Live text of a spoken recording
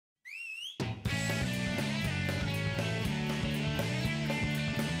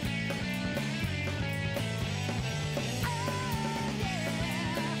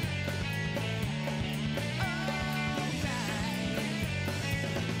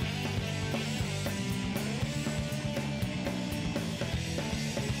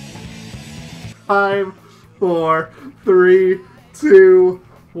5, 4, 3, 2,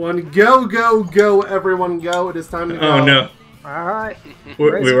 1. Go, go, go, everyone, go. It is time to go. Oh, no. Alright. We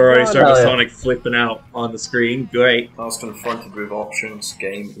were already starting with Sonic flipping out on the screen. Great. I was confronted with options,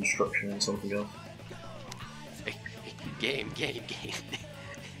 game, instruction, and something else. Game.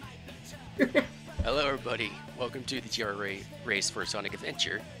 Hello, everybody. Welcome to the GR race for Sonic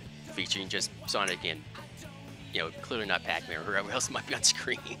Adventure, featuring just Sonic and, clearly not Pac-Man or whoever else might be on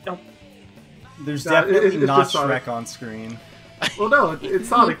screen. There's definitely not Sonic. Shrek on screen. Well, no, it's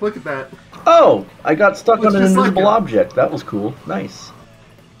Sonic. Look at that. Oh, I got stuck on an just like invisible it. object. That was cool. Nice.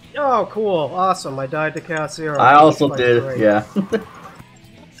 Oh, cool. Awesome. I died to Chaos Zero. I also Like, did, great. yeah.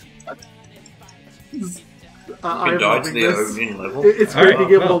 I'm died to loving the this. opening level. It's great Alright,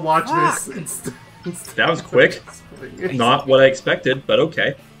 being able well. to watch this. That was quick. Not what I expected, but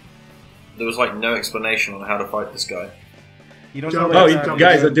okay. There was like no explanation on how to fight this guy. You don't Jump know Oh, what in. to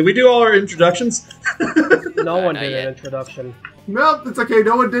guys, did we do all our introductions? No one Not did yet. an introduction. Nope, it's okay.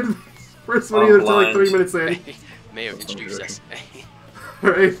 No one did the first one either until like 3 minutes in. Mayo, introduce us.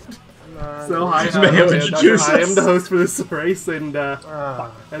 Right. So hi, Mayo I introduce am us. the host for this race, and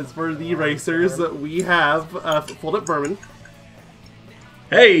Ah. as for the racers, we have FoldupVermin,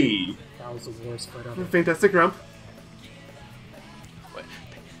 Hey! That was the worst fight ever. FhantasticGrump. What?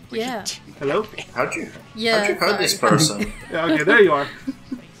 Yeah. Hello. How'd you Yeah. hurt this person? Yeah, okay, there you are.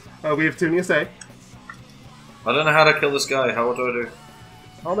 We have TooneySA. I don't know how to kill this guy. How do I do?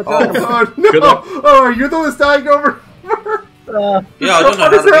 Oh, the Dragon Ball. Oh no! Good luck. Oh, you're the one that's dying over. Yeah, I don't know how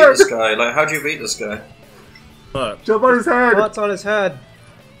to beat this guy. Like, how do you beat this guy? Jump on his head. What's on his head?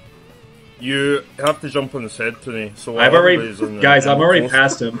 You have to jump on his head, Tooney. So I've already, everybody's on the- guys, I'm already post.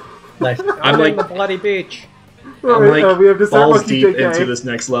 past him. Nice. I'm in the like, bloody beach. I'm like we have balls deep DessertMonkeyJK. into this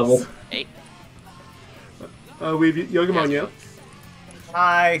next level. Hey, We have Yogamoanyo.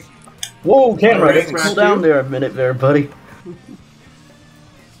 Hi. Whoa, camera, Alright, cool Sprasshu. down there a minute there, buddy.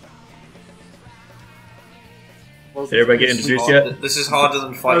 Did everybody get introduced yet? This is harder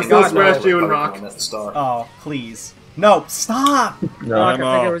than fighting. still God, Sprasshu no, and like, Rock. at the start. Oh, please. No, stop! No. Rock, I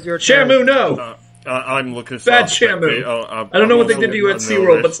I'm, think it was your turn. Shamu, no! I'm Lucas. Bad Shamu. I don't know what they did to you at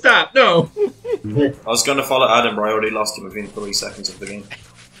SeaWorld, but stop, no! I was going to follow Adam, but I already lost him within 3 seconds of the game.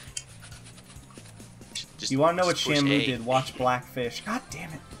 just You wanna know what just push Shamu A. did? Watch Blackfish. God damn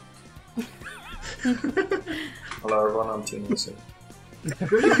it. Hello everyone, I'm TooneySA. I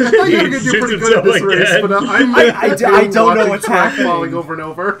thought you were gonna do pretty good at this race, but I don't know what's track happening. falling over and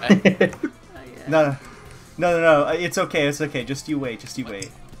over. No. It's okay. It's okay. Just you wait. Just you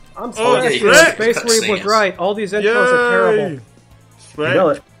wait. I'm Oh, sorry. yeah, Space Weave was right. All these intros are terrible. You know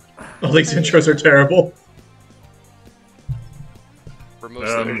it. All these intros are terrible. We're mostly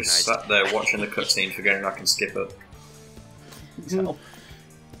I organized. just sat there watching the cutscene, forgetting I can skip it. Help.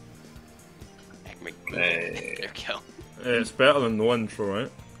 Hey. There we go. It's better than no intro,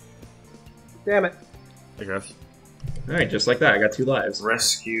 right? Damn it. I guess. Alright, just like that, I got 2 lives.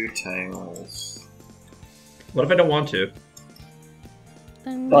 Rescue Tails. What if I don't want to?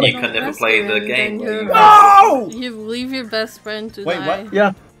 Then You don't can never rescue play the him, game then where you're- you No! You leave your best friend to Wait, die. what?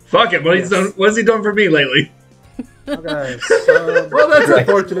 Yeah. Fuck it, what has he done for me lately? Okay, so... Well, that's Right.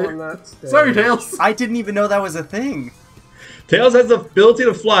 on unfortunate. that stage. Sorry, Tails. I didn't even know that was a thing. Tails has the ability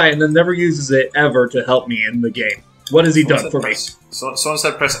to fly and then never uses it ever to help me in the game. What has he done for me? Someone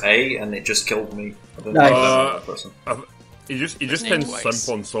said press A and it just killed me. I don't Nice. know that person. He just Name tends to twice.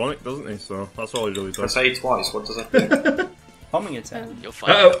 simp on Sonic, doesn't he? So that's all he really does. Press A twice, what does that do? Homing attack. You'll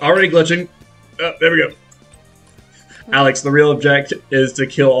find Uh-oh, already glitching. Oh, there we go. Alex, the real objective is to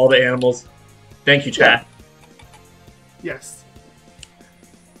kill all the animals. Thank you, chat. Yes.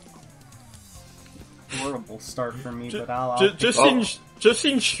 Horrible start for me, but I'll... Just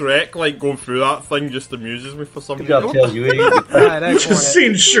seeing Shrek like going through that thing just amuses me for some Good reason. job, Tails. You idiot. Alright, Egg Just Hornet.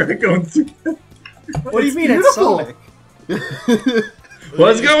 seen Shrek going through. What do you mean It's it's beautiful. Sonic?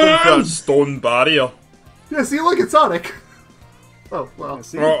 What's He's going through on? that stone barrier. Yeah, see, look at Sonic. Oh, well.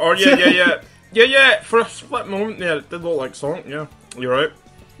 See? Oh, yeah. For a split moment there, it did look like Sonic. Yeah, you're right.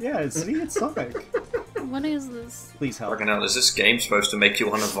 Yeah, see, it's Sonic. What is this? Please help. Fucking hell, is this game supposed to make you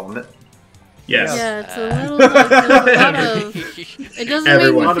want to vomit? Yes. Yeah, it's a little like, there's a lot of... It doesn't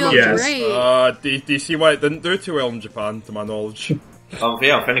Everyone, make me feel yes. great. Do you see why it didn't do too well in Japan, to my knowledge? Yeah,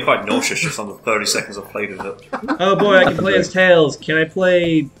 I'm feeling quite nauseous just on the 30 seconds I've played with it. Oh boy, I can play as Tails. Can I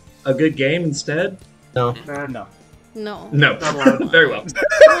play a good game instead? No. No. No. No. Not allowed. Very well.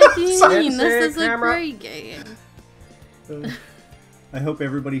 What do you Sorry, mean? This is a camera. great game. I hope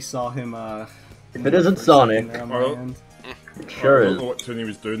everybody saw him, If it isn't Sonic, there on my Well, end. it sure I don't is. know what Tooney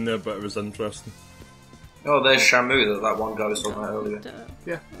was doing there, but it was interesting. Oh, there's Shamu, that one guy was talking about earlier.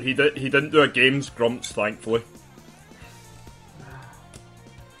 Yeah. He didn't do a games grumps, thankfully.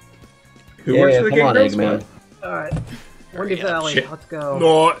 Who works for the come Game on, Grumps? Eggman. Alright. Wendy Valley, Shit. let's go.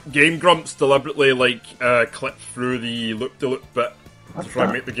 No, Game Grumps deliberately clipped through the loop-de-loop bit to try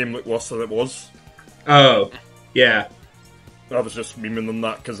and make the game look worse than it was. Oh, yeah. I was just memeing on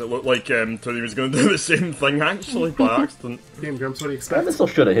that because it looked like Tooney was going to do the same thing actually by accident. Game Grumps, what do you That expect? missile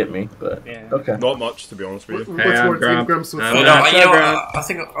should have hit me, but Yeah. okay. Not much, to be honest with you. What's Hey, more I'm Game Grump. Grumps with I'm No, not you know, Grump. I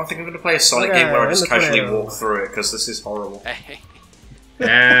think I'm going to play a Sonic Okay, game where I in just the casually tornado. walk through it because this is horrible.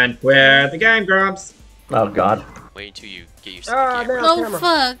 And we're the Game Grumps. Oh god. Wait until you get used to the camera. no, Oh camera.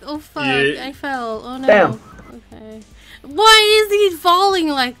 fuck! Oh fuck! Yeah. I fell. Oh no. Damn. Okay. Why is he falling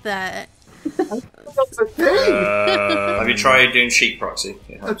like that? That's a thing! Have you tried doing sheep proxy?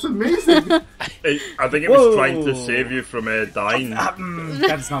 Yeah. That's amazing! I think it was trying to save you from dying.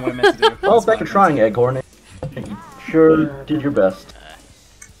 That's not what I meant to do. Well, That's thanks for not trying, Eggcorn. You sure did your best.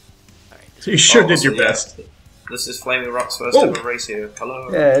 You sure Oh, did also, your yeah, best. This is FlamingRok's first Oh. ever race here. Hello.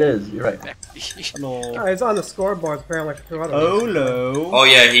 Yeah, it is. You're right. No. Oh, he's on the scoreboard apparently for 2 other Oh races. no. Oh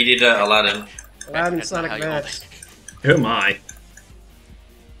yeah, he did Aladdin. Aladdin That's not Sonic how you hold Max. Who am I?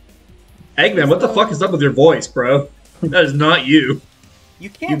 Eggman, what the fuck is up with your voice, bro? That is not you. You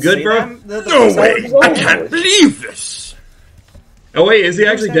can't You good, say bro? that. The No way! Whoa. I can't believe this! Oh wait, is he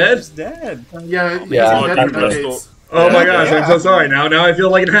actually dead? He's dead. Yeah, Yeah. he's Oh, dead dude, for that's days. Oh my gosh, I'm Yeah. so sorry now. Now I feel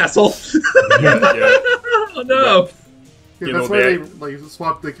like an asshole. Yeah. Oh no. Yeah, You that's know, why they they-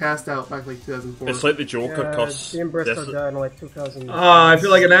 swapped the cast out back like 2004. It's like the Joker, Yeah, cause Dean Bristow this- died in like 2000. Oh, I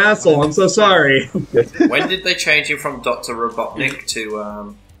feel like an asshole. I'm so sorry. When did they change him from Dr. Robotnik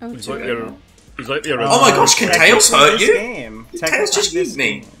to he's Okay. like the he's like the original. Oh my gosh, can Tails hurt This you? game. Tails just this used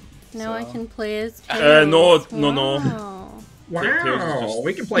me. game. Now I So- can play as No, Tails. no. Wow. Wow,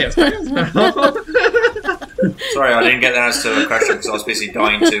 we can play as fans now. Sorry, I didn't get the answer to the question because I was busy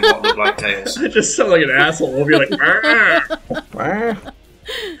dying to what looked like Tails. I just sound like an asshole. We'll be like, wow,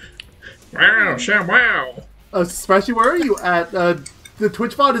 wow, sham, wow. Sprasshu, where are you at? The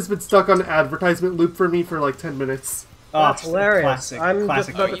Twitch bot has been stuck on advertisement loop for me for like 10 minutes. Oh, That's hilarious. Classic, I'm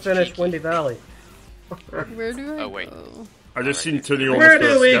classic. just about to you finish cheeky. Windy Valley. Where do I Oh, wait. go? I just seen Tooney Where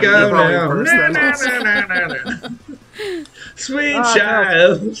almost do we a go probably now? first, Na, then. na, na, na, na, na. Sweet Ah,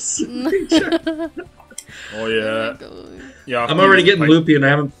 child. Sweet child. Oh yeah, yeah. I'm already getting loopy, and I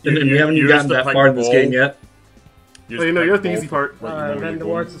haven't, and we haven't even gotten that far in this game yet. Well, you know, you're at the easy part. And then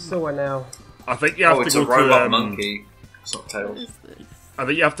towards the sewer now. I think you have Oh, to it's go a robot to. monkey. It's not What Tails. is this? I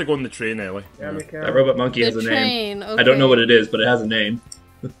think you have to go on the train, Ellie. Yeah, we That can. robot monkey has The a name. train. Okay. I don't know what it is, but it has a name.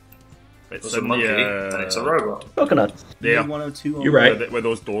 It's a monkey, and it's a robot. Coconuts. There, 102. You're right. where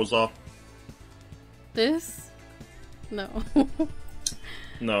those doors are. This? No.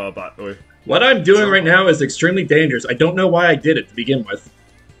 No, back way. What I'm doing right now is extremely dangerous. I don't know why I did it to begin with.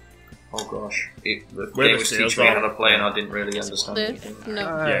 Oh gosh. The Where game the was stairs teaching me are. how to play and I didn't really understand This? anything.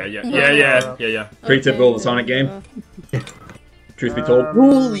 No. Yeah. Pretty typical of a Sonic game. Truth be told.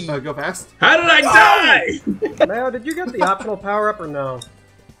 Go fast. How did I die? Mayo, did you get the optional power up or no?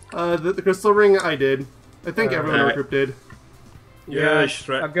 The crystal ring, I did. I think everyone in our Alright. group did. Yeah,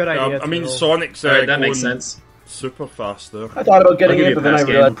 a good idea. I mean, too. Sonic's Alright, that makes going sense. super fast there. I thought about getting I'll give it, you but a then I pass,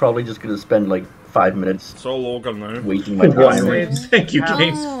 realized game. I'm probably just going to spend like 5 minutes It's all ogre now. wasting my Wow. time. Thank you,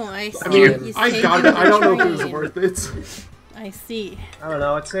 James. Oh, I see. I mean, He's I taking got it. I don't know if it the was train. worth it. I see. I don't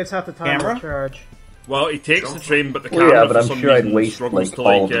know. It saves half the time Camera? on charge. Well, he takes the train, but the Well, camera yeah, but for I'm some sure I'd reason waste struggles like to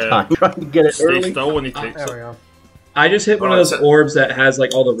all the time trying to get it stay early. still when he takes There we it. go. I just hit one of Alright, those so- orbs that has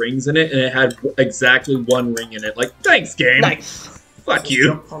like all the rings in it, and it had exactly one ring in it. Like, thanks, game. Nice. Fuck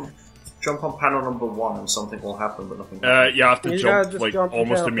you. Jump on panel number 1 and something will happen, but nothing. You have to You jump gotta just like jump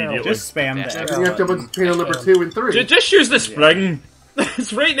almost down, down. immediately. Just spam Yeah. that. And you have to put channel number 2 and 3. Just use the spring.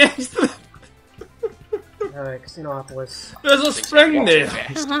 It's right next to the... Alright, Casinopolis. There's a spring there.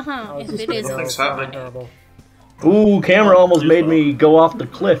 Oh, If it is. Nothing's happening. Terrible. Ooh, camera almost made me go off the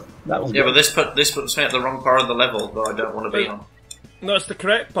cliff. That was Yeah, good. but this puts me at the wrong part of the level that I don't want to be on. No, it's the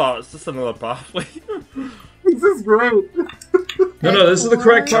correct part. It's just another pathway. This is great. No, this is the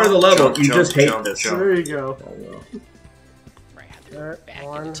correct part of the level. Jump, You jump, just hate jump, this. jump. There you go. Right, I have to go Alright, back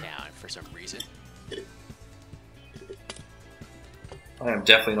one. into town for some reason. I am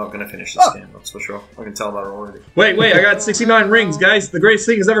definitely not going to finish this game, that's for sure. I can tell that already. Wait, I got 69 rings, guys. The greatest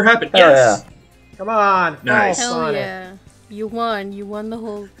thing has ever happened. Hell Yes. Come on. Nice. Fall Hell Sonic. yeah. You won. You won the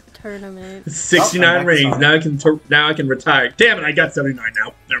whole tournament. 69 Oh, rings. Sonic. Now I can retire. Damn it! I got 79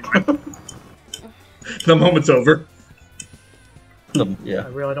 now. Never mind. The moment's over. I Yeah.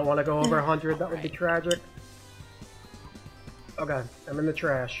 really don't want to go over 100. That would be tragic. Okay, I'm in the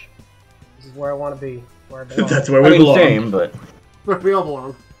trash. This is where I want to be. Where I belong. That's where I we mean, belong. same, but Where we all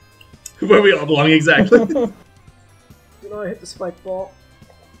belong. Where we all belong, exactly. You know, I hit the spike ball.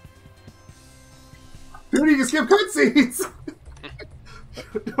 Dude, you can skip cutscenes!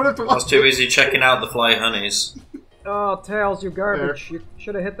 Don't have to I watch was too busy checking out the fly honeys. Oh, Tails, you garbage. You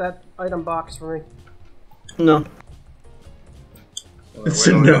should have hit that item box for me. no. It's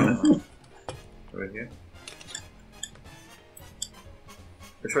a no. Right here.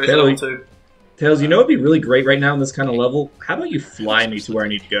 Which way is level 2? Tails, you know what'd be really great right now in this kind of level? How about you fly me to where I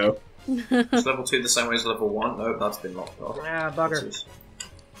need to go? Is level 2 the same way as level 1? No, that's been locked off. Ah, bugger.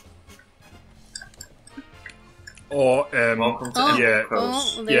 Oh, Welcome to yeah,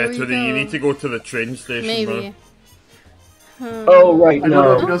 Oh, yeah, there we you go. need to go to the train station. Maybe. Oh, right, I don't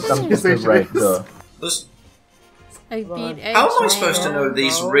know if no. it goes to That's the station. right, duh. This, I beat X. how am I supposed to know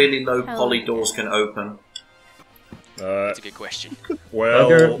these really low Hell poly yeah. doors can open? That's a good question. Bugger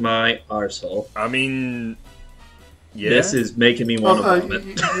Well, my arsehole. I mean, yeah. This is making me want to vomit.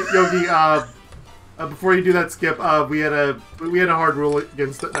 Yogi, before you do that skip, we had a hard rule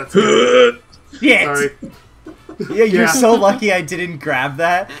against that skip. Shit! Sorry. Yeah, you're Yeah. so lucky I didn't grab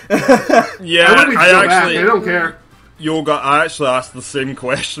that. Yeah, I wouldn't I go back. actually, I don't care. Yoga, I actually asked the same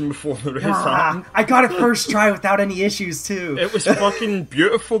question before the race happened. I got it first try without any issues too. It was fucking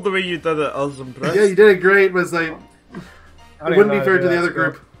beautiful the way you did it. I was impressed. Yeah, you did it great, but it's like, it wouldn't be fair to the other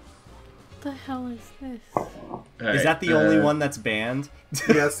group. What the hell is this? Is that the only one that's banned?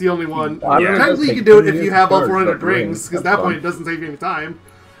 Yeah, it's the only one. Yeah. Technically, you can do it if you have all 400 rings, because at that point it doesn't save you any time.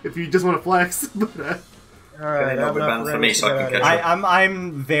 If you just want to flex. But, Alright, not I'm be not banned for ready me, to so I get can out of catch here. up.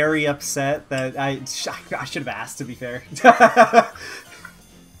 I'm very upset that I should have asked, to be fair.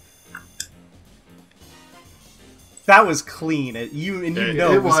 That was clean. You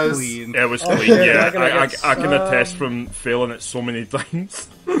know it was clean. It was Oh, clean, shit, yeah. I'm gonna get I can attest some- from failing it so many times.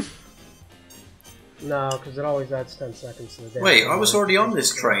 No, because it always adds 10 seconds to the day. Wait, I was already on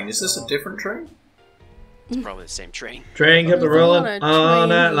this train. Is this a different train? It's probably the same train. Train kept the There's a lot rolling of all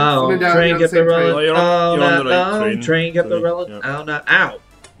night trains. long. Down, Train you're on kept the the same train. rolling Oh, you're all on the night right long. train. Train kept the Sorry, rolling yeah. all night. Ow!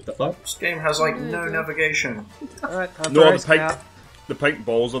 What the fuck? This game has like no navigation. Alright, time No, for the ice pink, cap. the pink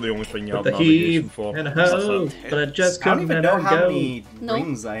balls are the only thing you have With the navigation heave for. and a That's hoe, it. but I just I don't couldn't even let know her how go. many Nope.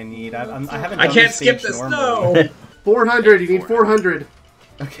 rings I need. I haven't. I done can't this skip stage this. normally. No. 400, you need 400.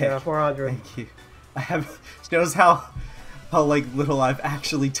 Okay. Yeah, 400. Thank you. I have knows how like little I've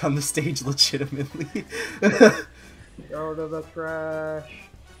actually done the stage legitimately. Go to the trash.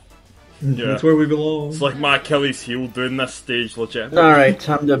 Yeah. That's where we belong. It's like my Achilles heel doing this stage legit. Alright,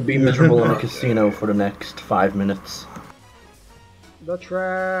 time to be miserable in a casino for the next 5 minutes. The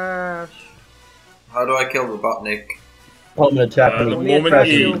trash. How do I kill Robotnik? Palm and attack The when he moment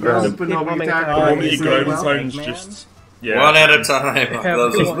presses he- the ground. Open Keep homing humming attack. attack. The moment he Isn't ground it well? pounds, Man? just yeah. One at a time. Yeah,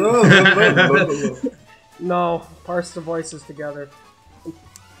 Those- No, parse the voices together.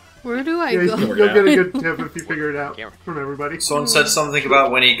 Where do I Yeah, go? you'll get a good tip if you figure it out Camera. from everybody. Someone said something about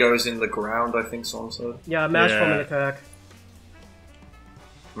when he goes in the ground, I think someone said. Yeah, mash Yeah. homing attack.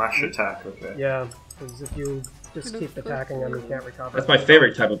 Mash attack, okay. Yeah, because if you just keep attacking him, he can't recover. That's my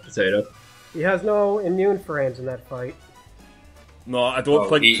favorite type of potato. He has no immune frames in that fight. No, I don't Oh,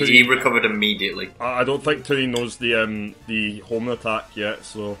 think he Tooney, recovered immediately. I don't think Tooney knows the home attack yet.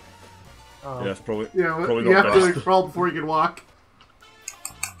 So Oh. yeah, it's probably Yeah, well, probably you not have best. to crawl before you can walk.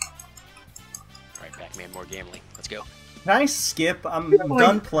 Alright, Pac-Man, more gambling. Let's go. Can I skip? I'm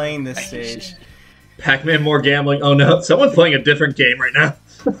done playing this stage. Pac-Man, more gambling. Oh no, someone's playing a different game right now.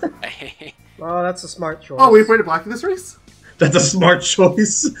 Oh, that's a smart choice. Oh, we played a black in this race? That's a smart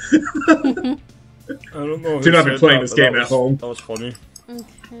choice. I don't know. Do who not be said playing that, this but game that at home. That was funny.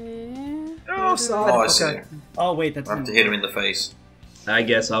 Okay. Oh, solid. Oh, I see. Okay. Oh wait, that's I have to hit him in the face. I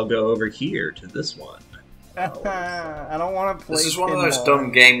guess I'll go over here to this one. I don't want to play. This is one of those pinball.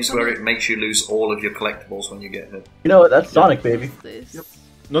 dumb games where it makes you lose all of your collectibles when you get hit. You know what? That's Sonic, baby. This.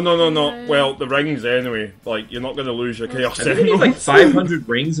 No. Well, the rings anyway. Like you're not going to lose your chaos I think you need like emeralds. 500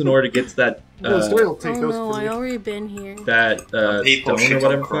 rings in order to get to that Well, the story will Oh take those no, from I you. already been here. that People stone or shit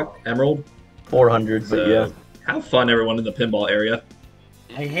whatever on fuck emerald. 400, but So, yeah. have fun, everyone in the pinball area.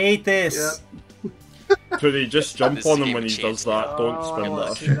 I hate this. Tooney, just jump This on him game when he changed does that. Don't Oh, I spend wanna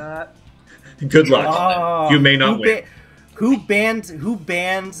that. see that. Good luck. Oh, You may not win. Who banned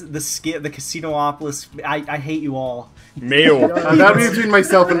the skip the Casinopolis? I hate you all. Mayo. That'd be between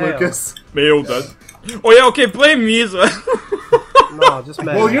myself and Damn. Lucas. Mayo did. Oh yeah, okay, blame me as well. No, just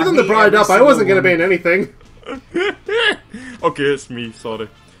man. Well, you're the bride up. I wasn't gonna ban anything. Okay, it's me. Sorry.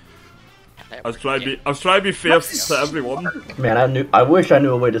 I was trying to be fair to everyone. Man, I wish I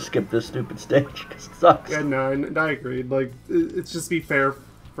knew a way to skip this stupid stage, because it sucks. Yeah, no, I agreed. Like, it's just be fair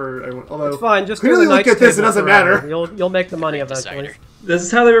for everyone. Although, It's fine. Just clearly do the look Knights at this, it table doesn't forever. matter. You'll make the money Great eventually. decider. This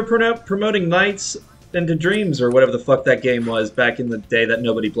is how they were promoting Knights into Dreams, or whatever the fuck that game was back in the day that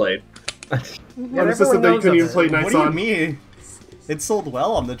nobody played. On a system that you couldn't even play What Nights do you on. mean? It sold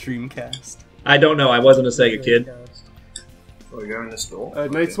well on the Dreamcast. I don't know, I wasn't a Sega kid. We're going this door.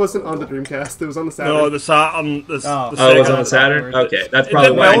 Nights wasn't on the Dreamcast, it was on the Saturn. No, the Saturn. The Oh, it was on the Saturn? Okay, that's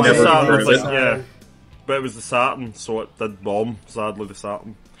probably why I was the never Saturn, proved it. but yeah. But it was the Saturn, so it did bomb, sadly, the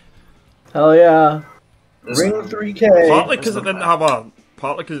Saturn. Hell yeah. There's Ring no- 3K. Partly because it didn't have a...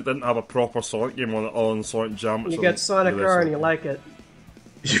 Partly because it didn't have a proper Sonic game on it, all on Sonic Jam. You get Sonic R and you like it.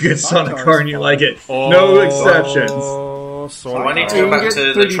 You get Sonic Car's Car and you fun. like it. Oh, No exceptions. Oh, So I need to You go can back get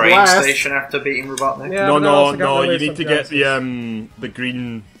to the 3D train Blast. station after beating Robotnik. Yeah, No, but they also got you released need on to get Genesis. the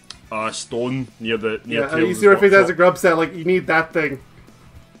green stone near Yeah, Tails' you see where workshop. FhantasticGrump said, like, you need that thing.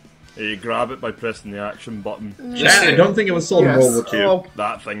 You grab it by pressing the action button. Chat, I don't think it was sold Yes. in World War II. Oh,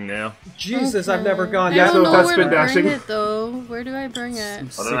 That thing there. Jesus, I've never gone I Yeah, down. don't so know that's where been to dashing. bring it though. Where do I bring it?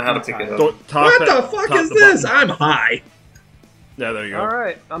 I don't know how to pick it up. Don't tap What it, the fuck tap is the this? button. I'm high. Yeah, there you go.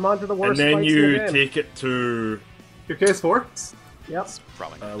 Alright, I'm on to the And worst then fights in you the game. take it to... Your PS4? Yep.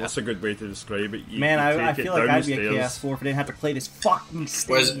 Probably not. what's a good way to describe it? You, Man, you I take feel it like down I'd the be a stairs. KS4 if I didn't have to play this fucking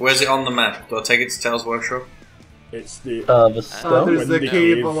stage. Where's it on the map? Do I take it to Tails' workshop? It's the The stone. There's the Windy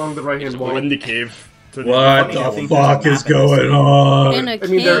cave cave. along the right-hand wall. Windy Cave. To What I the think fuck there's is a map in this going on? In a I cave.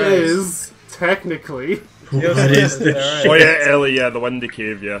 mean, there is, technically. What is this Alright. Oh shit? yeah, Ellie, yeah, the Windy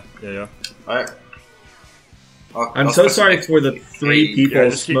Cave, yeah. Alright. I'm so sorry for the 3 people Yeah,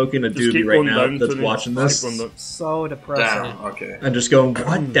 just keep- smoking a just doobie keep right going now down that's to the- watching keep this. going down. So depressing. Down, okay. I'm just going,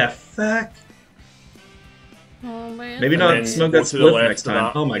 what the fuck? Oh man. Maybe And not then smoke go that to the split left next of time.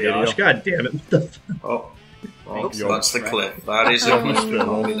 that Oh my area. gosh, god damn it. What the fuck? Oh, Thank you. that's the cliff. That is on the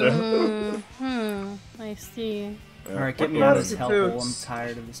strip. I see. Alright, get me What out of this hellhole. I'm constitutes-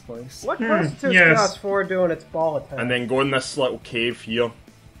 tired of this place. What constitutes yes. Chaos 4 doing its ball attack? And then go in this little cave here,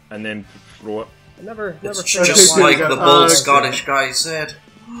 and then throw it. I never It's figured just out why- like the bald Scottish guy said.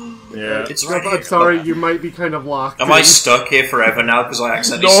 Yeah. It's right I'm here. sorry, you might be kind of locked. Am I in. stuck here forever now because I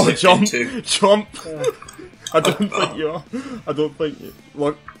accidentally No, slipped jump! into... Jump! I don't think you are. I don't think you...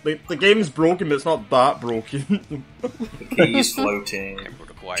 Look, the game's broken, but it's not that broken. The key's floating. Never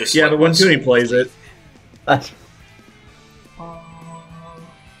required. Just Yeah, like the one my Toonie sword. plays it.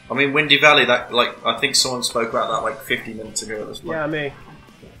 I mean, Windy Valley, that, like, I think someone spoke about that like 50 minutes ago at this point. Yeah, me.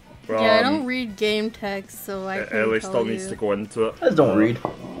 Yeah, I don't read game text, so I can't Ellie tell still you. needs to go into it. I just don't read.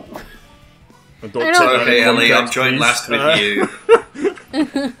 And don't I take don't- that Okay, in Ellie, I'm context, joined please. last with you.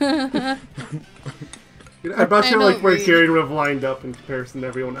 I'm not I sure like don't where read. Garion would have lined up in comparison to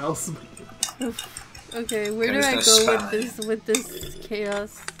everyone else. Okay, where I'm do I go just gonna spam with this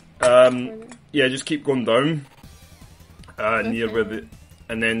chaos? Yeah, just keep going down. Near where the...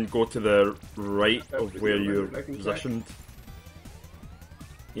 And then go to the right of where you're I can positioned.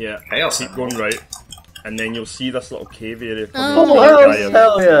 Yeah, Chaos keep Animal. going right. And then you'll see this little cave area Oh, coming Oh, up.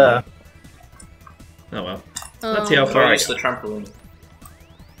 hell, hell yeah. Oh well. Let's see how far Sorry, I it's the go. trampoline.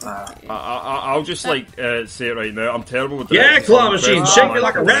 I'll just like say it right now. I'm terrible with Yeah, directions, claw so I'm machine, pressing shake my me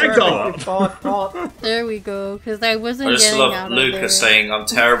like a button. rag doll. Fall. There we go, because I wasn't I just getting love out of there. Lucas saying, I'm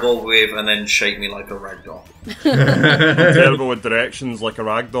terrible with, and then shake me like a ragdoll. I'm terrible with directions like a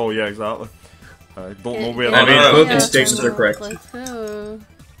rag doll. Yeah, exactly. I don't know where I mean, that both is. these statements are correct. Let's go.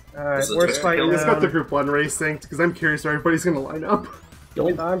 Alright, This is worst very fight cool. Let's got the now. group 1 race synced, because I'm curious where everybody's going to line up.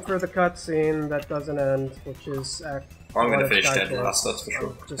 Time for the cutscene that doesn't end, which is act. I'm going one to of finish Sky dead Chaos. last, that's for sure.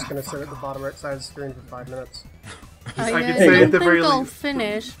 I'm just gonna sit at the bottom right side of the screen for 5 minutes. I I could don't say at the think very I'll least.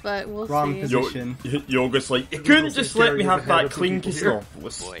 finish, but we'll Wrong see. position. Yoga's like, you couldn't just let me have that clean People kiss here.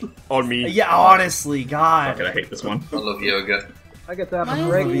 off. Boy. Or me. Yeah, honestly, God. Fuck it, I hate this one. I love yoga. I get to have Why a is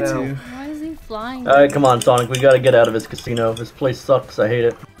break he- Me now. too. Why is he flying? Alright, come on, Sonic. We gotta get out of this casino. This place sucks. I hate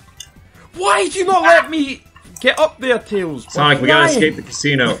it. Why did you not let me get up there, Tails? Sonic, we gotta Why? escape the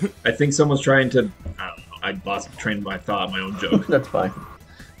casino. I think someone's trying to... I don't know. I lost train of my thought, my own joke. That's fine.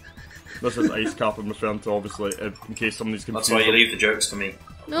 This is Ice Cap I'm referring to, obviously, in case somebody's That's confused. why you leave the jokes to me.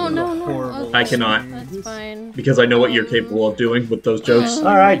 No, no, no. Horrible. Okay, I cannot. That's fine. Because I know what you're capable of doing with those jokes.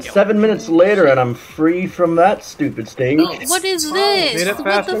 Alright, 7 minutes later, and I'm free from that stupid stage. What is this? Made it What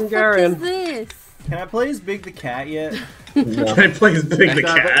fast the and fuck Garion. is this? Can I play as Big the Cat yet? Can I play as Big the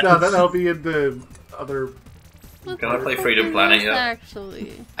Cat? No, that'll be in the other... What Can I the play fuck Freedom is Planet this, yet?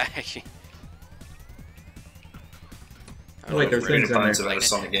 Actually. Oh wait, there's Freedom things on Planet's a there. better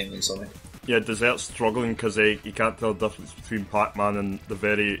Sonic game than Sonic. Yeah, Desert's struggling because you can't tell the difference between Pac-Man and the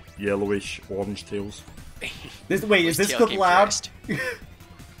very yellowish orange Tails. Wait, is this Tail clip came loud? first.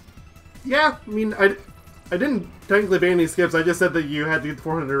 Yeah, I mean, I didn't technically ban any skips. I just said that you had to get the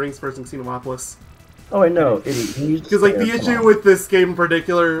 400 rings first in Xenopolis. Oh, I know. Because like the issue with this game in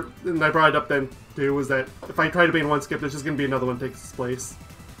particular, and I brought it up then too, was that if I try to ban one skip, there's just going to be another one that takes its place.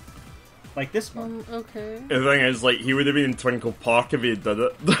 Like this one. Okay. The thing is, like, he would have been in Twinkle Park if he did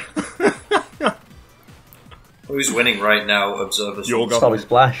it. Who's winning right now? Observers. Yoga. Probably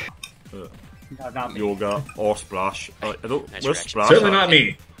Splash. No, not me. Yoga or Splash. I don't. Nice Where's reaction. Splash? Certainly not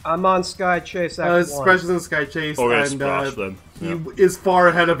me. I'm on Sky Chase Act 1. Sprasshu's in Sky Chase, Oh, yeah, and Splash then. he Yeah. is far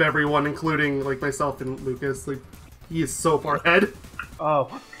ahead of everyone, including like myself and Lucas. Like he is so far ahead.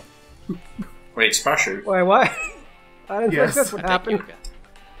 Oh. Wait, Sprasshu. Wait, what? I didn't Yes. think that's what happened.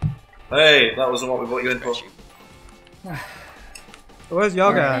 Hey, that wasn't what we brought you in for. Where's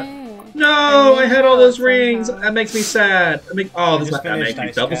Yoga? Hey. No, I had all those rings. That makes me sad. That makes just that makes finished me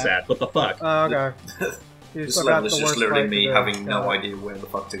Ice double Cap. sad. What the fuck? Oh, okay. You This still got level is the just worst literally fight me to do. having no God. idea where the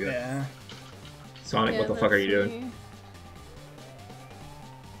fuck to go. Yeah. Sonic, what the Yeah, fuck are let's you doing? see.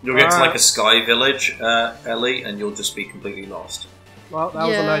 You'll get to like a sky village, Ellie, and you'll just be completely lost. Well, that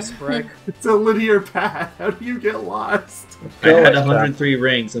was a Yeah. nice break. It's a linear path. How do you get lost? I had Go, 103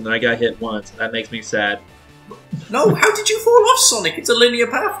 rings and then I got hit once. That makes me sad. No, how did you fall off, Sonic? It's a linear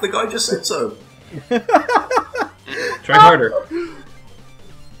path. The guy just said so. Try harder.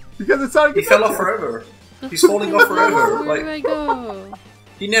 Because it's not. He fell off forever. He's falling off forever. Where do I Like go?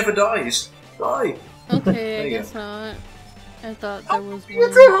 he never dies. Die. Okay, There I you guess not. I thought there was You one.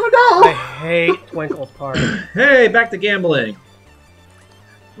 too, no! I hate Twinkle Park. Hey, back to gambling.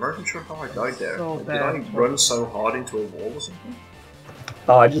 I'm not even sure how I died there. So Like, bad. did I run so hard into a wall or something?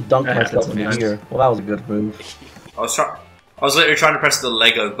 Oh, I just dunked That myself happens in the sometimes. ear. Well, that was a good move. I was literally trying to press the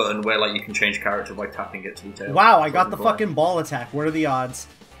Lego button where like you can change character by tapping it to the tail. Wow, I got the fucking ball attack. What are the odds?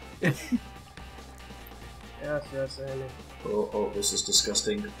 Yes, yes, Amy. Oh, this is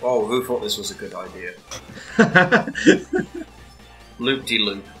disgusting. Oh, who thought this was a good idea?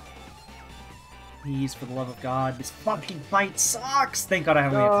 Loop-de-loop. Please, for the love of God, this fucking fight sucks. Thank God I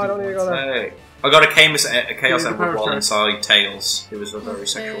haven't. No, I don't need to go there. Hey, I got a Chaos the Emerald power while strike. inside Tails. It was a very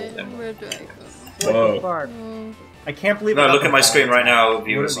sexual Okay, demo. where do I go? Twinkle Whoa. Park. Oh, I can't believe. No, I got look the at my ball screen right attack. now, What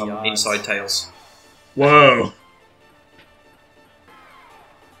viewers. are the I'm odds? inside Tails. Whoa.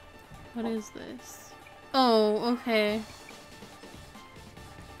 what is this? Oh, okay.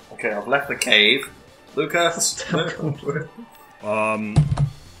 Okay, I've left the cave. Lucas.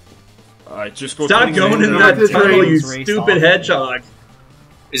 I just go Stop to going in no, that it's tunnel, you race stupid off. hedgehog.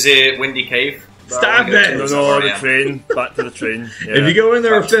 Is it Windy Cave? Stop Well, it! we go No, to- no, where I the am. train. Back to the train. Yeah. If you go in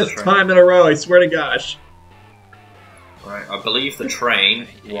there a Back to the fifth train. time in a row, I swear to gosh. Right, I believe the train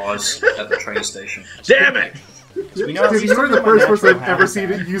was at the train station. Damn it! You know, Dude, these you were are the my first person natural I've ever seen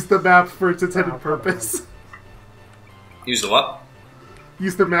habitat. it use the map for its intended purpose. Use the what?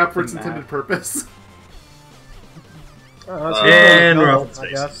 Use the map for its The map. intended purpose. Oh, that's And good. we're off the I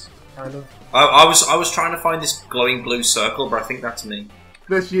guess. Kind of. I was trying to find this glowing blue circle, but I think that's me.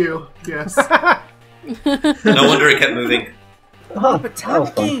 That's you, yes. No wonder it kept moving. Huh, that was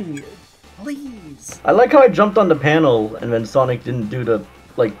fun. Attacking! Please. I like how I jumped on the panel and then Sonic didn't do the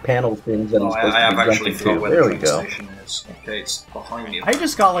like panel things that Oh, he's supposed I to have be actually jumping forgot to. where There the we train go. station is. Okay, it's behind you. I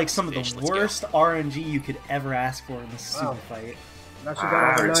just got like some of Fish, the let's go. worst RNG you could ever ask for in this super Wow. fight. Actually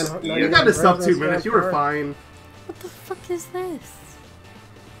got over it's- 900. you You got to sub 2 rings minutes, last you were part. fine. What the fuck is this?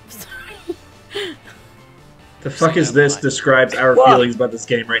 Sorry. The fuck is this describes our What? feelings about this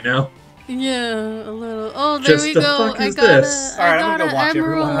game right now. Yeah, a little. Oh, there Just we the go. fuck I is got this? a. Alright, I I'm got gonna an go watch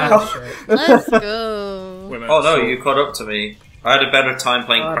everyone emerald. now. Let's go. Wait a minute, Oh no, so you caught up to me. I had a better time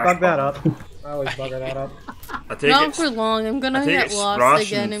playing Crash Bug that Bomb. up. I always bugger that up. I take Not it. for long. I'm gonna I think get it's lost Sprasshu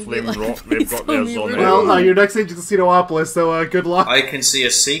again and be and like, FlamingRok, they've got please theirs tell me on where there. to Well, go. your next stage is Casinopolis, so good luck. I can see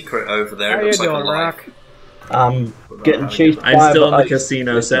a secret over there. How It you looks like doing, a life. Rock? I'm getting chased I'm by still in the ice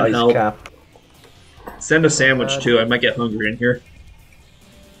casino, with send ice help. cap. Send a sandwich too, I might get hungry in here.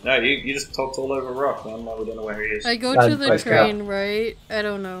 No, you just talked all over Rock, man. I don't know where he is. I go Guys, to the ice cap. train, right? I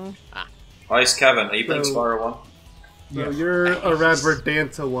don't know. Ice Cavern. Are you playing So- Spyro 1? So you're around where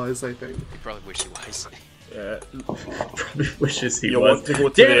Danta was, I think. You probably wish he was. Probably wishes he you was. want to go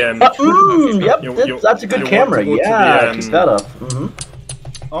to Damn the Yep, that's a good you want camera. to go to Yeah, the, keep that up.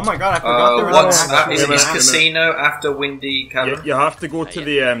 Oh my god, I forgot there was What's an that? actual Is Wait a this minute. casino after Windy Cavern? you have to go to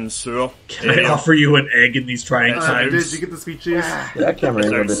the sewer. Can I offer you an egg in these trying It's times? Did you get the speed chase? That camera It's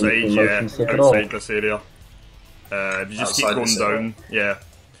angle didn't outside, seem yeah, motion sick at all. outside this area. If you just keep Outside going this down, yeah.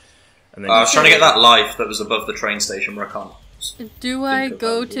 And then I was trying to get that life that was above the train station where I can't. Do I Think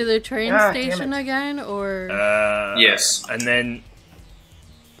go about to the train Ah, damn station it. again, or Yes. and then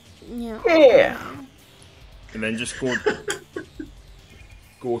yeah? Yeah. just go.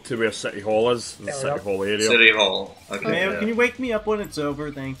 go to where City Hall is. The City Hall area. City Hall. Okay. Mayo, can you wake me up when it's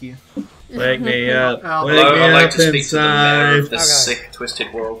over? Thank you. Wake me up. Wake Hello, me I'd like up to speak to the mayor of inside. this sick,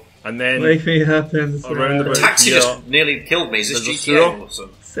 twisted world. And then Wake me up inside. around The about taxi here. just nearly killed me. Is this There's a GTA sewer. or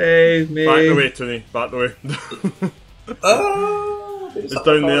something? Save me. Back the way, Tooney. Back the way. Oh! It's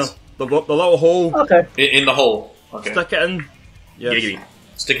down there. The little hole. Okay. In the hole. Okay. Stick it in. Yes. Giggity.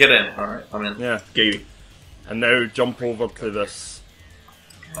 Stick it in. Alright, I'm in. Yeah. Giggity. And now jump over to this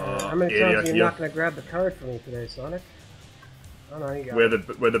How many area times are you here, not going to grab the card for me today, Sonic? Oh no, you got where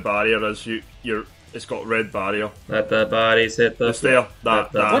it. the barrier is. It's got red barrier. Let the bodies hit the It's there.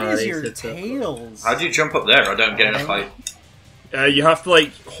 That. What is Nice, your it's a- tails? How do you jump up there? I don't get in a fight. You have to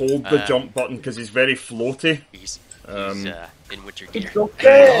like hold the jump button because he's very floaty. He's in winter gear. It's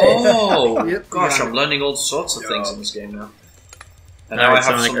okay. Oh! Yep, Gosh, got I'm learning all sorts of things in this game now. And All now right, I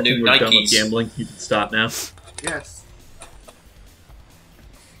have Sonic, some I think new we're done with Nikes. gambling. You can stop now. Yes.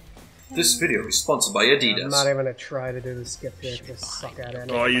 This video is sponsored by I'm not Adidas. even going to try to do the skip here because suck at it.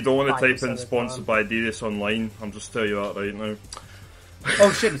 Oh, you don't want to type 5% in of the sponsored by Adidas online. I'm just telling you that right now.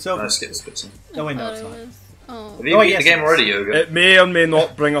 Oh shit, it's over. Let's get this bit in. No, wait, no, Thought it's it not. was. Oh. Have you Oh, beat yes, the game it is. already, Yoga? It may or may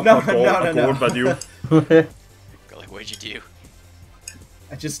not bring up No, a no, gold video. Like, what'd you do?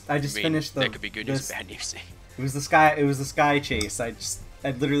 I just I mean, finished the. that could be good news, this- bad news. It was the sky chase. I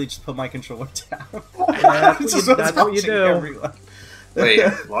literally just put my controller down. Yeah, Just that's was what you watching do. everyone.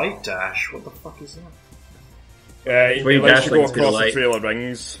 Wait, light dash? What the fuck is that? Where you It lets dash you go links to the across the light. trail of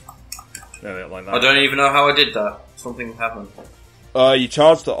rings. Yeah, like that. I don't even know how I did that. Something happened. You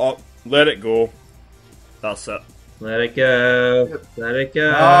charged it up, let it go. That's it. Let it go. Let it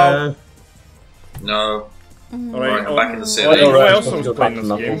go. No. No. Alright, Right, I'm back in the city. Alright, Alright, what I'm else supposed was to go playing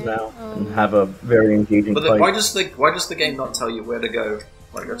talk to this Knuckles game? now and have a very engaging But fight. why does the game not tell you where to go?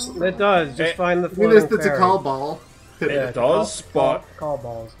 Like that's the It does. Just find the I mean, floating it's a fairy. call ball. It does, but Call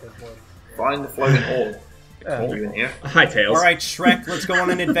ball is a good word. Find the floating hole. Yeah. Are you in here? Hi, Tails. All right, Shrek, let's go on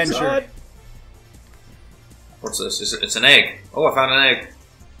an adventure. What's this? It's an egg. Oh, I found an egg.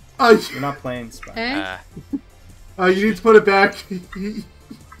 You're not playing Spy. Eh? You need to put it back. You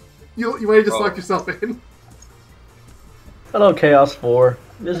might have just Oh. locked yourself in. Hello, Chaos 4.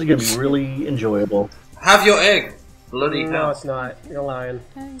 This is gonna be really enjoyable. Have your egg. Bloody No, hell. it's not. You're lying.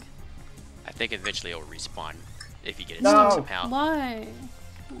 Egg. I think eventually it'll respawn if you get it No. stuck somehow. Why?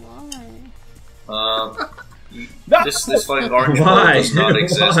 Why? This like orange ball Why? does not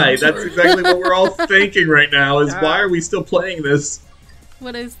exist. Why? I'm That's sorry. exactly what we're all thinking right now. Is why are we still playing this?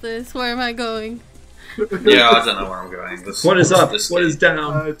 What is this? Where am I going? Yeah, I don't know where I'm going. What is up? This What is game.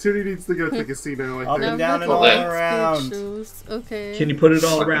 down? Toonie needs to go to the casino, I Up think. and down and Never all Well, then. around. Shoes. Okay. Can you put it I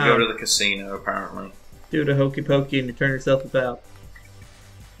all can go to around? the casino, apparently. Do the hokey pokey and you turn yourself about.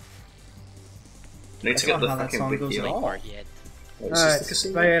 I need That's to get not the how that fucking song goes wiki. at Wait, all. Or yet. is this Alright, the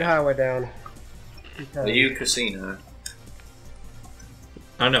casino? lay it highway down. Are you casino?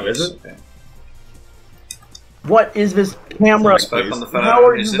 I don't know, is it? Okay. What is this camera? Spoke on the phone. How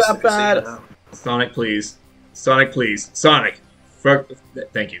are Is you this that the casino? bad? Sonic, please. Sonic, please. Sonic.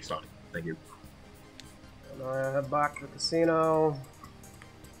 Thank you, Sonic. Thank you. And I head back to the casino.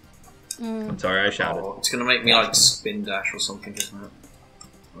 I'm sorry, I shouted. Oh, it's gonna make me like spin dash or something, isn't it?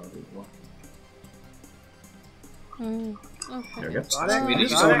 Okay. There we go. Sonic, We need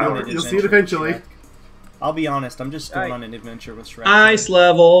to Sonic. go on You'll see it eventually. I'll be honest, I'm just going Aye. on an adventure with Shrek. Ice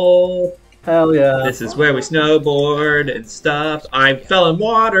level. Hell yeah. This is where we snowboard and stuff. I fell in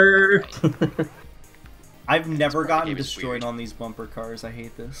water. I've never gotten game is destroyed weird. on these bumper cars. I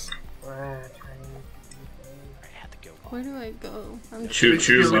hate this. Ah, I had to go. Where do I go? I'm Choo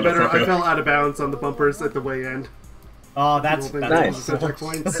choo, Really better. I motherfucker. fell out of bounds on the bumpers at the way end. Oh, that's Little bit nice. of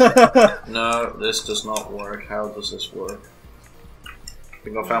checkpoints. No, this does not work. How does this work? I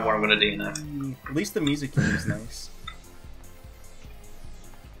think I found what I'm gonna do now. At least the music here is nice.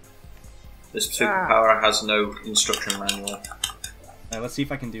 This superpower has no instruction manual. Alright, let's see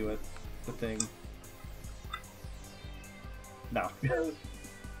if I can do it. The thing. No.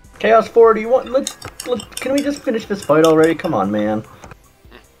 Chaos 4, do you want... can we just finish this fight already? Come on, man.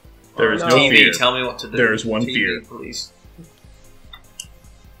 There is no TV, fear. tell me what to do. There is one TV, fear. please.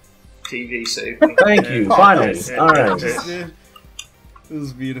 TV, save me. Thank you, finally. Alright. This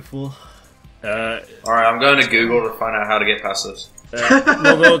is beautiful. Alright, I'm going to Google to find out how to get past this.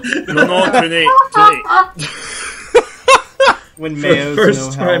 No, Tooney. When For Mayo's the first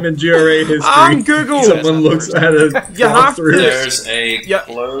no time help. in GRA history, I'm Google. someone looks at a You have to. There's a Yeah.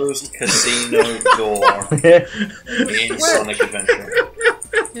 closed casino door in Sonic Adventure.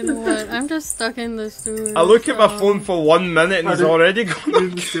 You know what? I'm just stuck in the sewer. I look at my so- phone for 1 minute and he's already gone.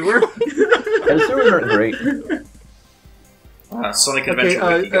 In the sewer. Yeah, the sewers aren't great. Sonic Adventure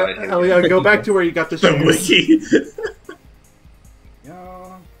Wiki Guide. Here we go. Ellie, go back to where you got the The shoes. wiki.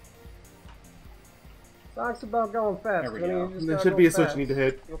 Sonic's about going fast. There we Vinny, go. you just There gotta should go be a switch fast. you need to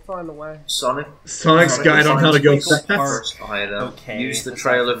hit. You'll find the way. Sonic's guide on how to go fast. Okay, Use the that's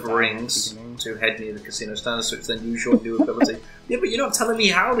trail not of from rings beginning. to head near the casino standard switch, then use your new ability. Yeah, but you're not telling me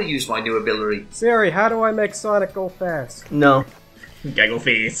how to use my new ability. Siri, how do I make Sonic go fast? No. Gaggle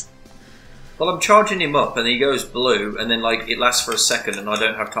face. Well, I'm charging him up, and he goes blue, and then like it lasts for a second, and I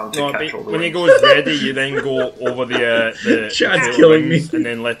don't have time to No, catch all the when he rings. goes ready, you then go over the Chad's the killing rings me. and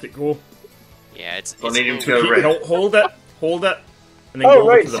then let it go. Yeah, it's. I need him to cool. go red. Hold it, and then Oh, go over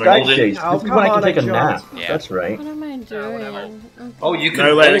right, to the Sky ring. Chase. Oh, This is come when I can on, take a I nap. jumped. Yeah. That's right. What am I doing? Okay. Oh, you can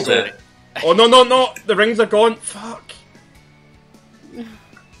Now let hold it go. it. Oh no! The rings are gone. Fuck.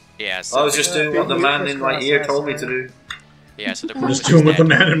 Yeah, so I was just doing what the man in my ear told me to do. yeah, so the I'm just purpose doing is what the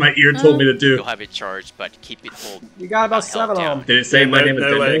that man in my ear told me to do. You'll have it charged, but keep it hold You got about held 7 down. of them. Did it say my name is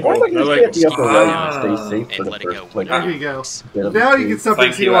No, let it Pinball? Why go. don't No, you let stay it at the go. upper right and stay safe for and the let it first go. like, There you go. bit of Now the you can speed? stop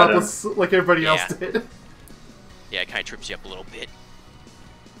Thank you, Adam. Casino like everybody else Yeah. did. Yeah, it kind of trips you up a little bit.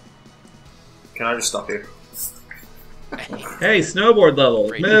 Can I just stop here? Hey, snowboard level.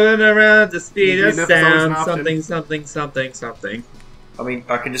 Great. Moving around the speed Maybe of that's always an sound. option. Something, something, something, something. I mean,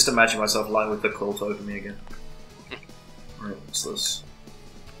 I can just imagine myself lying with the quilt over me again. Right, what's this?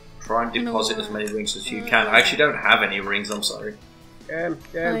 Try and deposit as many rings as you can. I actually don't have any rings, I'm sorry. Damn,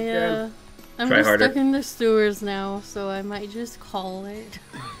 damn, damn. I'm Try just harder. stuck in the sewers now, so I might just call it.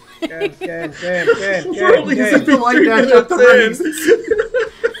 Damn, damn, damn, damn, Probably damn, is damn. a feel like that minutes at the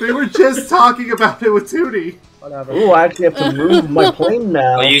rings. We were just talking about it with Tooney. Whatever. Ooh, I actually have to move my plane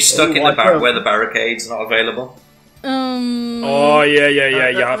now. Are you stuck Ooh, in the watch out. where the barricade's not available? Oh yeah.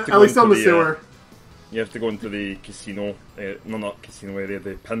 You have to At go least into on the the sewer. you have to go into the casino. No, not casino area.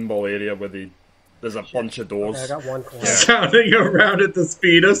 The pinball area where there's a bunch of doors. Okay, I got one coin. Sounding around at the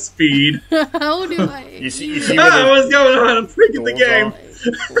speed of speed. How do I? You see where Ah, the what's going on? I'm freaking the doors game.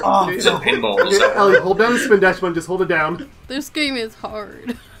 are? Oh, It's a pinball. Is Okay, that Ellie, hold down the spin dash button, just hold it down. This game is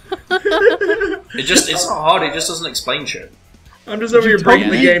hard. it's not hard, it just doesn't explain shit. I'm just over here breaking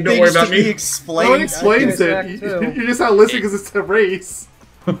the game. Don't worry about Things to be me. No one explained. explains Okay, it. Zach, too. You're just not listening because it's a race.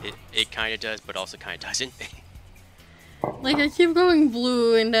 It kind of does, but also kind of doesn't. Like I keep going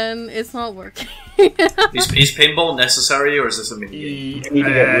blue and then it's not working. Is pinball necessary, or is this a mini game? need to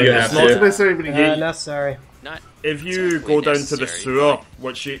get You it's have not It's to. a necessary mini game. Necessary. Not If you exactly go down to the necessary, sewer, but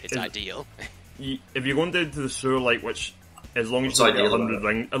which it's ideal. if you're going down to the sewer, like which, as long as What's you don't get ideal 100 about it?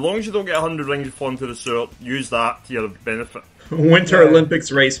 rings, as long as you don't get 100 rings you fall into the sewer, use that to your benefit. Winter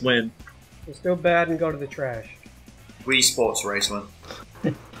Olympics race win. It's still bad and go to the trash. Wii Sports Raceman.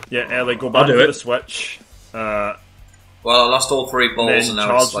 Yeah, Ellie, go back do to it. the switch. Well, I lost all 3 balls, Then and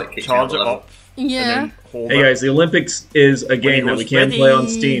now it's like charge kicking out it the level. up. Yeah. And then hold Hey it. guys, the Olympics is a game that goes we can play on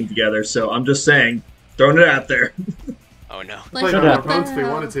ready. Steam together, so I'm just saying, throwing it out there. Oh no. Like, Play what on our the phones if we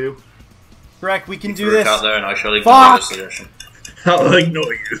hell? wanted to. Breck, we can do Threw it this. out there, and I shall ignore Fuck! the suggestion. I'll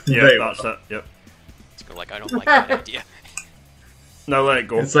ignore you. Yeah, There you that's go. it. Yep. Let's go like I don't like that idea. Now let it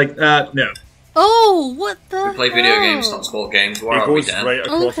go. It's like, no. Oh, what the? We play video hell? games, not sport games. Why It are we goes Dan? right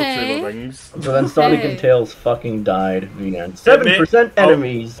across Okay. the trail of rings. So then Sonic Okay. and Tails fucking died. The end. Mate, 7%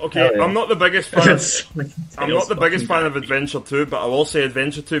 enemies. Okay, Hell yeah. I'm not the biggest fan. It's like I'm not the biggest fan fucking of Adventure 2, but I will say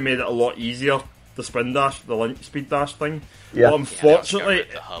Adventure 2 made it a lot easier. The spin dash, the link speed dash thing. Yeah. But unfortunately,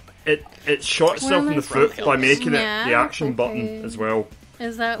 Yeah, the hub. it shot itself in the Well, foot by making it the yeah, action okay. button as well.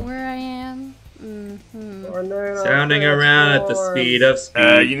 Is that where I am? Mm-hmm. Sounding around at the speed of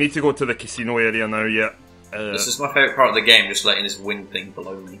speed. You need to go to the casino area now, yeah. This is my favourite part of the game, just letting this wind thing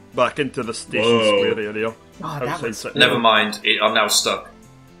below me. Back into the station Whoa. square area. Oh, that outside was City. Never mind, I'm now stuck.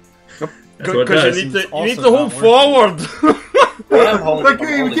 That's what it Because does. you need It's to also hold not forward. I'm holding, Like, I'm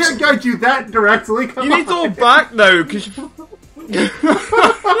we holding can't something. guide you that directly. Come You need to hold back now, because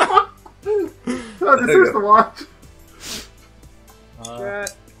Oh, this is the watch.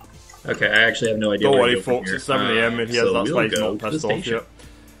 Okay, I actually have no idea. don't where worry, to go from folks. here. It's 7 a.m. in here. So That's we'll why he's go not to the pissed off station. yet.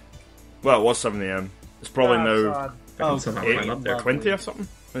 Well, it was 7 a.m. It's probably now Ah, I can somehow climb up there. 20 or something.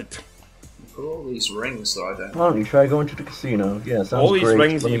 Right. Put all these rings that I don't. Why don't you try going to the casino? Yeah, sounds All these great.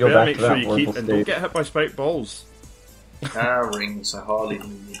 rings, Let me you go better back make to sure that you wonderful keep and don't state. get hit by spiked balls. Rings, I hardly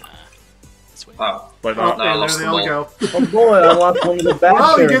need. This way. Oh, Like Oh, that. no, I and lost there them they all. go. Oh boy, I lost one of the bad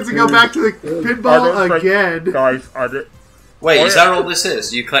Well, he gets to go back to the pinball I don't think- again. Guys, I did. Wait, is that all this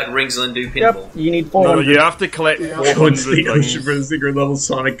is? You collect rings and then do pinball? Yep, you need No, 400. you have to collect Yeah. 400 Once the ocean rings. for the secret level,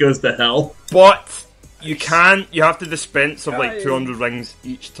 Sonic goes to hell. But you have to dispense of like 200 rings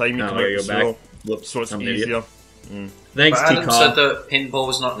each time you No, come I out gotta the go back. sewer. Whoops, So it's I'm an idiot. easier. Thanks, But Adam T-Call. said that pinball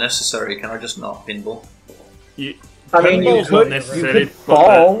was not necessary. Can I just not pinball? I mean, you Pinball's not could necessary,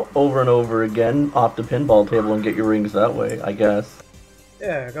 fall over and over again off the pinball table and get your rings that way, I guess.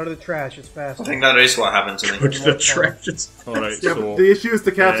 Yeah, go to the trash. It's faster. I think that is what happened to me. Go to the trash. Alright, Yeah, so but the issue is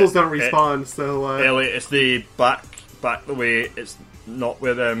the capsules don't respawn, so... Ellie, it's the back the way. It's not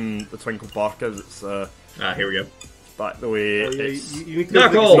where the Twinkle Park is. It's here we go. back the way. Oh, yeah, It's you need to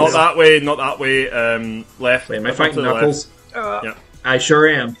Knuckles! not that way. Not that way. Left. Wait, am I Up fighting to the Knuckles? Yep. I sure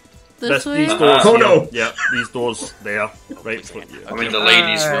am. This way? These doors. Oh, here. no! Yep. These doors there. Right. I'm in the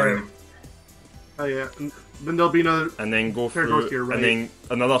ladies' room. Oh yeah, and then there'll be another... And then go Fair goes to through, your right. and then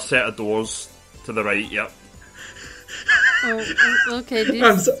another set of doors to the right. Yep. Oh, okay.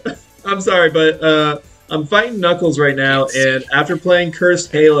 These... I'm sorry, but I'm fighting Knuckles right now, and after playing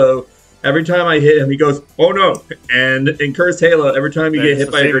Cursed Halo, every time I hit him, he goes, "Oh no!" And in Cursed Halo, every time you Then get hit it's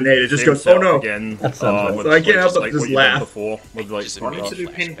the by a same- grenade, it just same goes, "Oh setup no!" Again. That sounds right. With, So I can't help but like just what you did laugh. Before, with like Do I need to do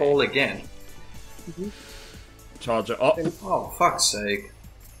pinball again? charge it up. Oh, fuck's sake.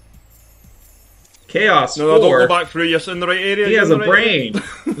 Chaos No, don't 4. go back through. You're in the right area. He you're has in a the right area. brain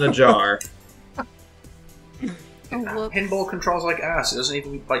in a jar. Oh, whoops. Pinball controls like ass. It doesn't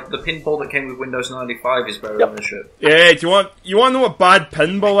even like the pinball that came with Windows 95 is better than this shit. Yeah. Do you want to know what bad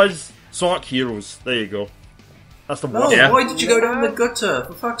pinball is? Sonic Heroes. There you go. That's the No, worst. Yeah. why did you go down the gutter?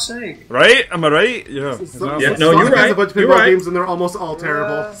 For fuck's sake. Right? Am I right? Yeah. Sonic Yeah, has no, you're a right. bunch of You're pinball right. games and they're almost all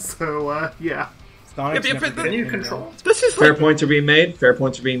terrible, so yeah. Sonic's Yeah, never but been Can you a pinball. control? This is Fair like points are being made. Fair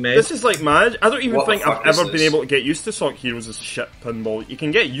points are being made. this is like mad. I don't even What the think I've fuck is ever been this? able to get used to Sonic Heroes as shit pinball. You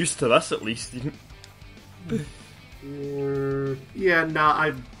can get used to this at least. You can... Yeah,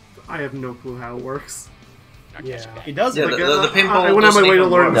 nah, I have no clue how it works. Yeah. It does. Yeah, but the pinball I went on my doesn't way to even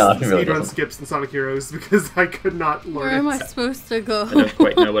learn work. No, it really speedrun doesn't. skips in Sonic Heroes because I could not Where learn am I it. supposed to I go? don't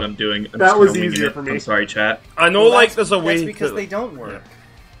quite know what I'm doing. I'm That just was kinda winging easier it. for me. I'm sorry, chat. I know, Well, like that's- there's a way That's because to... they don't work.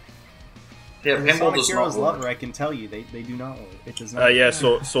 Yeah, The pinball Sonic does Heroes not Lover, work. I can tell you, they do not work. It does not. Yeah,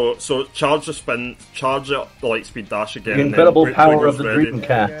 so charge the spin, charge up the Lightspeed Dash again. The and then incredible wait till it power goes of the ready.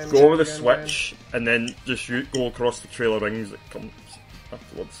 Dreamcast. Go over the switch, and then just go across the trail of rings that comes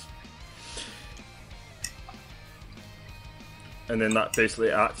afterwards. And then that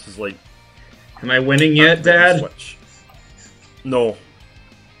basically acts as like... Am I winning yet, Dad? Switch. No.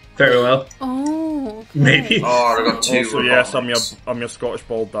 Very well. Oh, okay. Maybe. Oh, I got two. Also, yes, robotics. I'm your Scottish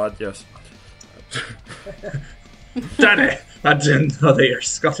bald dad, yes. Daddy! I didn't know they are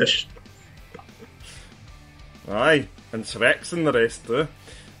Scottish. Aye, and Rex and the rest too.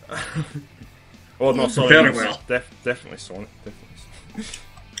 Oh no, sorry, Very yes, well. definitely Sonic, definitely Sonic.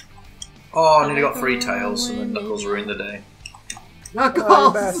 Oh, I nearly got 3 tails, and then Knuckles ruined the day. Oh, you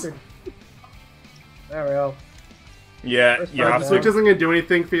Knuckles! bastard. There we go. Yeah, First you time have The down. Switch to. isn't gonna do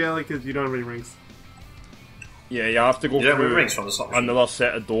anything for you because you don't have any rings. Yeah, you have to go You don't have through rings from the Sonic. another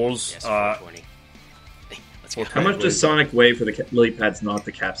set of doors. Yes, 420. Let's go. How much does Sonic weigh for the lily pads not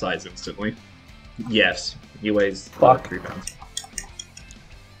to capsize instantly? Yes. He weighs Fuck. 3 pounds.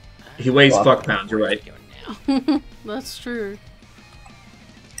 He weighs Fuck. fuck pounds, you're right. That's true.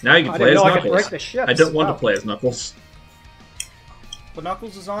 Now you can I play didn't as know I could Knuckles. break the ships. I don't want to Wow. play as Knuckles. But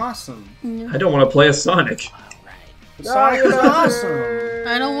Knuckles is awesome. I don't want to play as Sonic. Sonic is awesome.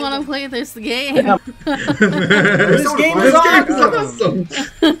 I don't want to play this game. This game is awesome.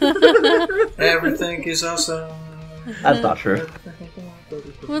 Everything is awesome. That's not true.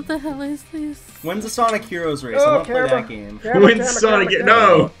 What the hell is this? When's the Sonic Heroes race? I Oh, want to play camera. that game. When Sonic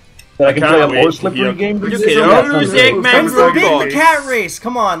no! But I can can't play a wait more to slippery hear- game. Look than at this. it. That Oh, sounds Zig good. Man. When's the Robot. big cat race?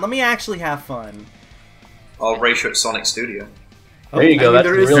 Come on, let me actually have fun. I'll race you at Sonic Studio. There you go. I mean, That's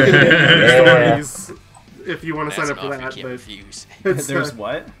there is really gonna be yeah. stories if you want to sign That's up for enough, that, you but can't refuse. it's, There's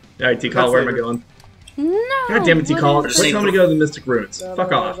what? Alright, T-Call, where am I going? No. God damn it, T-Call. what Quit is Just telling me to go to the Mystic Ruins.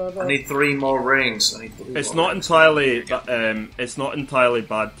 Fuck off. I need 3 more rings. I need 3 It's more not rings. entirely. It's not entirely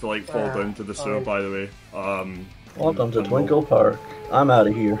bad to like fall down to the sewer. By the way. Welcome to Twinkle Park. I'm out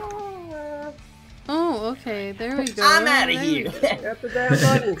of here. Oh, okay. There we go. I'm outta There here. we go. Get the damn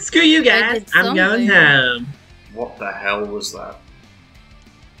button. Screw you I guys, did I'm going something. home. What the hell was that?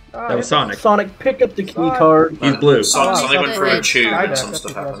 That was Sonic. Sonic, pick up the key card. He's blue. Something went through a That's tube and impressive. some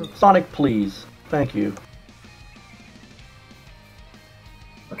stuff happened. Sonic, please. Thank you.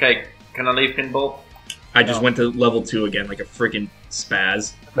 Okay, can I leave pinball? I just went to level 2 again like a freaking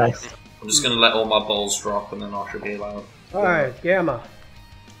spaz. Nice. I'm just gonna let all my balls drop and then I should be allowed. Alright, Gamma.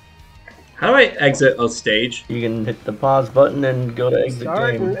 How do I exit a stage? You can hit the pause button and go to exit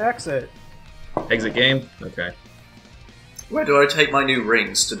Start and game. exit. Exit game? Okay. Where do I take my new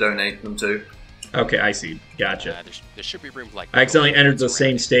rings to donate them to? Okay, I see. Gotcha. There should be room for like. I accidentally entered the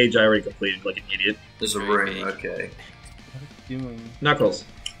same stage I already completed like an idiot. There's a Very ring, big. okay. Doing. Knuckles.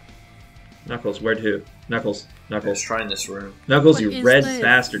 Knuckles, where to? Knuckles. Let's Knuckles. try in this room. Knuckles, What you is red this?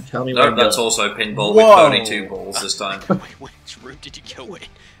 bastard. Tell me where No, to that's go. also a pinball Whoa. with 32 balls this time. Wait, which room did you go in?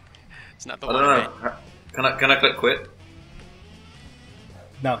 It's not the I one don't I know. Can I click quit?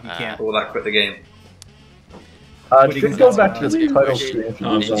 No, you can't. Or will that quit the game? Should go back to the title screen.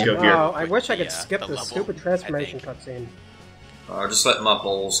 Let's go here. Oh, I wish I could The, skip the this level, stupid transformation I cutscene. Just let my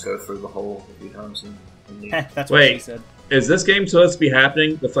balls go through the hole a few times. That's what Wait. she said. Is this game supposed to be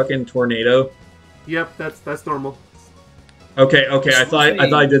happening? The fucking tornado? Yep, that's normal. Okay. I thought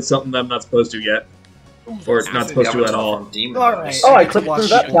I did something that I'm not supposed to yet, or not supposed to at all. Alright. Oh, I clicked through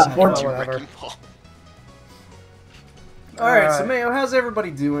that platform. Oh, whatever. Alright, so Mayo, how's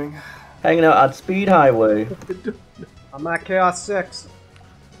everybody doing? Hanging out on Speed Highway. I'm at Chaos 6.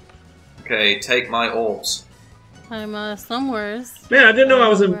 Okay, take my orbs. I'm somewheres. Man, I didn't know I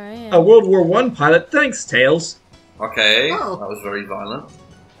was Where I am. a World War I pilot. Thanks, Tails. Okay, Oh. that was very violent.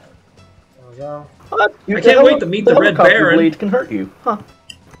 There we go. I can't wait to meet the Red helicopter Baron. blades can hurt you. Huh.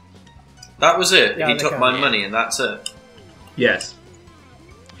 That was it. Yeah, He they took can. my money and that's it. Yes.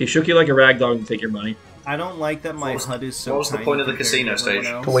 He shook you like a rag doll and take your money. I don't like that my What was- HUD is so what was the tiny point of the compared casino to everyone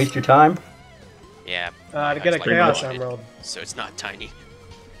stage? else. To waste your time? Yeah. To get a It's Chaos like- Emerald. So it's not tiny.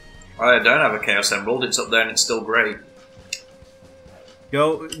 I don't have a Chaos Emerald. It's up there and it's still grey.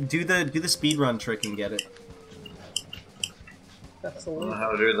 Go do the speed run trick and get it. That's the I don't know one.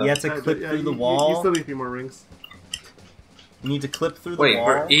 how to do that. You have to clip Yeah, through the You wall. still need a few more rings. You need to clip through the Wait,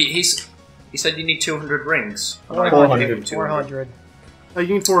 wall. he said you need 200 rings. And I 400. gave him 200. 400.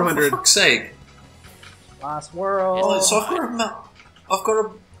 You need For 400. fuck's sake. Last world. Oh, so I've got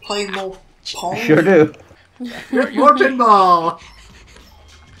to play more Pong? Sure do. More pinball!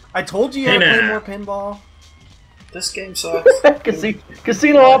 I told you you Hey had to play now. more pinball. This game sucks.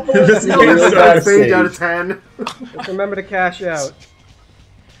 Casino Opera. This No, game that's sucks. a page out of 10. Just remember to cash out.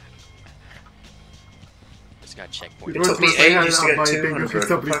 Just got checkpoint. It took me ages to get 200, Because for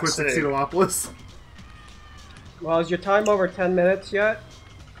somebody fuck's quit sake. Casinopolis. Well, is your time over 10 minutes yet?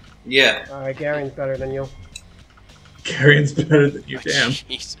 Yeah. Alright, Garion's better than you. Garion's better than you, damn.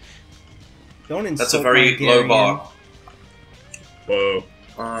 Jeez. Don't insult That's a very my low Garion. bar. Whoa.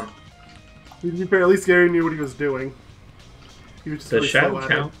 To be fair, at least Gary knew what he was doing. He was just Does really Shadow slow at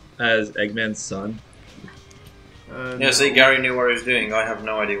count as Eggman's son? it. Yeah, see, Gary knew what he was doing. I have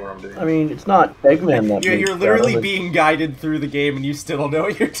no idea what I'm doing. I mean, it's not Eggman that You're makes literally Shadow, being guided through the game and you still don't know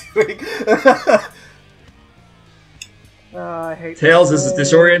what you're doing. I hate Tails, this is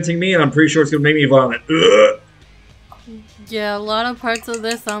disorienting me, and I'm pretty sure it's gonna make me vomit. Ugh. Yeah, a lot of parts of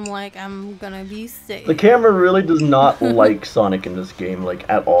this I'm like, I'm gonna be safe. The camera really does not like Sonic in this game, like,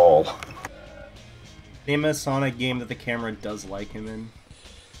 at all. Name a Sonic game that the camera does like him in.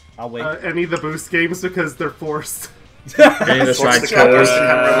 I'll wait. Any of the boost games because they're forced. Any of the side scrollers.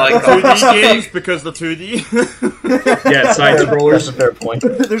 Like 2D games because they're 2D. Yeah, side That's a scrollers. fair point.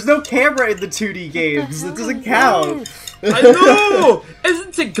 There's no camera in the 2D games. It doesn't count. I know!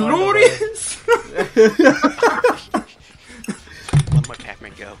 Isn't it glorious? Let my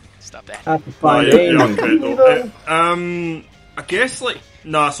Pac-Man go. Stop that. Have to Oh, find yeah, Amy. okay, though. I guess, like...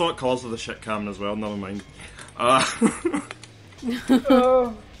 Nah, Sonic Colors with the shit canon as well, never mind. Oh,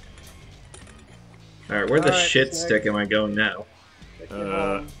 Alright, where the Alright, shit Snake. stick am I going now?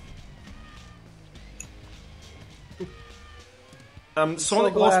 Sonic so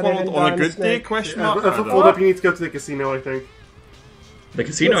Lost glad I World didn't on a die, good day, Snake. question mark? If I it don't fold know. up, you need to go to the casino, I think. The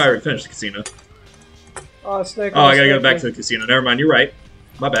casino? I already finished the casino. oh, Snake. Oh, I gotta go back to the casino. Never mind, you're right.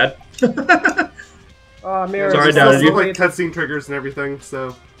 My bad. Oh, mirrors. Sorry, There's doubted also, you. like cutscene triggers and everything,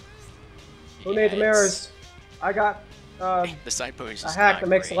 so. Who needs mirrors? I got The side point is a just hack not that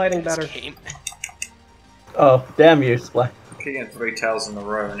makes the great lighting in this better. game. Oh, damn you, Splat. Kicking 3 tails in a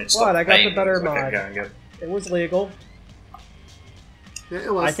row and it's What? stopped I got the paying. better It's like, mod. okay, go. it was legal. Yeah,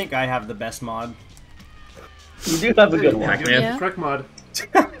 it was. I think I have the best mod. You do have a good one. Pac-Man. Yeah. Correct mod.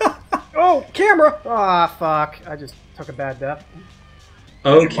 Oh, camera! Ah, fuck. I just took a bad death.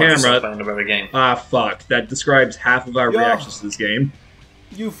 Oh, Your mod is camera. playing a better game. Ah, fuck. That describes half of our Yo. reactions to this game.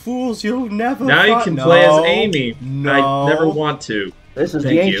 You fools, you'll never Now you fi- can play as No. Amy. No. I never want to. This is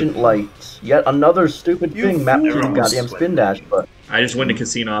Thank the you. Ancient Lights. Yet another stupid You thing mapped to the fool. goddamn spin dash, but I just went to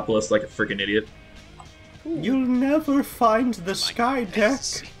Casinopolis like a freaking idiot. You'll never find the sky deck.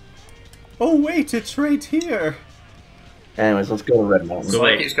 Oh wait, it's right here. anyways, let's go to Red Mountain. It's So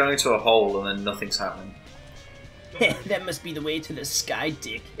like wait. he's going to a hole and then nothing's happening. That must be the way to the sky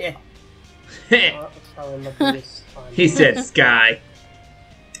deck. That's how I remember this time. He said sky.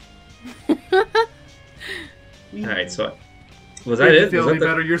 Alright, so... Was that If you it? feel Was any that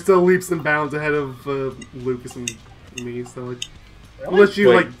the... better, you're still leaps and bounds ahead of Lucas and me, so like, unless you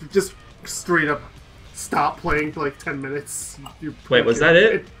Wait. like just straight up stop playing for like 10 minutes. Wait, was that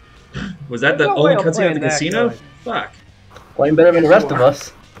it? Was that the No only way I'm cutscene at playing the that casino? good. Fuck. Playing better than the rest of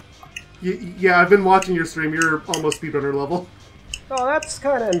us. Yeah, I've been watching your stream. You're almost speedrunner level. Oh, that's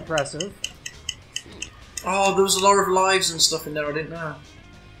kind of impressive. Oh, there was a lot of lives and stuff in there I didn't know.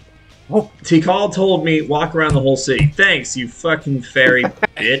 Tikal told me walk around the whole city. Thanks, you fucking fairy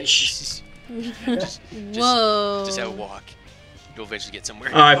bitch. Whoa. Just have a walk. You'll eventually get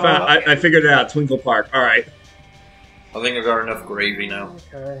somewhere. Oh, I figured it out. Twinkle Park. All right. I think I've got enough gravy now.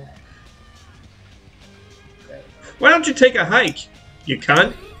 Okay. Why don't you take a hike, you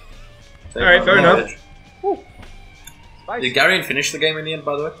cunt? Take Alright, my fair enough. mileage. Spicy. Did Garion finish the game in the end,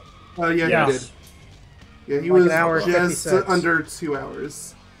 by the way? Yeah, Yeah. he did. Yeah, he Like was an hour and just 56. under 2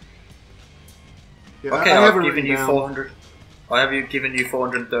 hours. Yeah, Okay, I have I've it given written you down. 400. I have given you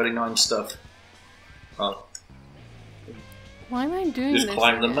 439 stuff. Oh, Why am I doing just this?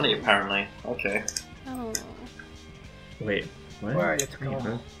 climb the again? money apparently. Okay. I don't know. Wait. What? Where are you,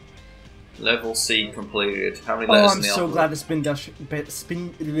 Tikal? Level C completed. How many Oh, letters I'm in the so alphabet? glad the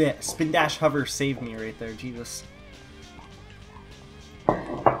spin dash hover saved me right there. Jesus.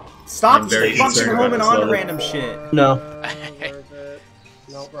 Stop I'm very fucking concerned homing about on this to level. random shit. No. Where is it?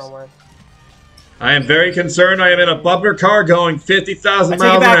 Nope, wrong way. I am very concerned. I am in a bumper car going 50,000 I take it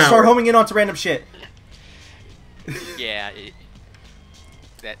miles back. an Start hour. homing in onto random shit. Yeah,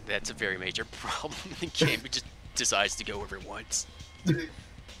 that's a very major problem. The game just decides to go wherever it wants.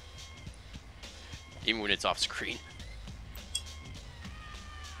 Even when it's off screen.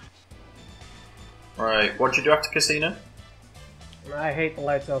 Right, what'd you do after casino? I hate the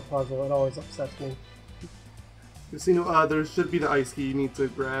lights out puzzle. It always upsets me. Casino, there should be the ice key you need to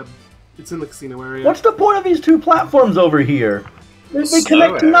grab. It's in the casino area. What's the point of these two platforms over here? They Snow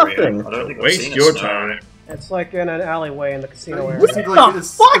connect to area. nothing. I don't think I've Waste seen a your snow time. area. It's like in an alleyway in the casino You area. just need like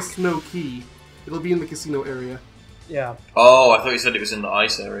a snow key. It'll be in the casino area. Yeah. Oh, I thought you said it was in the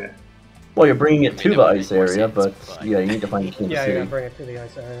ice area. Well, you're bringing it to That the would make ice more area, sense, but but- yeah, you need to find the key in the Yeah, you gotta city. bring it to the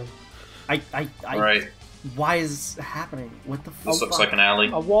ice area. Right, Why is it happening? What the fuck? this looks like an alley.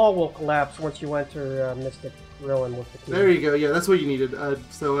 A wall will collapse once you enter Mystic Ruin with the key. There you go. Yeah, that's what you needed.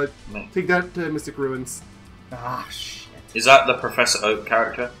 So No. take that to Mystic Ruins. Ah, shit. Is that the Professor Oak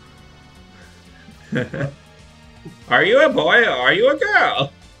character? Are you a boy or are you a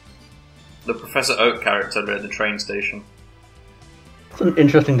girl? The Professor Oak character at the train station. It's an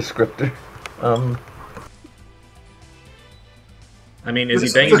interesting descriptor. I mean, is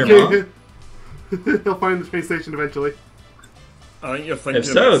he banging your mom? He'll find the train station eventually. I think you're thinking If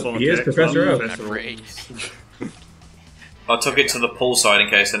so, about Sonic he is X, Professor not Oak. Professor Not afraid. I took it to the pool side in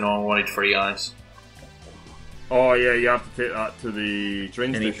case anyone wanted free ice. Oh yeah, you have to take that to the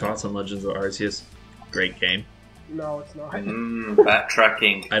train Any station. thoughts on Legends of Arceus? Great game. No, it's not.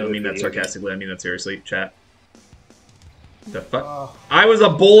 Backtracking. I don't mean that sarcastically, I mean that seriously. Chat. The fuck? Oh, I was a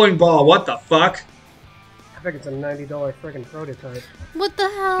bowling ball, what the fuck? I think it's a $90 friggin' prototype. What the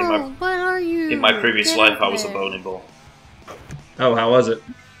hell? In my- What are you? In my previous Get life, out I was a there. bowling ball. Oh, how was it?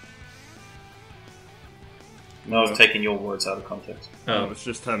 No, I was taking your words out of context. It Oh. was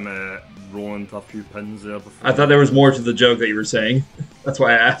just him rolling to a few pins there before. I thought there was more to the joke that you were saying. That's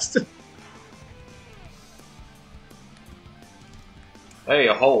why I asked. Hey,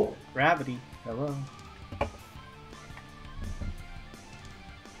 a hole. Gravity. Hello.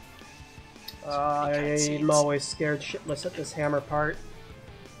 I'm always scared shitless at this hammer part.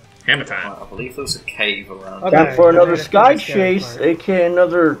 Hammer time. I believe there's a cave around. Okay. Time for another I think sky it's scary chase, part. aka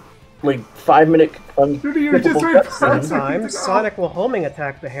another, 5-minute you're just unskippable right. cutscene. Sometimes Sonic will homing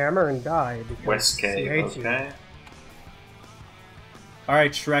attack the hammer and die because West he Cave, hates you. okay.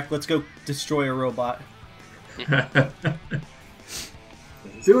 Alright, Shrek, let's go destroy a robot. Do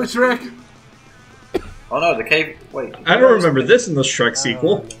it, Shrek. Oh no, the cave. Wait. I don't remember this in the Shrek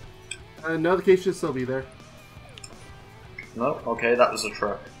sequel. No, the cave should still be there. No, okay, that was a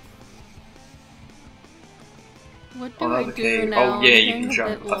truck. What do Oh no, I the do cave. now? Oh yeah, I'm you can a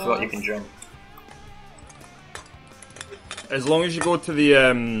jump. bit I forgot you lost. can jump. As long as you go to the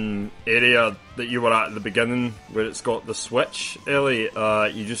area that you were at the beginning, where it's got the switch, Ellie,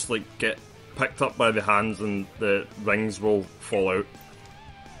 you just get picked up by the hands and the rings will fall out,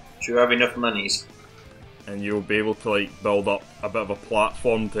 Do you have enough monies? and you'll be able to build up a bit of a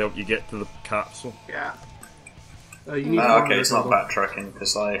platform to help you get to the capsule. Yeah. You need Okay, it's not backtracking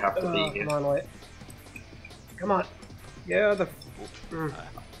because I have to be here. Come on, wait. Come on. Yeah, the.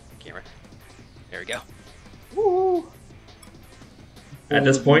 Camera. There we go. Woo! At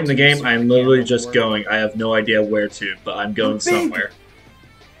this point in the game, I'm literally just going. I have no idea where to, but I'm going Big. somewhere.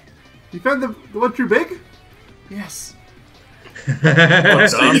 You found the one true big? Yes.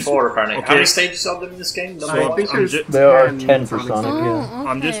 Stage 4 apparently. Okay. How many stages are there in this game? I think there's There are 10 10 for Sonic, Oh, yeah. okay.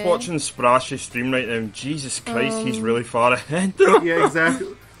 I'm just watching Sprasshu stream right now. Jesus Christ, he's really far ahead. Yeah, exactly.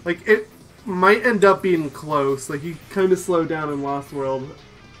 Like, it might end up being close. Like, he kind of slowed down in Lost World.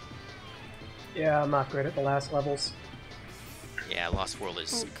 Yeah, I'm not great at the last levels. Yeah, Lost World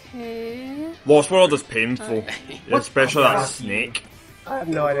is. Okay. Lost World is painful, especially that snake. I have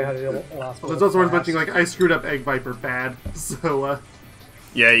no idea how to deal with the last Well, one. it's also worth mentioning, like, I screwed up Egg Viper bad, so,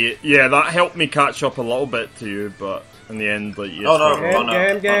 Yeah, that helped me catch up a little bit to you, but in the end, like, Oh, no.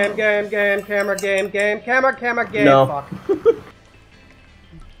 Camera, game. No. Fuck.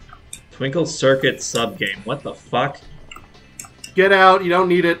 Twinkle Circuit sub game. What the fuck? get out, you don't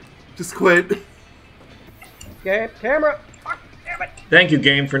need it. Just quit. Game, camera. Fuck, damn it. Thank you,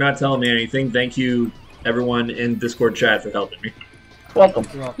 game, for not telling me anything. Thank you, everyone in Discord chat, for helping me. Welcome.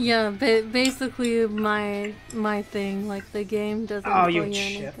 Yeah, basically my thing, like the game doesn't Oh, tell you you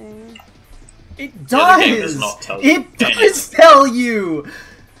shit. anything. It Yeah, the game does! does not tell you It does tell you!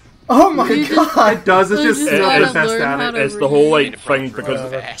 Oh my You just- god! It does, it's So just just not gotta the best learn at how it. to It's the whole like read. thing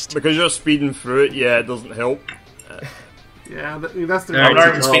because you're speeding through it. Yeah, it doesn't help. Yeah, that's the Alright, I'm not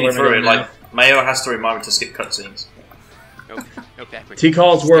even T-Call, speeding let me through know it. now. Like, Mayo has to remind me to skip cutscenes. No backward.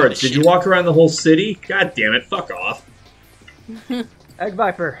 T-Call's Stop words. this Did you shit. walk around the whole city? God damn it, fuck off. Egg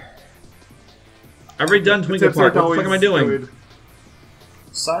Viper. I've already done Twinkle Tips Park. aren't What the fuck am I always doing? good.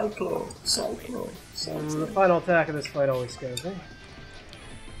 The final attack of this fight always scares me.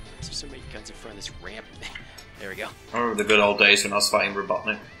 There's so many guns in front of this ramp. There we go. I remember the good old days when I was fighting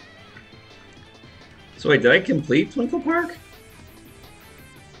Robotnik. So wait, did I complete Twinkle Park?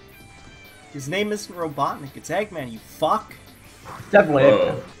 His name isn't Robotnik, it's Eggman, you fuck. Definitely.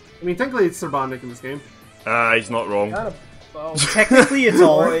 Whoa. I mean, technically it's Robotnik in this game. He's not wrong. Kind of. Well, Technically, it's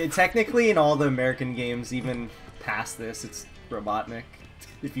all. Technically, in all the American games, even past this, it's Robotnik.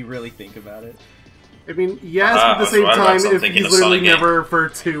 If you really think about it. I mean, yes, Ah, but at the I was same right about time, if something in he's a literally Sonic game. never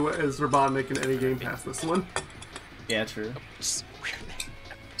referred to as Robotnik in any game past this one. Yeah, true.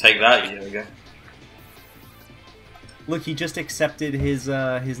 Take that, you go. Look, he just accepted his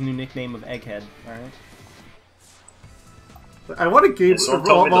new nickname of Egghead. All right. I want a game It's sort of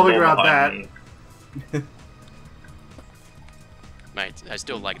told me the revolving lore around behind that. me. I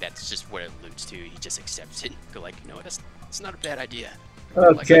still like that. It's just what it alludes to. He just accepts it. Go like, you know, it's not a bad idea.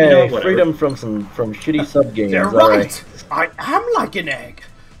 Okay, you know, whatever. freedom from shitty sub games. They're Alright. right. I am like an egg.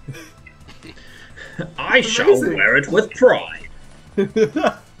 I shall Amazing. wear it with pride.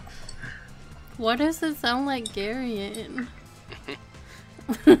 Why does it sound like Garion?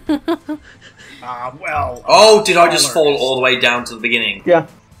 Well. Oh, did I just fall all the way down to the beginning? Yeah.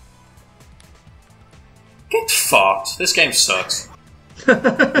 Get fucked. This game sucks.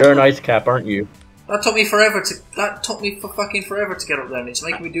 You're an ice cap, aren't you? That took me forever to. That took me for fucking forever to get up there, and it's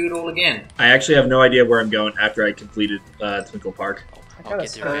making me do it all again. I actually have no idea where I'm going after I completed Twinkle Park. I'll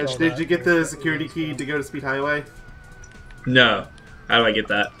get there. kinda eventually. Did you get the security key to go to Speed Highway? No. How do I get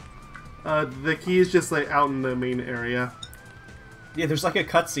that? The key is just like out in the main area. Yeah, there's like a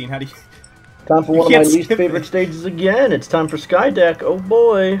cutscene. How do you? Time for You one of my can't least skip favorite it. stages again. It's time for Skydeck. Oh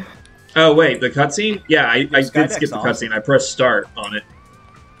boy. Oh, wait, the cutscene? Yeah, I did Skydeck's skip the awesome. cutscene. I pressed start on it.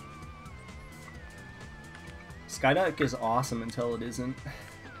 Skydeck is awesome until it isn't.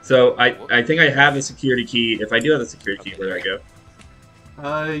 So I think I have the security key. If I do have the security key, where do I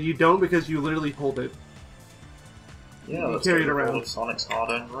go? You don't because you literally hold it. Yeah, You let's carry get it rid of around. all of Sonic's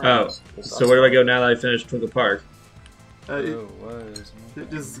hard-earned Oh, brains, 'cause so that's- where do I go now that I finished Twinkle Park?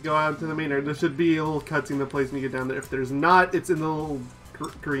 Just go out to the main area. There should be a little cutscene that plays when you get down there. If there's not, it's in the little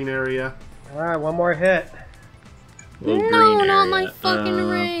green area. Alright, one more hit. Little No, green not my area. fucking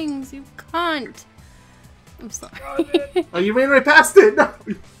rings, you cunt. I'm sorry. Oh, you made it right past it! No!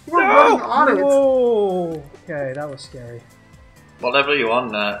 You were running on it! Oh, okay, that was scary. What level are you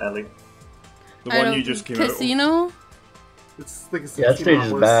on, Ellie? The I one don't- you just came out of. Casino? It's like a Yeah, that stage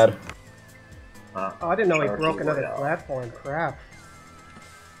is bad. Oh, I didn't know he Charity broke another Royale. platform. Crap.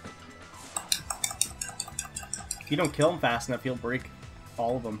 If you don't kill him fast enough, he'll break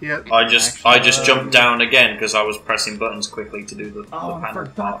all of them. Yeah. I just jumped down again because I was pressing buttons quickly to do the Oh, I panel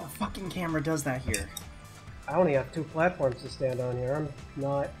forgot part. the fucking camera does that here. I only have 2 platforms to stand on here. I'm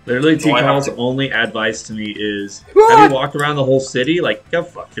not. Literally, No, I have T-Call's to- only advice to me is, have you walked around the whole city? Like, go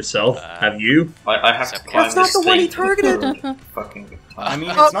fuck yourself. Have you? I have to climb That's not this the one he thing targeted. for fucking I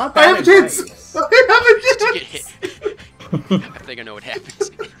mean, Oh, it's not I bad have a chance! advice. I have a Get chance! hit. I think I know what happens.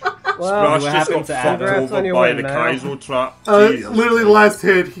 Well, Splash what just happened got to fucked Congrats on over your by win, the man. Kaizo trap. Jesus Literally the Christ. last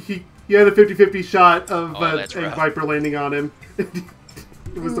hit, he had a 50-50 shot of Oh, that's Egg rough. Viper landing on him. It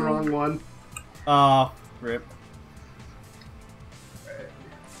was the wrong one. Oh, rip.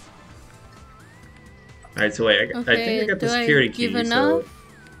 Alright, so wait, I think I got the security key, give so... enough?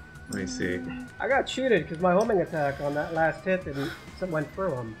 Let me see. I got cheated because my homing attack on that last hit went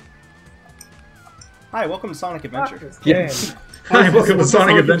through him. Hi, welcome to Sonic Adventure. Fuck this game. Hi, welcome to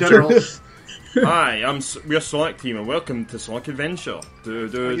Sonic Adventure. Hi, we're Sonic Team, and welcome to Sonic Adventure. You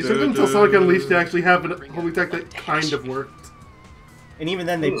took until Sonic Unleashed to actually have a homing attack that kind of worked. And even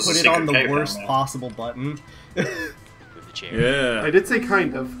then, they put it on the worst possible button. Yeah. I did say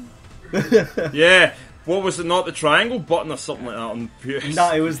kind of. Yeah. What was it? Not the triangle button or something like that on PS?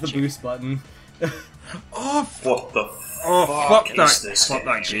 No, it was the boost button. Oh, what the fuck is that! this Fuck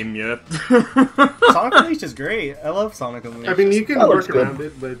that game, yeah. Sonic Unleashed is great. I love Sonic Unleashed. I mean, you can work around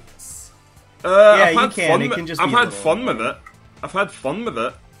it, but yeah, I've you had can. Fun It can just. I've be had fun with it. I've had fun with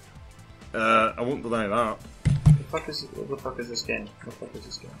it. I won't deny that. What the fuck is this game? What the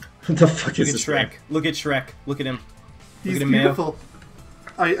fuck is this Shrek. game? Look at Shrek. Look at him. he's Look at him, beautiful.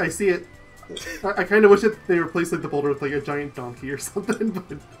 I see it. I kind of wish that they replaced like the boulder with like a giant donkey or something, but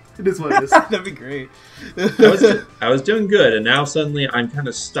it is what it is. That'd be great. I was doing good, and now suddenly I'm kind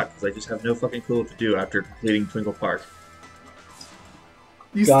of stuck because I just have no fucking clue what to do after completing Twinkle Park.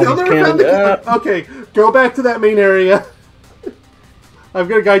 You still never found the... Okay, go back to that main area. I'm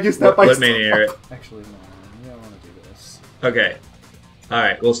gonna guide you step by step. What main area? Actually, no. I don't want to do this. Okay. All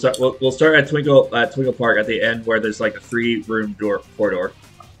right. We'll start. We'll start at Twinkle Park at the end where there's like a 3-room corridor.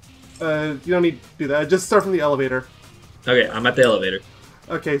 You don't need to do that. Just start from the elevator. Okay, I'm at the elevator.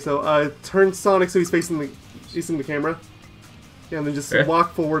 Okay, so turn Sonic so he's facing the camera. Yeah, and then just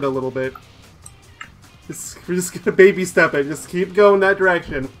walk forward a little bit. We're just gonna baby step it. Just keep going that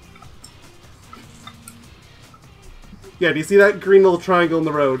direction. Yeah, do you see that green little triangle in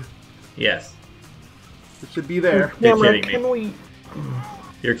the road? Yes. It should be there. You're kidding me.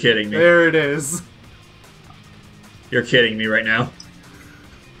 You're kidding me. There it is. You're kidding me right now.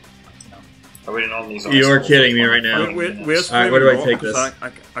 You're kidding me right now. Alright, where do I take this?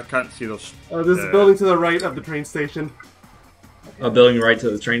 I can't see those. This is building to the right of the train station. A building right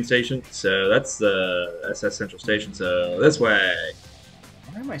to the train station. So that's that central station. So this way.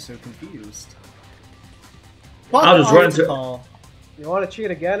 Why am I so confused? I'll just run into. You want to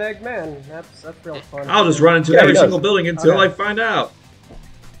cheat again, Eggman? That's real fun. I'll just run into every single building until I find out.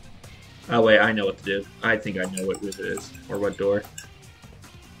 Oh wait, I know what to do. I think I know what it is or what door.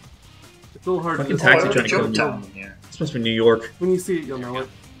 It's a little hard fucking to taxi trying to kill me. This must be New York. When you see it, you'll know it.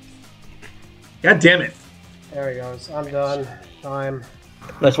 God damn it! There he goes. I'm done. Time.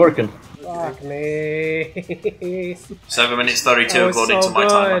 Nice working. Fuck me. 7 minutes 32 according to my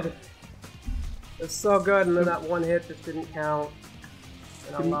timer. It's so good, and then that one hit just didn't count.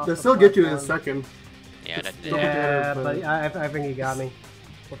 They'll still get you in a second. Yeah, that did. Yeah, but I think he got me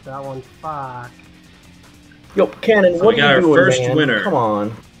with that one. Fuck. Yo, Cannon, So what we are got you our doing, first man? winner. Come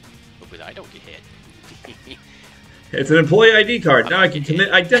on. But I don't get hit. It's an employee ID card. Now I can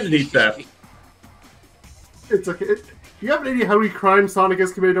commit identity theft. It's okay. You have an idea how many crimes Sonic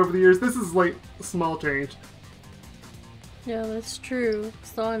has committed over the years? This is like a small change. Yeah, that's true.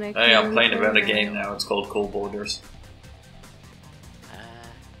 Sonic. Hey, I'm playing a better game now. It's called Cool Borders.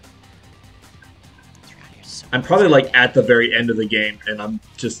 I'm probably like at the very end of the game and I'm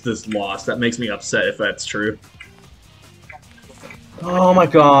just this lost. That makes me upset if that's true. Oh my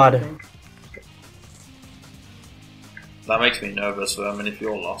god. That makes me nervous, Vermin, if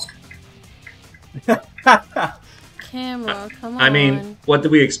you're lost. Camera, come on. I mean, what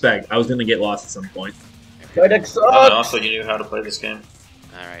did we expect? I was gonna get lost at some point. I thought you knew how to play this game.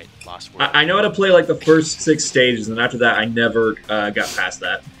 Alright, lost word. I know how to play like the first 6 stages, and after that I never got past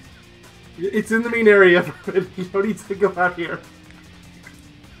that. It's in the main area. You don't need to go out here.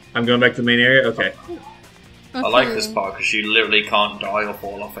 I'm going back to the main area? Okay. I like this part because you literally can't die or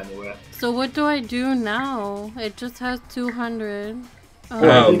fall off anywhere. So what do I do now? It just has 200.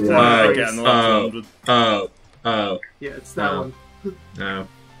 Oh. Yeah, it's that one. No.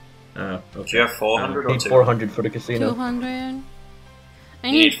 Oh, okay. Do you have 400 or Need 200? 400 for the casino. 200. I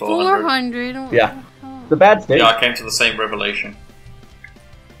You need need 400. 400. Yeah. The bad state. Yeah, I came to the same revelation.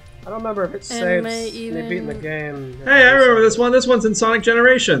 I don't remember if it saves me beating the game. Hey, I remember this one. This one's in Sonic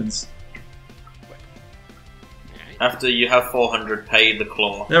Generations. After you have 400, pay the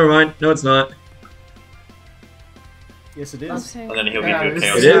claw. Never mind. No, it's not. Yes, it is. Okay. And then he'll give you a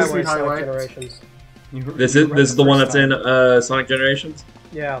chaos. It is? Highway Sonic Generations. This is the one that's in Sonic Generations?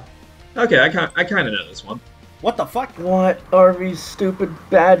 Yeah. Okay, I kind of know this one. What the fuck? What are these stupid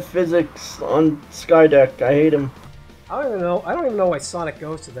bad physics on Skydeck? I hate him. I don't even know why Sonic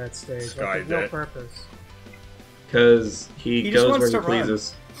goes to that stage. Like, there's no Skydeck. purpose. Because he He just goes wants where he to run.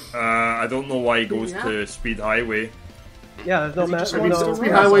 pleases. I don't know why he goes to Speed Highway. Yeah, there's no just map. wants to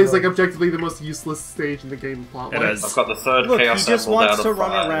Speed run. Highway is like objectively the most useless stage in the game plot. It is. I've got the third Look, he Chaos just Emerald wants out to of run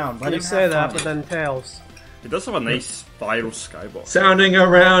 5. around. Let You him say have that, fun. but then Tails. It does have a nice spiral skybox. Sounding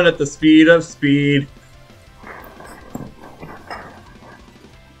around at the speed of speed.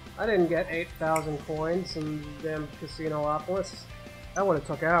 I didn't get 8,000 coins in damn Casinopolis. That would have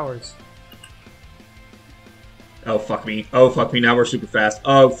took hours. Oh fuck me. Oh fuck me. Now we're super fast.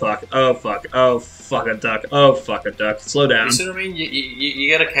 Oh fuck. Oh fuck. Oh fuck a duck. Oh fuck a duck. Slow down. You see what I mean? You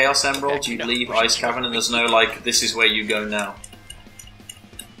get a Chaos Emerald, you leave Ice Cavern, and there's no, like, this is where you go now.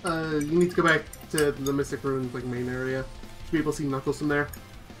 You need to go back to the Mystic Ruins like main area to be able to see Knuckles from there.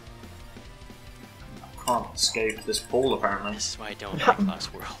 Can't escape this pool, apparently. This is why I don't like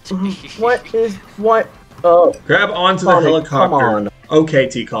Lost World. What? Oh, Grab onto the Sonic, helicopter. come on. Okay,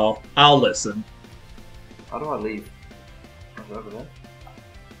 T-Call. I'll listen. How do I leave? Is it over there?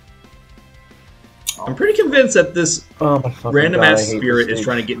 I'm pretty convinced that this oh my fucking random God, ass I hate spirit this is thing.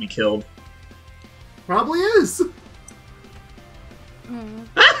 trying to get me killed. Probably is.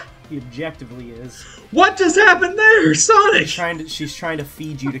 He objectively is. What just happened there, Sonic? She's trying to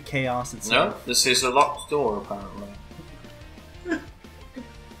feed you to chaos No, itself. this is a locked door, apparently.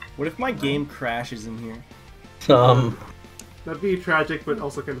 What if my game crashes in here? That'd be tragic, but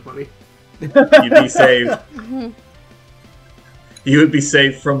also kind of funny. You'd be saved. You would be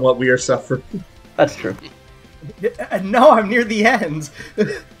saved from what we are suffering. That's true. No, I'm near the end.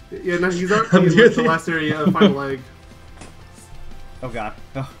 Yeah, no, he's already in like, the last area of Final Leg. Oh god.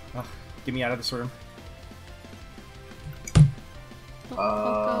 Oh, get me out of this room.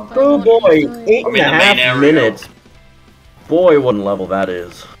 Oh boy, 8.5 minutes. Boy, what a level that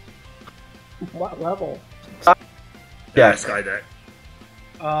is. What level? Yeah, Skydeck.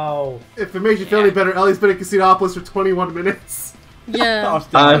 Oh. If it makes you feel any better, Ellie's been at Casinopolis for 21 minutes. Yeah.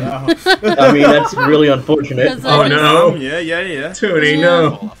 I mean, that's really unfortunate. Oh no! Yeah. Tooney,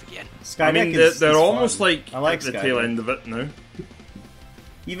 no. Skydeck I mean, is they're is almost fun. like I like at the Skydeck. tail end of it now.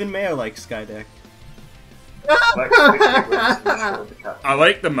 Even Mayo likes Skydeck. I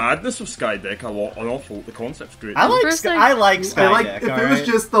like the madness of Skydeck a lot. An awful. The concept's great. I like First, I like I Skydeck. like if it was alright?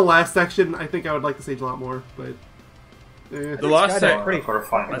 just the last section, I think I would like the stage a lot more. But the last Skydeck section.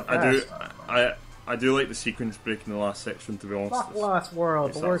 pretty I do like the sequence break in the last section. To be honest, Fuck Lost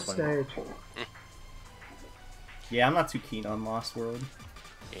World, the It's worst satisfying. stage. Yeah, I'm not too keen on Lost World.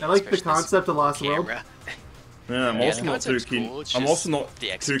 I like the concept of Lost World. yeah, I'm Yeah, also the not too concept's keen. cool, it's I'm just also not the too keen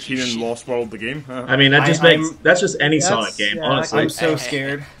in execution. Lost World, the game. I mean, that just I'm- that's just any That's- Sonic game, yeah, honestly. I'm so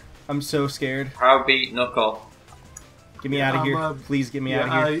scared. I'm so scared. How beat Knuckle? Get me out of here. Please get me out of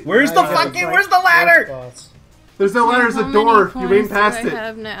here. I- Where's the I- fucking? Where's the ladder? There's no ladder, there's a How door. many You ran coins do past I it.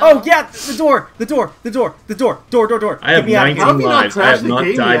 have now? Oh yeah, the door. Door. I have Get me out of 19 here. How have you not lives. I have crashed the not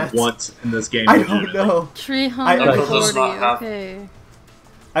game died yet? once in this game. I don't legitimately. know. 340, does not have- okay.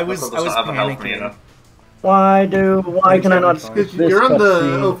 I was Knuckle doesn't have a health meter. panicking. Why can I not Because skip Because this you're on the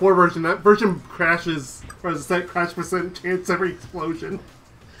cutscene? 04 version. That version crashes, or has a crash percent chance every explosion.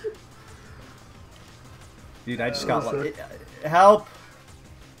 Dude, I just got help.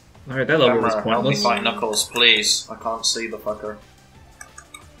 Alright, that level was Camera, help me pointless. fight Knuckles, please. I can't see the fucker.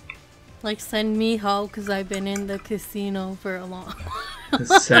 Like, send me help because I've been in the casino for a long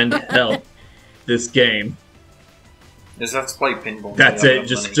Send help. This game. Just have to play pinball. That's You it. have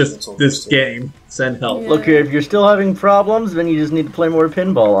Just money, that's all this there is to it. game. Send help. Yeah. Look, if you're still having problems, then you just need to play more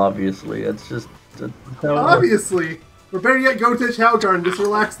pinball, obviously. It's just... that's how it works. Obviously. Or better yet, go to Chowgar and just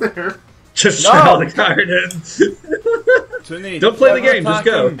relax there. Just No. shout the garden. Tooney, Don't play the game, just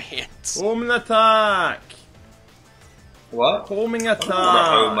go. Homing attack. What? Homing What a attack.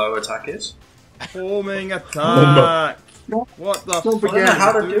 homo attack is? Homing attack. What the Don't I don't fuck know forget.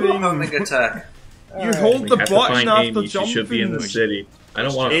 how are to you do a doing? homing attack. You hold We the have to button find after Amy. She should be in the jumping. city. I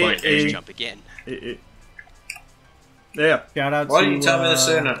don't want to find Hey, Amy. Jump again. There. Shout out Why to, didn't you tell me this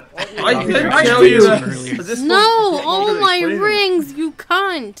sooner? I didn't I tell did you this that. earlier. This No, one- all I'm my explaining it. rings, you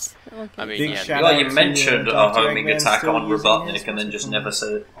can't. Okay. I mean, Big yeah. shout Well, out you to, mentioned a Dr. homing Eggman attack still on using Robotnik his and then just control. never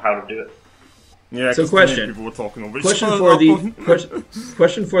said how to do it. Yeah, So 'cause question. People were talking over each Question other. for the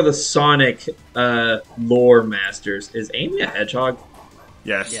question for the Sonic lore masters: is Amy a hedgehog?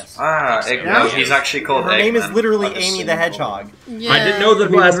 Yes. Yes. Ah, So, Eggman. yeah. He's actually called Her Eggman. name is literally I just Amy assumed. the Hedgehog. Yeah. I didn't know the I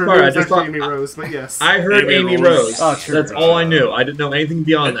mean, last her part. I name's just actually thought Amy Rose, but yes. I heard Amy Amy Rose. Rose. Oh, true. That's all I knew. I didn't know anything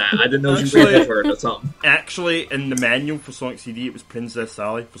beyond that. I didn't know she was Actually- a hedgehog or something. Actually, in the manual for Sonic CD, it was Princess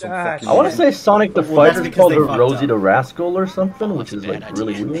Sally for some Ah, fucking I want to reason. say Sonic the Well, that's Fighter because called they her fucked Rosie up. the Rascal or something, which is That's a like bad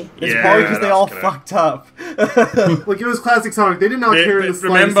really idea. weird. It's Yeah, probably because they that's all correct. fucked up. Like, it was classic Sonic. They did not But- care in but the slightest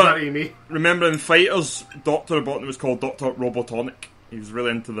remember- about Amy. Remember in Fighters, Dr. Robotnik was called Dr. Robotonic. He was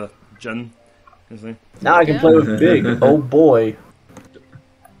really into the gin. Is he? Now I can play with Big. Oh boy.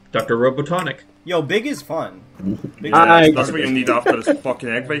 Dr. Robotonic. Yo, Big is fun. Big That's what you need after this fucking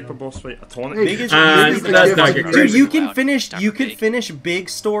egg viper boss fight. A tonic. Big is that's not good. dude, you can finish Big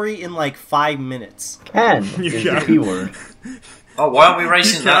story in like 5 minutes. Can is the keyword. Oh, why aren't we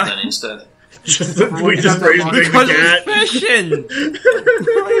racing that then instead? We just raised Big Because the cat. it's fishing!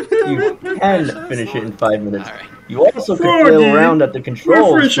 You can finish it in 5 minutes. Alright. You also can Froggy, flail around at the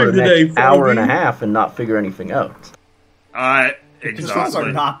controls fishing for the today, next hour and a Froggy. half and not figure anything out. Controls are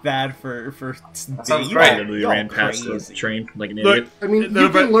Exactly. not bad for sounds Big. great. Literally You're ran past the crazy. train like an Look, idiot. I mean, They're you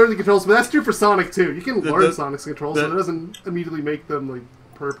can about- learn the controls, but that's true for Sonic too. You can learn the- Sonic's controls, the- so it doesn't immediately make them like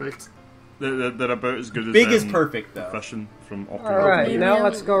perfect. They're about as good as Big is perfect though. fishing from Ocarina. Alright, now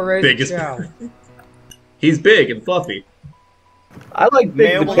let's go raise Biggest- Chow. He's big and fluffy. I like Big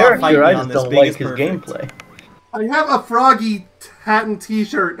Mayo the will not fight character, me I on just this. don't Big like is his perfect. gameplay. I have a Froggy hat and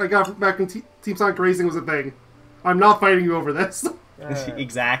T-shirt I got back when Team Sonic Racing was a thing. I'm not fighting you over this.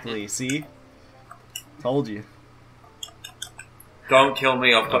 Exactly. See, told you. Don't kill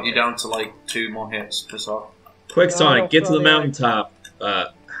me, I've got you down to like 2 more hits. Piss off. Quick, No, Sonic, get to the Froggy. mountaintop.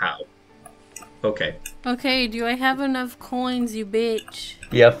 How? Okay. Okay, do I have enough coins, you bitch?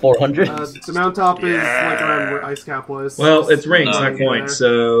 Yeah, 400. The mountaintop is like around where Ice Cap was. Well, it's rings, No. not coins,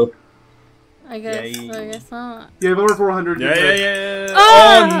 so... I guess Yeah, I guess not. Yeah, you have over 400. Yeah, you're yeah, good. yeah.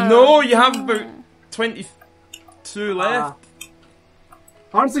 Ah! Oh no, you have about 22 left.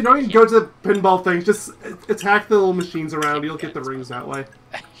 Honestly, don't even go to the pinball thing. Just attack the little machines around. You'll get the rings that way.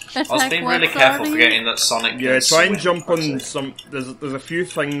 I was being really careful forgetting that Sonic Yeah, can try and swim, jump that's on it. some. There's a few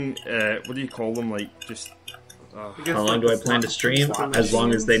thing. What do you call them? Like just. I guess, How long like, do I the plan to stream? slot As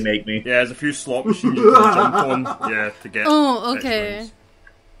long as they make me. Yeah, there's a few slot machines you can jump on. Yeah, to get. Oh, extra okay. rings.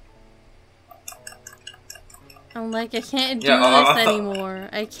 I'm like, I can't do Yeah, I this thought- anymore.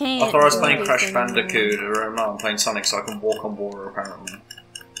 I can't. I thought I was do playing this Crash anymore. Bandicoot, or no, I'm playing Sonic so I can walk on water apparently.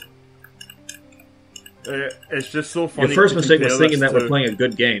 It's just so funny. Your first to mistake was compare thinking this that we're to- playing a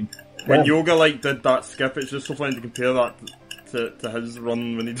good game. When Yoga like did that skip, it's just so funny to compare that to his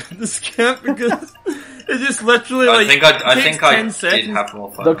run when he did the skip because it's just literally like I takes think I 10 did seconds. have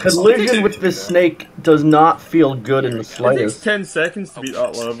more fun. The than Sonic collision did, with to the be fair. snake does not feel good in the It takes slightest. 10 seconds to beat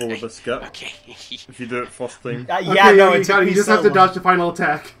that level with a skip Okay. if you do it first time. Yeah, Okay, no, you it got took it. me You just so have to long. dodge the final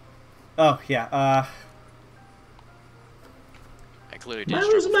attack. Oh yeah. I clearly did That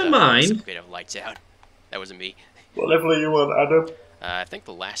struggle was with my that mind. one, so we have lights out. That wasn't me. What level are you on, Adam? I think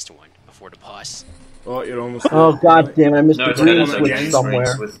the last one before the boss. Oh, you're almost. Oh god damn, I missed No, the it's green Ella's switch against somewhere.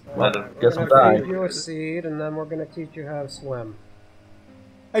 rings with leather. Guess We're I'll gonna die. feed you a seed, and then we're gonna teach you how to swim.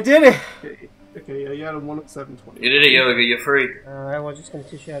 I did it. Okay, yeah, you had a 1 at 720. You did it, Yoga, you're free. Alright, we're just gonna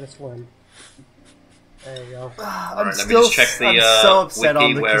teach you how to swim. There you go. I'm let me still just check the, I'm so upset wiki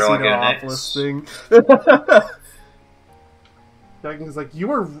on the where I go Casinopolis next. thing. Jackson is like,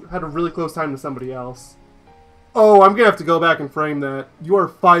 had a really close time to somebody else. Oh, I'm gonna have to go back and frame that. You are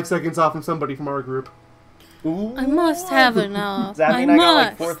 5 seconds off from somebody from our group. I must have enough. Does that mean I got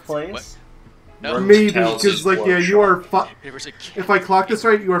like must. 4th place? No. Maybe, Tells because his like, yeah, you are. There was a If I clock this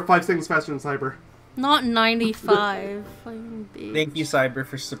right, you are 5 seconds faster than Cyber. Not 95. Fucking bitch. Thank you, Cyber,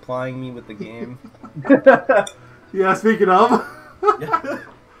 for supplying me with the game. Yeah, speaking of.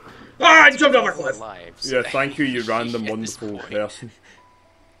 Ah, I jumped off a cliff! lives. Yeah, thank you, you random At this wonderful point. person.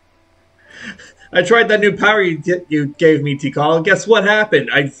 I tried that new power you gave me, T-Call. Guess what happened?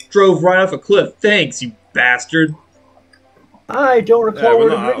 I drove right off a cliff. Thanks, you bastard. I don't Yeah, recall we're where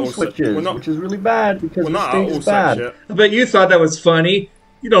the not at ring all switch set- is, we're not- which is really bad because We're the not stage at all is bad. set yet. I bet you thought that was funny.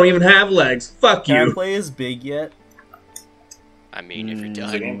 You don't even have legs. Fuck Can I you. play as Big yet? I mean, if you're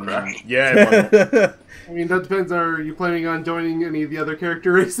The game done. crashed. Yeah, but I mean, that depends. Are you planning on joining any of the other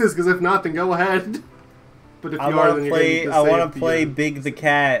character races? Because if not, then go ahead. But if you I are, want then to you're play. getting to I save want to the, play Big the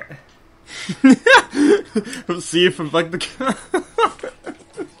Cat. let's see if I'm like the.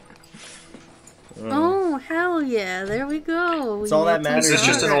 Oh, hell yeah. There we go. It's all that get to matters. Is this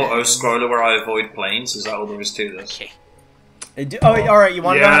just an try. auto scroller where I avoid planes? Is that all there is to this? Okay. All right. You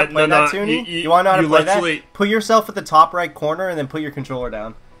want to know how Yeah, to play no, that, no, Toonie? you- You want to know how to you play literally- that? Put yourself at the top right corner and then put your controller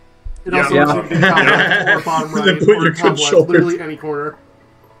down. It also Yeah. lets you be top left or bottom Then right put or your top left, controllers- literally any corner.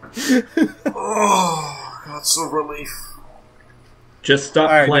 Oh, that's a relief. Just stop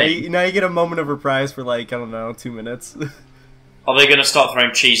All right. playing. Now you get a moment of reprise for like I don't know 2 minutes. Are they going to start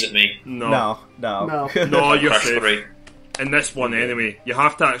throwing cheese at me? No. No. No, you're Crash safe. 3. In this one, anyway, you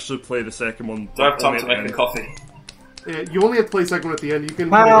have to actually play the second one. Do I have time only to at make the a end. coffee? Yeah, you only have to play second one at the end. You can.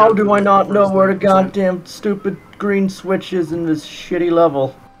 How do I not know where the the goddamn stupid green switch is in this shitty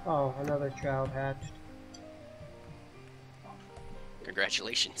level? Oh, another child hatched.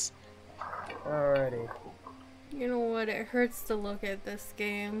 Congratulations. Alrighty. You know what? It hurts to look at this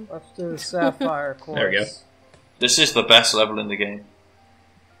game. Let's do the Sapphire course. There we go. This is the best level in the game.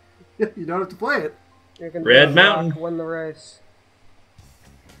 You don't have to play it. You can Red just Mountain. win the race.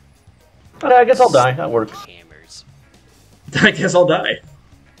 Okay, I guess I'll die. That works. Hammers. I guess I'll die.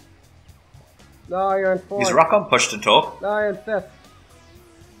 No, you're in fourth. Is Rock on push to talk? No, you're in fifth.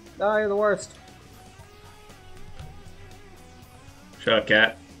 No, you're the worst. Shut up,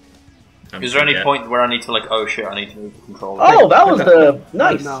 cat. Is there any point where I need to like, oh shit, I need to move the controller? Oh, that was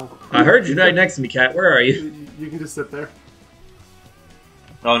nice. No. I heard you right next to me, cat. Where are you? You can just sit there.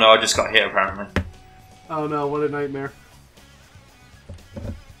 Oh no, I just got hit apparently. Oh no, what a nightmare.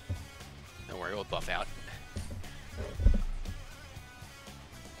 Don't worry, we'll buff out.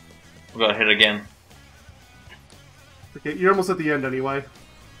 I got hit again. Okay, you're almost at the end anyway.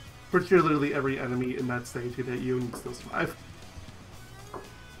 Pretty sure literally every enemy in that stage could hit you and you'd still survive.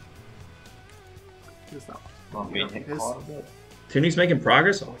 Here's that one. I'm being hit quite a bit. Tooney's making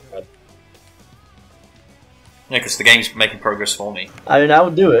progress? Oh my god. Yeah, because the game's making progress for me. I mean, I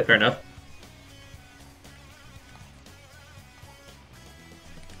would do it. Fair enough.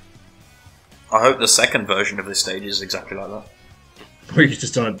 I hope the second version of this stage is exactly like that. Where you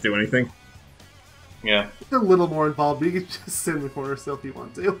just don't have to do anything. Yeah. It's a little more involved, but you can just sit in the corner still if you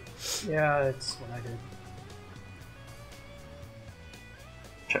want to. Yeah, that's what I did.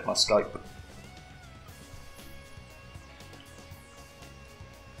 Check my Skype.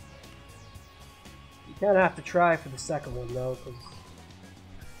 You kind of have to try for the second one though, because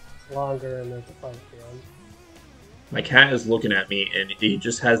it's longer and there's a fight at the end. My cat is looking at me, and he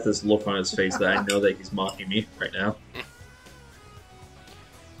just has this look on his face that I know that he's mocking me right now.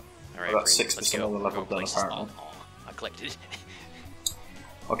 Alright, I got Brandon, 6% let's go. of the level Go done, places. apparently. Oh, I collected it.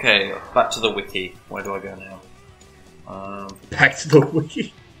 Okay, back to the wiki. Where do I go now? Back to the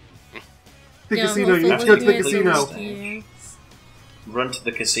wiki. The Yeah, casino, you also have to go to the looking at casino. here. Run to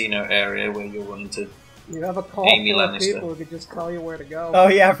the casino area where you're running to. You have a call Amy full of Lannister. people who could just tell you where to go. Oh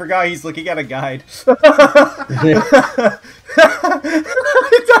yeah, I forgot he's looking at a guide. I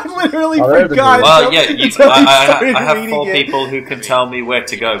literally Oh, there's a forgot. dude. Well, yeah, until he started I have reading 4 it. people who can tell me where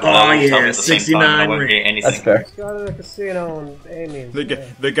to go, but Oh, I will tell me yeah, at the same time and I 69 won't hear anything. That's fair. Just go to the casino and Amy.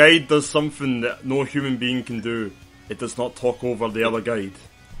 The guide does something that no human being can do. It does not talk over the other guide.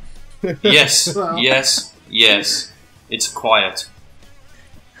 Yes, Well. yes, yes. It's quiet.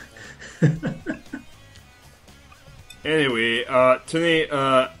 Anyway, Tooney,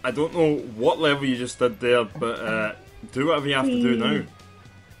 I don't know what level you just did there, but do whatever you have to do now.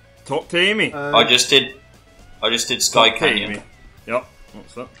 Talk to Amy. I just did Sky Talk to Canyon. Amy. Yep,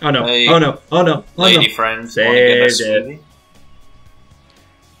 what's that? Oh no, Hey, oh no, oh no, oh Lady no. friends, Say want to get a it. smoothie?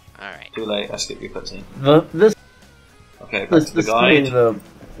 Alright. Too late, I skipped your cutscene. This Okay, back to the this guide. being the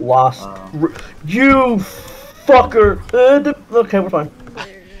lost. You fucker. Okay, we're fine.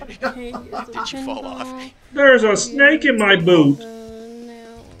 Okay, Did you fall off? There's a snake in my boot.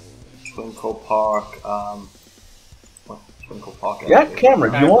 No. Twinkle Park, what? Twinkle Park. Yeah, elevator.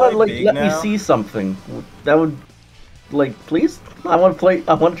 Cameron, do you Can I want to play like big let me now? see something? That would, like, please. I want to play.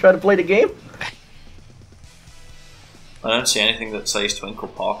 I want to try to play the game. I don't see anything that says Twinkle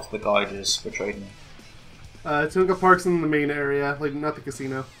Park. The guide is betrayed me. Twinkle Park's in the main area, like not the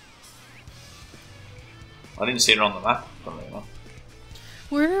casino. I didn't see it on the map. Funnily enough.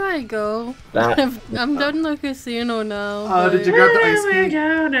 Where do I go? That- I'm done the casino now. Did you but- grab the ice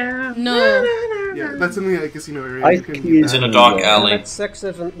key? No. Yeah, that's in the casino area. Ice You can key get It's that. in a dark alley. Limit 6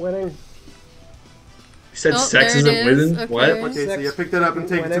 isn't winning. You said Oh, sex there it isn't is. within? What? Okay. Okay, so you pick that up and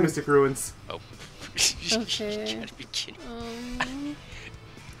take it to Winning. Mystic Ruins. Oh. Okay. You gotta be kidding.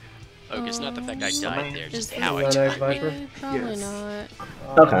 Um, It's not the fact I died there, just is how I it died. Viper? yeah, probably Yes.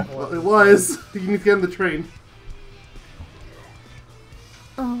 not. Okay. Well, it was. You need to get on the train.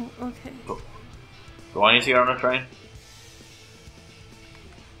 Oh, okay. Do I need to get on a train?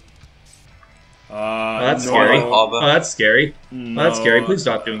 Oh, that's no. scary. No. Oh, that's scary. No. Oh, that's scary. Please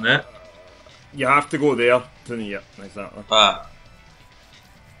stop doing that. You have to go there, Tooney. Yep, exactly. Ah,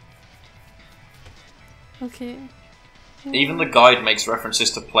 Okay. even the guide makes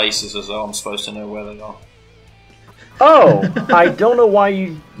references to places as though I'm supposed to know where they are. Oh, I don't know why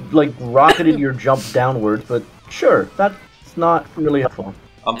you like rocketed your jump downwards, but sure, that's not really helpful.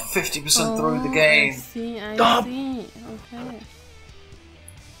 I'm 50% through the Oh, game. I see, I Stop. see. Okay.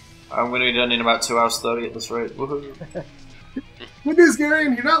 I'm going to be done in about 2 hours 30 at this rate. Woohoo. Good news,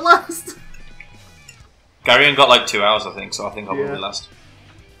 Garion, you're not last. Garion got like 2 hours, I think, so I think I'll Yeah. probably last.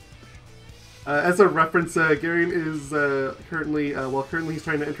 As a reference, Garion is currently he's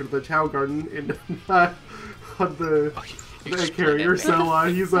trying to enter the Chow Garden in on the the carrier, so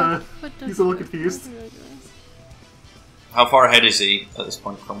he's a little confused. How far ahead is he at this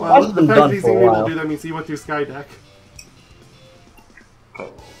point from where? Well, the fact that he's even able to do that means he went through Sky Deck.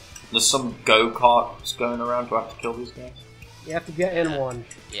 Okay. There's some go-karts going around. Do I have to kill these guys? You have to get in one.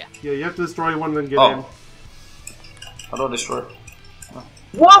 Yeah. Yeah, you have to destroy one and then get in. How do I destroy it?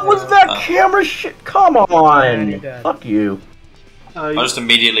 What was that camera shit? Come on! Fuck you. I just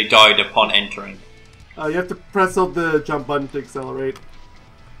immediately died upon entering. You have to press up the jump button to accelerate.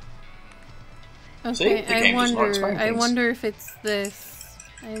 Okay, I wonder if it's this.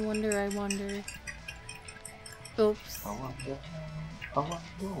 I wonder. Oops.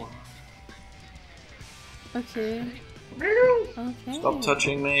 Okay. Okay. Stop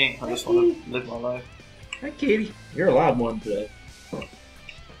touching me. I just want to live my life. Hi, Katie. You're a loud one today.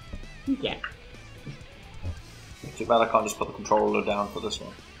 Yeah. Too bad I can't just put the controller down for this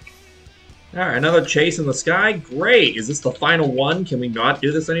one. Alright, another chase in the sky. Great. Is this the final one? Can we not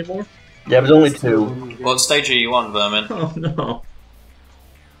do this anymore? Yeah, there's only 2. What stage are you on, Vermin? Oh no.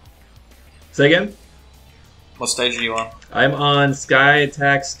 Say again? What stage are you on? I'm on Sky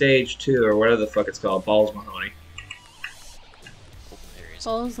Attack Stage 2, or whatever the fuck it's called. Balls Mahoney.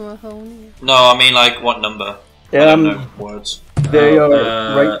 Balls Mahoney. No, I mean, like, what number? I don't know words. They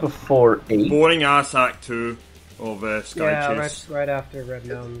are right before 8. Boring ass Act 2 of Sky Chase. Right after Red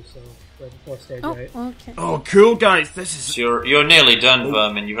Mountain, so right before stage 8. Okay. Oh, cool, guys. This is... So you're nearly done,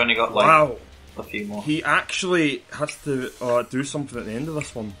 Vermin. You've only got, like, a few more. He actually has to do something at the end of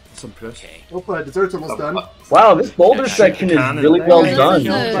this one. That's impressive. Oh, dessert's almost done. Wow, this boulder section is really well done.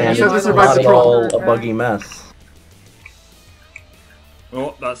 And it's not at all a buggy mess.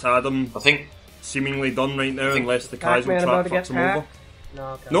 Oh, that's Adam. I think seemingly done right now, unless the Kaiser trap fucks him over. No,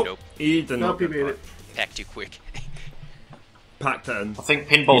 okay. Nope, he did not. He made it. Packed too quick. Packed it in. I think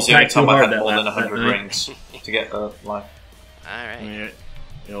pinball's the only time I had more than 100 rings to get a life. Alright. Yeah.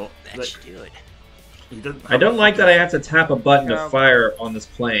 You know, that should do it. I don't like that I have to tap a button to fire on this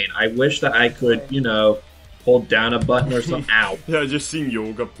plane. I wish that I could, you know, hold down a button or something. Ow. Yeah, I just seen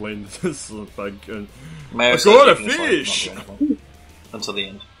Yoga playing this big and I got a fish! Until the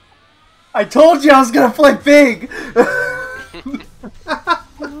end. I told you I was gonna play big!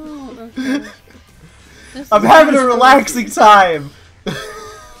 Okay. I'm having a relaxing time!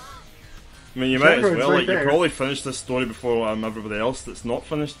 I mean, you might as well, like, you probably finished this story before everybody else that's not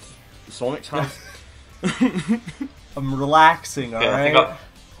finished Sonic's half. I'm relaxing, alright?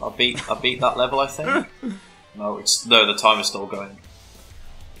 I think I beat that level, I think. No, the timer's still going.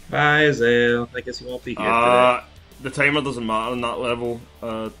 Bye, Zale. I guess you won't be here today. The timer doesn't matter on that level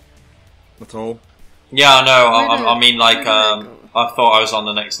at all. Yeah, I know. I mean, like, I thought I was on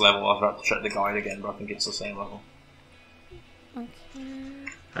the next level. I've got to check the guide again, but I think it's the same level. Okay.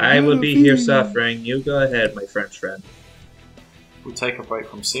 I will be here suffering. You go ahead, my French friend. We take a break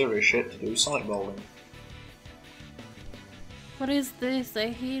from serious shit to do Sonic bowling. What is this? I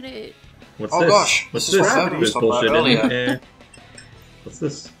hate it. What's this? Gosh, What's this is this? what There's bullshit in there. What's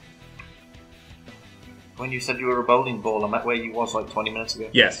this? When you said you were a bowling ball, I'm at where you was like 20 minutes ago.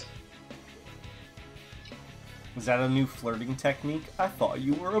 Yes. Was that a new flirting technique? I thought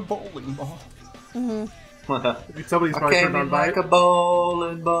you were a bowling ball. Somebody's probably turned on by like a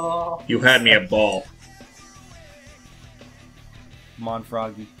bowling ball. You had me a ball. Come on,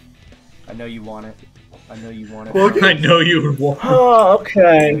 Froggy. I know you want it. I know you want it. Well, I know you were warm. Oh,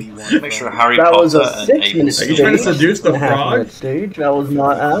 okay. Make sure Harry That Potter was a and 6-minute Are you trying to seduce the frog? half-minute stage. That was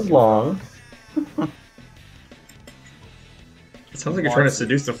not as long. It sounds like you're trying to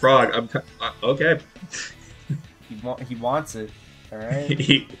seduce the frog. I'm okay. He wants it. All right.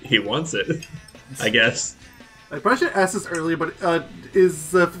 he wants it. I guess. I probably should ask this earlier, but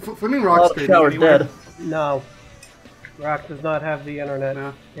is FlamingRok streaming shower's anywhere? dead. No. Rock does not have the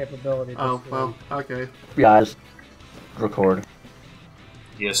internet capability. Oh, well, okay. Yeah, I just record.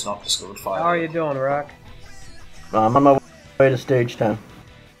 Yes, not Discord file. How are you doing, Rock? I'm on my way to stage 10.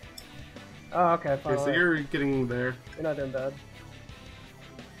 Oh, okay, fine. Okay, so you're getting there. You're not doing bad.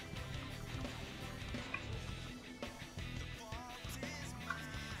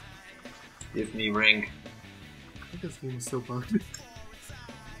 Give me ring. I think this game is so bugged.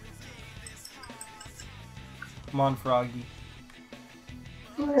 Come on, Froggy.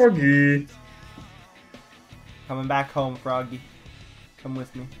 Froggy. Coming back home, Froggy. Come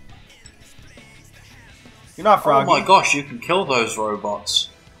with me. You're not Froggy. Oh my gosh, you can kill those robots.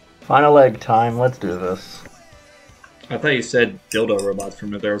 Final egg time. Let's do this. I thought you said dildo robots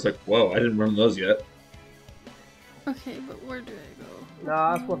from there. I was like, whoa, I didn't run those yet. Okay, but where do I go?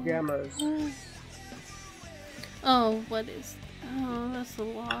 Nah, that's what Gamma is. Oh, what is... Oh, that's a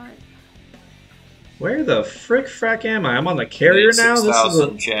lot. Where the frack am I? I'm on the carrier now? This is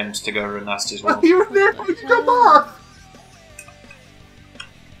 6,000 gems to go to Nasty's wall. You were there, why'd you jump off?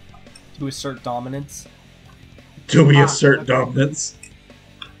 To assert dominance. Do we assert dominance?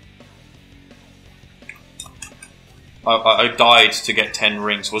 I died to get 10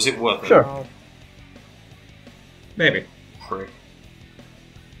 rings. Was it worth it? Sure. Maybe. Free.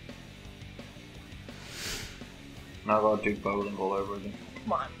 Now I gotta do bowling all over again.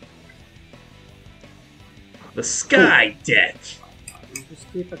 Come on. The sky deck.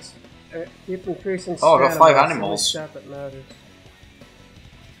 Just keep increasing Oh, I got 5 stamina, animals. so much stuff that matters.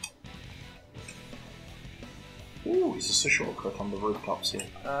 Ooh, is this a shortcut on the rooftops here?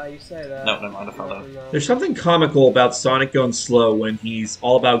 You say that. No, never mind, I found out. There's something comical about Sonic going slow when he's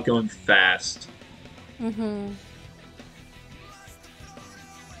all about going fast. Mm-hmm.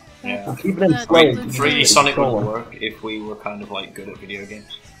 Yeah. Keep it in That's slow. good. 3D Sonic would work if we were kind of like good at video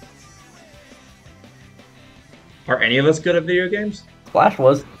games. Are any of us good at video games? Flash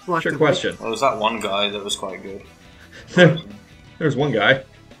was. Sure question. Well, there was that one guy that was quite good. There's one guy.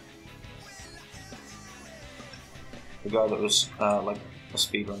 The guy that was like a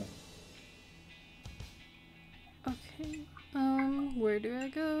speedrunner. Okay. Where do I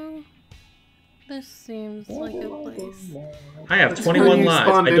go? This seems like a place. I have That's 21 where you lives.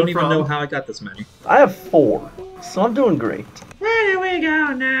 spawned I in don't even from. know how I got this many. I have 4, so I'm doing great. Where do we go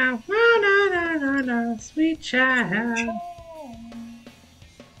now? Oh, no, sweet child.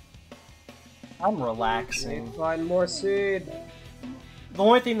 I'm relaxing. Find more seed. The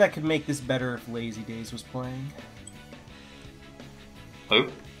only thing that could make this better if Lazy Days was playing. Who?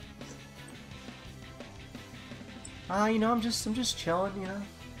 You know, I'm just chilling, you know.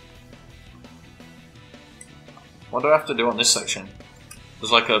 What do I have to do on this section?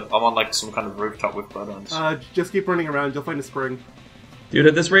 There's like I'm on like some kind of rooftop with buttons. Just keep running around, you'll find a spring. Dude,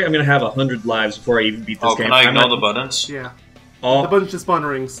 at this rate, I'm gonna have 100 lives before I even beat this game. Can I ignore I'm the not- buttons? Yeah. Oh, The buttons just spawn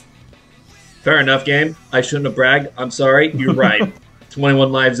rings. fair enough, game. I shouldn't have bragged. I'm sorry. You're right.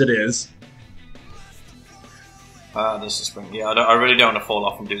 21 lives it is. There's a spring. Yeah, I really don't want to fall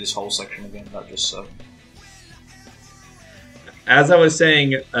off and do this whole section again. That just so. As I was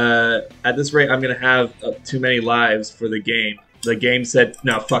saying, at this rate, I'm gonna have too many lives for the game. The game said,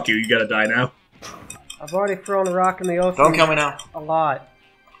 "No, fuck you. You gotta die now." I've already thrown a rock in the ocean. Don't kill me now. A lot.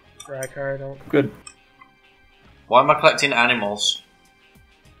 Rackard, don't. Good. Why am I collecting animals?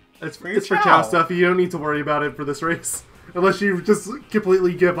 It's for chow stuff, you don't need to worry about it for this race. Unless you just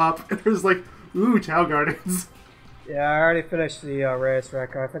completely give up and there's like, ooh, chow gardens. Yeah, I already finished the race,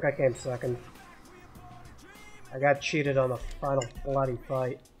 Rackard. I think I came second. I got cheated on the final bloody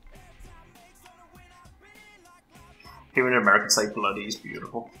fight. Hearing an American say bloody is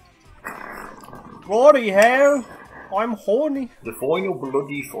beautiful. Bloody hell! I'm horny. The final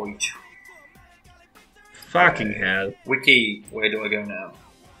bloody fight. Fucking hell. Wiki, where do I go now?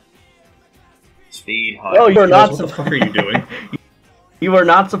 Speed high. Oh, you're not What the fuck are you doing? You are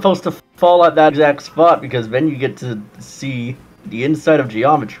not supposed to fall at that exact spot because then you get to see the inside of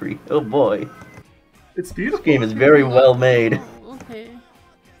geometry. Oh boy. It's beautiful. This game is very well made. Oh, okay.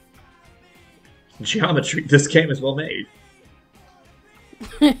 Geometry. This game is well made.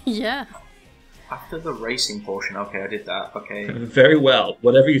 Yeah. After the racing portion, okay, I did that. Okay. Very well.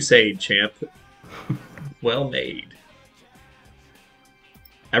 Whatever you say, champ. Well made.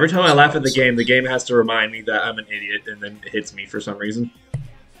 Every time I laugh at the game has to remind me that I'm an idiot and then it hits me for some reason.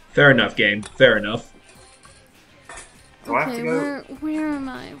 Fair enough, game. Fair enough. Do I have Okay, to go where am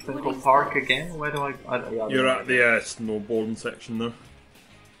I? to the What is park this? again? Where do I yeah, You're at the snowboarding section there.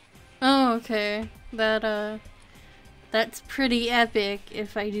 Oh, okay. That's pretty epic,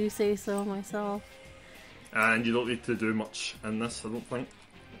 if I do say so myself. And you don't need to do much in this, I don't think.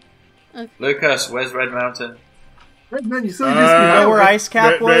 Lucas, where's Red Mountain? Red Man, you silly Uh, goose You know behind where me. Ice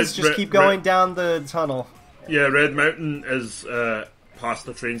Cap Red- was? red- Just red- keep going red- down the tunnel. Yeah, Red Mountain is past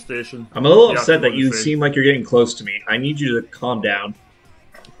the train station. I'm a little You have upset to go that to you the train. seem like you're getting close to me. I need you to calm down.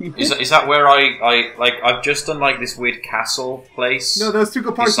 Is that where I like I've just done like this weird castle place? No, those two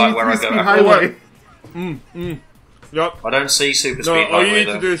go park It's like on where I 3 go speed after. highway. Yep. I don't see super No, speed all you highway need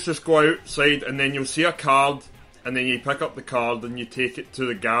though. to do is just go outside and then you'll see a card and then you pick up the card and you take it to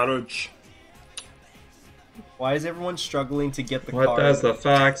the garage. Why is everyone struggling to get the What card? does the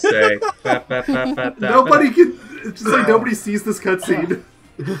fox say? Nobody can. It's just like nobody sees this cutscene.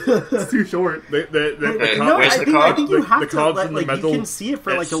 It's too short. The Okay, card- No, where's I the think, card? I think you The- have the to card's let, in the like, middle. you can see it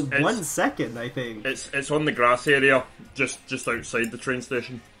for like It's- 1 second, I think. It's on the grass area, just outside the train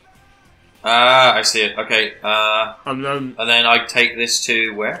station. Ah, I see it. Okay, And then and then I take this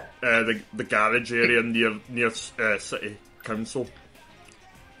to where? the garage area near city council.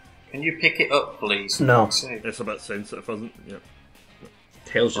 Can you pick it up, please? No. It's a bit sensitive, isn't it? Yeah.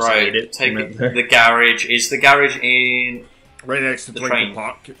 Tails just Right, ate it. take it. The garage. Is the garage in... Right next to The Twinkle train.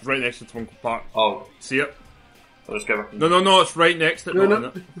 Park. It's right next to Twinkle Park. Oh, See it? I'll just go back. No, it's right next to it. No, not no.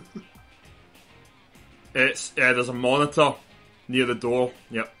 in it. It's there's a monitor near the door.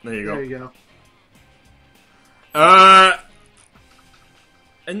 Yep, there you go. There you go.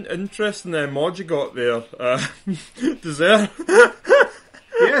 Interesting mod you got there. Dessert.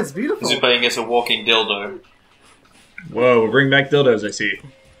 Yeah, it's beautiful. Is it playing as a walking dildo? Whoa, we're bringing back dildos, I see.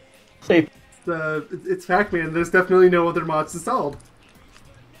 Safe. It's Pac-Man. There's definitely no other mods installed.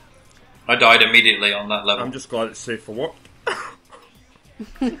 I died immediately on that level. I'm just glad it's safe for work.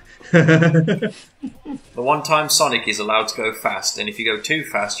 The one time Sonic is allowed to go fast, and if you go too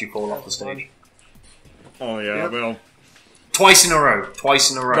fast, you fall off the stage. Oh yeah, Yep. well. Twice in a row.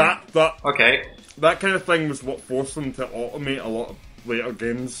 Twice in a row. That Okay. that kind of thing was what forced them to automate a lot of later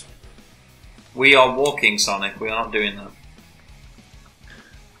games. We are walking, Sonic. We are not doing that.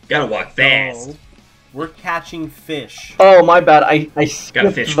 Gotta walk fast. Oh, we're catching fish. Oh, my bad. I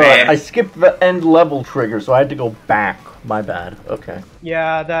skipped fish the fab. I skipped the end level trigger, so I had to go back. My bad. Okay.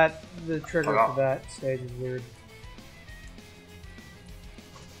 Yeah, the trigger for that stage is weird.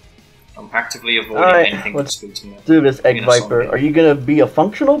 I'm actively avoiding Alright, anything let's that's booting me. do this, Egg In a Viper. Sonic. Are you gonna be a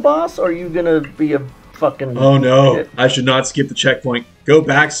functional boss, or are you gonna be a fucking... Oh no, shit I should not skip the checkpoint. Go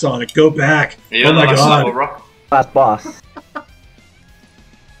back, Sonic, go back! You Oh know my the last god! level, Rock? last boss?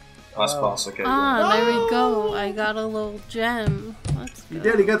 Last boss, okay. Ah, there we go. I got a little gem. Let's go. You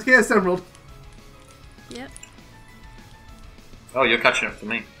did. You got the Chaos Emerald. Yep. Oh, you're catching up to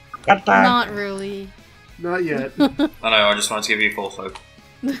me. Not really. Not yet. I know, I just wanted to give you false hope.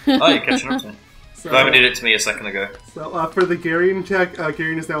 Oh, you're catching up to me. So, Whoever did it to me a second ago. so for the Garion check,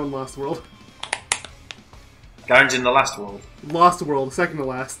 Garion is now in Lost World. Garion's in the last world. Lost World, second to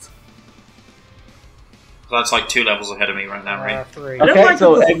last. So that's like 2 levels ahead of me right now, right? 3. don't Okay, like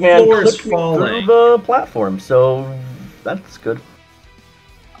so that the Eggman floor is clipped me falling. through the platform, so that's good.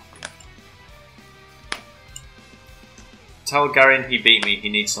 Tell Garion he beat me, he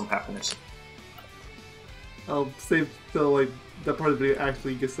needs some happiness. I'll save till like that part of the video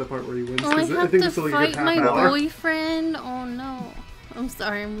actually gets to the part where he wins. Oh, I 'cause have think to it's only a fight good half my an hour. boyfriend? Oh no. I'm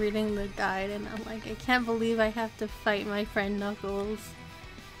sorry, I'm reading the guide and I'm like, I can't believe I have to fight my friend Knuckles.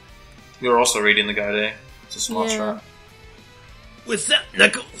 You're also reading the guide, eh? It's a smart Yeah. strat. What's up,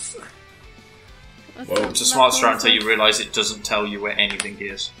 Knuckles? What's Well, up, it's a smart strat Knuckles? until you realise it doesn't tell you where anything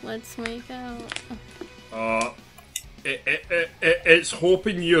is. Let's make out. It's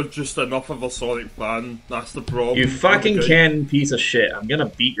hoping you're just enough of a Sonic fan. That's the problem. You fucking Okay. can piece of shit. I'm gonna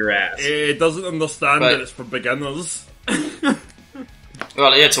beat your ass. It doesn't understand But- that it's for beginners.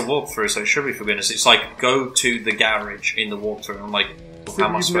 Well, yeah, it's a walkthrough, so it should be for beginners. It's like, go to the garage in the walkthrough, and I'm like, well, So how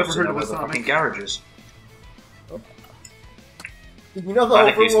am I you've supposed never to heard know of where a the Sonic? fucking garage is? You know the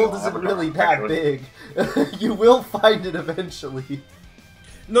I think he's overworld gonna isn't have really it, that actually. big. You will find it eventually.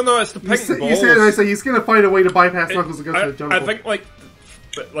 No, it's the You pink said, balls. you said, I say he's gonna find a way to bypass Knuckles and go to the jungle. I think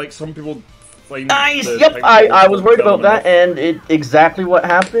like some people find Nice! the Yep, pink I balls was worried tell about them that, and it exactly what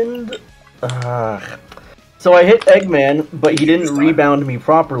happened. So I hit Eggman, but he didn't rebound me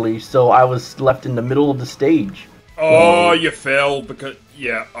properly, so I was left in the middle of the stage. Oh, you fell because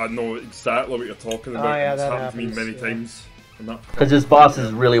I know exactly what you're talking about. yeah, It's that happened to me happens, many yeah. times. And that- Because this boss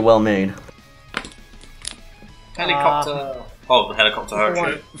is really well made. Helicopter. Oh, the helicopter. Oh,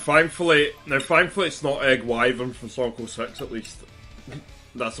 one. shit. Thankfully it's not Egg Wyvern from Sonic 06 at least.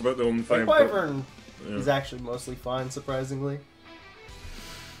 That's about the only thing. Egg Wyvern Yeah. is actually mostly fine, surprisingly.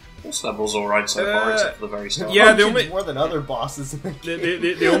 This level's alright so far, except for the very start. yeah, the Functions only- more than other bosses in the game.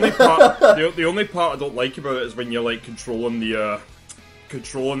 The only part the only part I don't like about it is when you're like controlling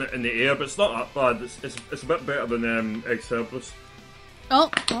it in the air, but it's not that bad. It's a bit better than Egg Cerberus. Oh,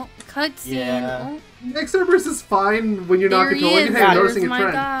 cutscene. Yeah. Oh, Next Cerberus is fine when you're not there he controlling is. it. Hey, I'm There's noticing a my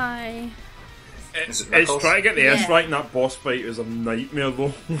trend. guy. Is it It's Knuckles? trying to get the S Yeah. right in that boss fight is a nightmare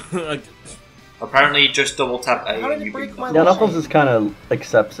though. Like, Apparently, just double tap A How did and it you break beat my them. Yeah, Knuckles just kind of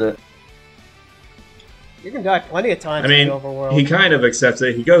accepts it. You can die plenty of times I mean, in the overworld. he kind of accepts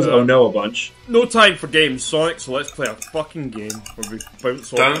it. He goes, oh no, a bunch. no time for games, Sonic, so let's play a fucking game where we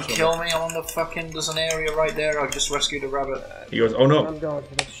bounce off Don't each other. kill me, I'm on the fucking... There's an area right there, I just rescued a rabbit. He goes, oh no. I'm going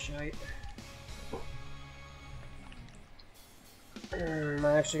for this shite. Am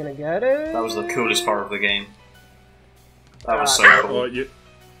I actually gonna get it? That was the coolest part of the game. That was so Oh,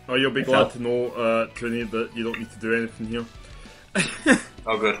 cool. you'll be glad to know, Tooney, that you don't need to do anything here.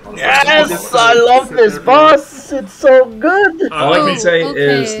 Oh good. Yes, I love this boss! makes it so good. All I can say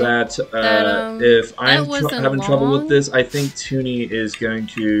okay. is that if I'm wasn't having trouble long. with this, I think Tooney is going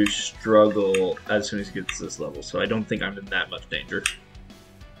to struggle as soon as he gets to this level. So I don't think I'm in that much danger.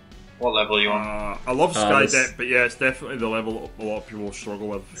 What level are you on? I love Sky Deck, but yeah, it's definitely the level a lot of people struggle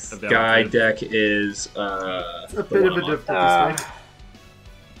with. Sky Deck is a bit of a difference.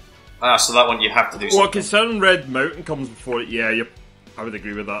 So that one you have to do something. Well, considering Red Mountain comes before it, yeah, I would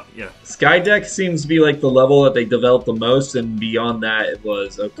agree with that, yeah. Sky Deck seems to be like the level that they developed the most, and beyond that it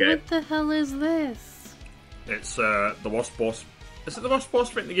was okay. What the hell is this? It's the worst boss. Is it the worst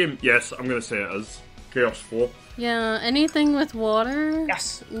boss fight in the game? Yes, I'm gonna say it is. Chaos 4. Yeah, anything with water?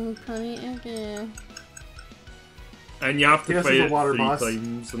 Yes. Okay. And you have to Chaos fight is a it water 3 boss.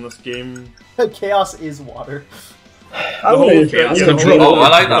 times in this game. Chaos is water. I'm gonna control. Oh, I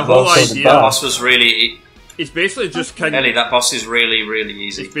like that The whole boss. idea. That boss was really... It's basically just King... Ellie, that boss is really, really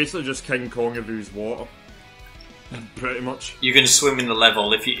easy. It's basically just King Kong of who's water. Pretty much. You can swim in the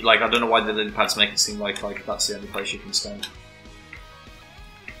level. If you like, I don't know why the lily pads make it seem like that's the only place you can stand.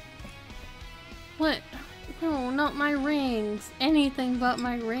 What? No, not my rings. Anything but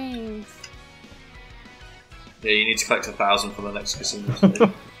my rings. Yeah, you need to collect 1,000 for the next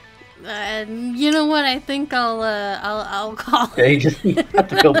casino. You know what? I think I'll call. Yeah, you just have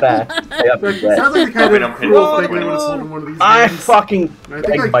to go back. Sounds like the kind of cool thing they would have sold in one of these I games. fucking And I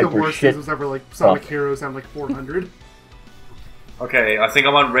think like the Viper worst shit. was ever like Sonic Heroes had like 400. Okay, I think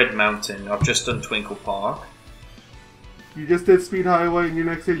I'm on Red Mountain. I've just done Twinkle Park. You just did Speed Highway, and your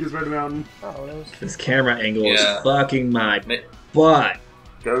next stage is Red Mountain. This camera angle is Yeah. fucking my butt.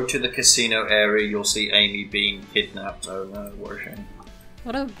 Go to the casino area, you'll see Amy being kidnapped. Oh no, what a shame.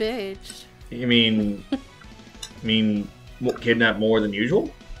 What a bitch. You mean kidnap more than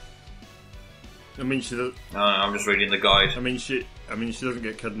usual? I mean, she does. No, I'm just reading the guide. I mean, she doesn't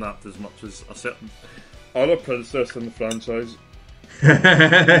get kidnapped as much as a certain other princess in the franchise.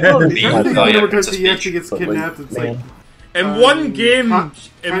 Every time he actually gets kidnapped, it's like... In one game,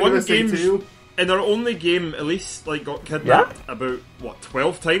 too. in our only game, Elise got kidnapped about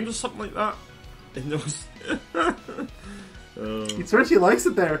 12 times or something like that. In those. He swears she likes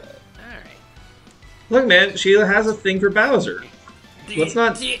it there. Look, man, Sheila has a thing for Bowser. Let's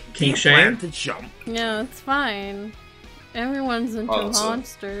not kink shame. No, it's fine. Everyone's into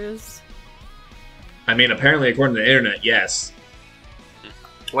monsters. I mean, apparently, according to the internet, yes.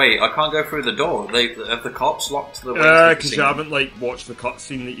 Wait, I can't go through the door. Have the cops locked the way? Because you haven't watched the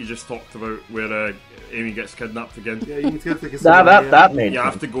cutscene that you just talked about, where Amy gets kidnapped again. Yeah, you need to go to the casino. That made You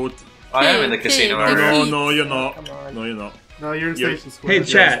sense. have to go. I am in the casino area. No, you're not. No, you're not. No, you're in Station Square. Hey,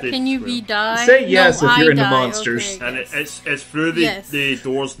 chat. Can you be die? Say yes no, if you're I into die. monsters. Okay, And yes. it's through the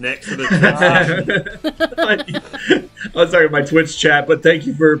doors next to the I was talking my Twitch chat, but thank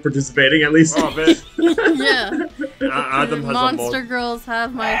you for participating at least. Oh, I bet. Yeah. Adam has Monster a mod. girls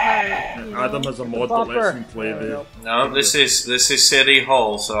have my heart. Adam has a mod that lets him play the. No, this is City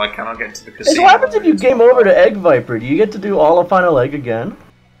Hall, so I cannot get into the Hey, casino. so what happens if you game over to Egg Viper? Do you get to do all of Final Egg again?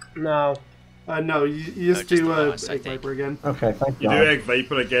 No. No, you just do Egg Viper again. Okay, thank You God. do Egg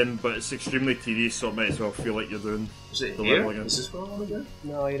Viper again, but it's extremely tedious, so it might as well feel like you're doing Is it the here? level again. Is this where I want to go?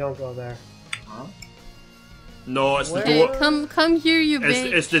 No, you don't go there. Huh? No, it's the Hey, door. come here, you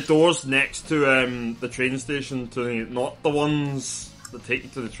bitch. It's the doors next to the train station, not the ones that take you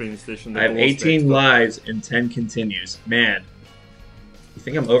to the train station. I have 18 lives and 10 continues. Man, you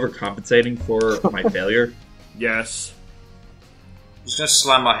think I'm overcompensating for my failure? Yes. I'm just gonna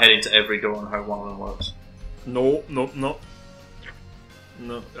slam my head into every door and hope one of them works. No.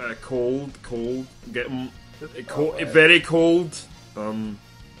 Cold. Get them. Very cold.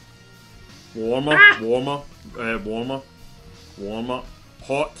 Warmer.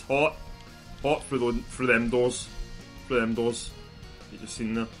 Hot through them doors. You just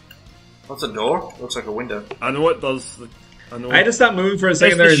seen there. What's a door? Looks like a window. I know it does. I had to stop moving for a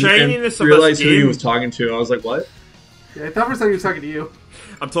second It's the there shininess and of realize this who he game. was talking to. I was like, what? Yeah, I thought for a second he was talking to you.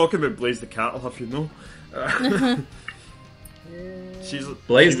 I'm talking about Blaze the cat. I'll have you know. She's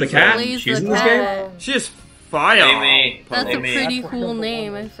Blaze the cat? Blaze She's the in this cat. game? She is fire. Amy. That's a Amy. pretty cool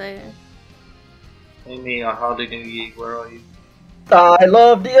name, I say. Amy, I hardly knew you. Where are you? I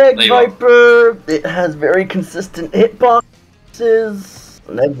love the Egg There you are. Viper. It has very consistent hitboxes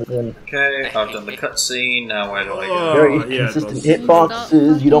and everything. Okay, I've done the cutscene. Now where do I go? Very yeah, it consistent does.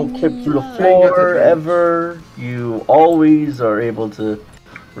 hitboxes. You don't clip through the floor ever. You always are able to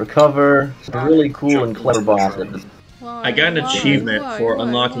recover. It's a really cool and clever boss. I got an achievement for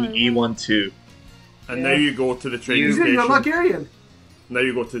unlocking E12. And now you go to the train You station. unlock Garion. Now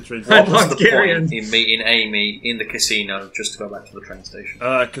you go to the train What station. was the Garion. point in meeting Amy in the casino just to go back to the train station?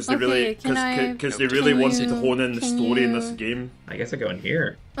 Because they Okay, really, can I- because they really can wanted to you- hone in the can story in this you- game. I guess I go in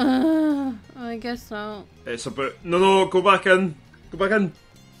here. I guess so. It's about no, go back in, go back in.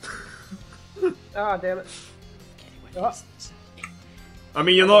 Ah, damn it. Oh. I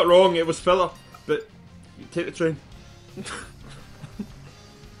mean, you're not wrong. It was filler, but you take the train.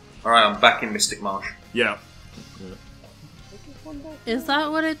 Alright, I'm back in Mystic Marsh. Yeah. Is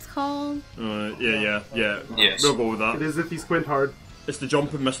that what it's called? Yeah. Yes. We'll go with It that. is if you squint hard. It's the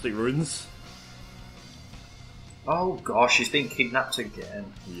jump in Mystic Ruins. Oh gosh, he's been kidnapped again.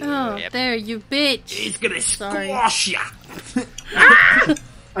 Oh, Yep. there, you bitch. He's gonna Sorry. squash ya.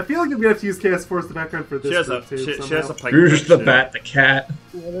 I feel like I'm gonna have to use Chaos Force the background for this She has a, group too. she somehow. has a pink Rouge the picture. Bat, the cat.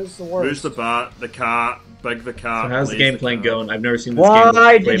 Yeah, this is the Rouge worst. the Bat, the cat, Big the cat. So how's the Blaze game the playing cat. going? I've never seen this Why game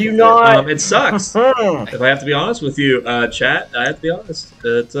played did you before. not? It sucks. If I have to be honest with you, chat, I have to be honest.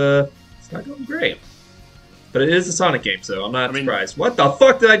 It's not going great. But it is a Sonic game, so I'm not surprised. What the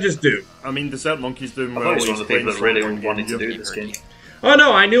fuck did I just do? I mean, Desert Monkey's doing I well. thought he was one He's of the people playing that really Sonic wanted to game. do this game. Oh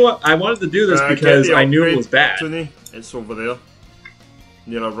no, I knew I wanted to do this Get because the I knew it upgrade, was bad. Tooney. It's over there.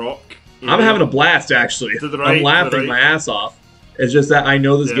 Near a rock. I'm having a blast, actually. To the right, I'm laughing to the right. my ass off. It's just that I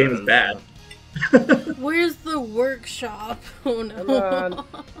know this Yeah, game is it's bad. Where's the workshop? Oh no. Come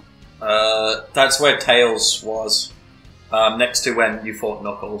on. That's where Tails was. Next to when you fought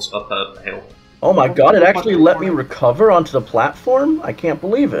Knuckles up a hill. Oh my god, it actually let me recover onto the platform? I can't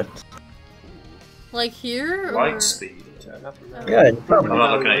believe it. Like here? Or... Light speed. Yeah, it, I'm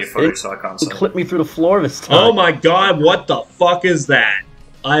not looking at your footage, so I can't it say. clipped me through the floor this time. Oh my god, what the fuck is that?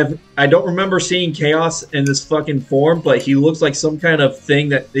 I don't remember seeing Chaos in this fucking form, but he looks like some kind of thing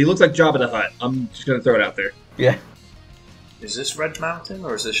that he looks like Jabba the Hutt. I'm just gonna throw it out there. Yeah. Is this Red Mountain,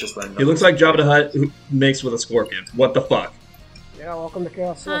 or is this just when He looks like Jabba the Hutt mixed with a scorpion. What the fuck? Yeah, welcome to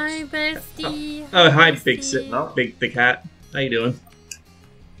Chaos 6. Hi, bestie. Oh, hi, Bestie. No. big the cat. How you doing?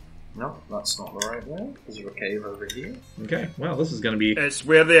 No, that's not the right way. Is there a cave over here? Okay, well, this is gonna be It's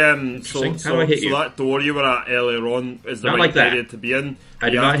where the Interesting. How do I hit you? that door you were at earlier on is the Not right like that. area to be in. I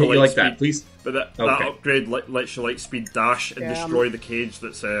do You not have to hit you like that, speed- please. But that Okay. upgrade lets you speed dash and Yeah, destroy the cage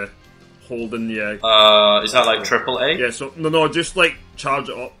that's holding the. Is that like AAA? Yeah, so no, just charge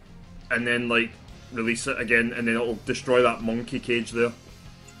it up and then release it again, and then it'll destroy that monkey cage there.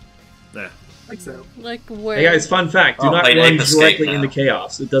 There. I think so. Like where? Hey guys, fun fact: do Oh, not play run Ape Escape directly now. into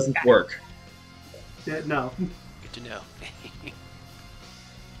Chaos. It doesn't work. Yeah, no. Good to know.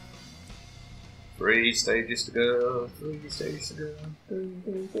 3 stages to go. 3 stages to go.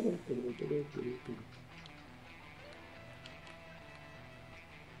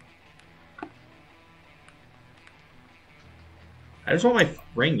 I just want my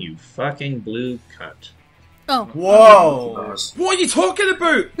ring, you fucking blue cunt. Oh. Whoa! Nice. What are you talking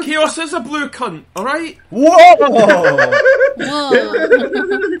about? Chaos is a blue cunt, alright? Whoa! Whoa.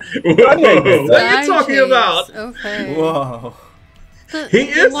 What are you Sky talking chase. about? Okay. Whoa! He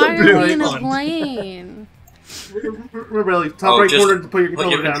is Why a blue are we in a cunt. plane? Remember, Ellie, top right just corner to put your put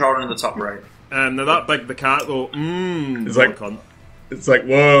your controller down. controller in the top right. Now that big the cat though, It's blue like- cunt. It's like,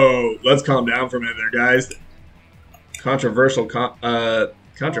 whoa, let's calm down for a minute there, guys. Controversial.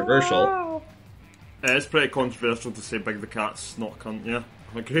 Controversial. It's pretty controversial to say Big the Cat's not a cunt, yeah.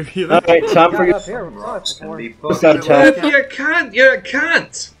 I agree with you there. Alright, time for Yeah, your up here. Rocks can be What's that bugged. attack? If you can't, you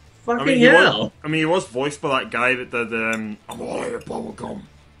can't. Fucking hell. He was voiced by that guy that did, I'm all out of bubblegum.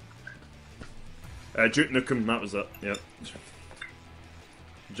 Duke Nukem, that was it, yeah.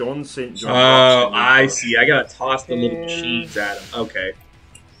 John St. John. Oh, Robson. I see. I gotta toss the little cheese at him. Okay.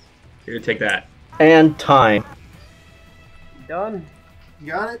 Here, take that. And time. Done.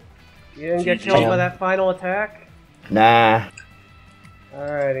 You got it? You didn't get GG. killed by that final attack? Nah.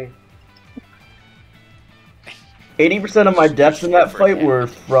 Alrighty. 80% of my deaths in that fight were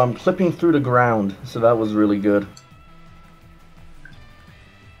from clipping through the ground, so that was really good.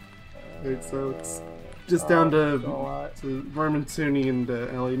 Alright, so it's just down to Vermin, Tooney, and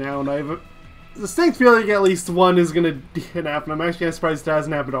Ellie now, and I have a distinct feeling at least one is gonna happen. I'm actually kind of surprised it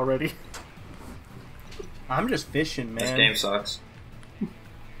hasn't happened already. I'm just fishing, This man. game sucks.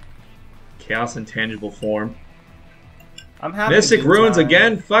 Chaos in tangible form. I'm having Mystic a good Ruins time.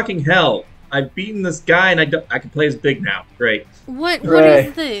 again? Fucking hell. I've beaten this guy and I can play as Big now. Great. What Hooray.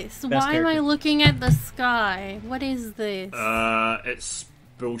 is this? Best Why am I character. looking at the sky? What is this? It's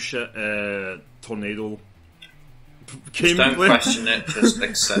bullshit, tornado. Just don't gameplay. question it, just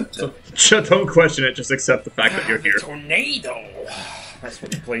accept it. Don't question it, just accept the fact that you're here. Tornado! That's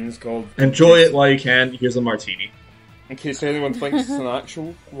what the plane's called. Enjoy it while you can. Here's a martini. In case anyone thinks it's an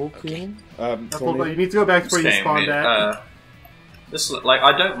actual volcano. Careful, but you need to go back to where you Staying spawned with, at. This like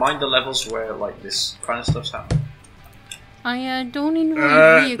I don't mind the levels where like this kind of stuff's happening. I don't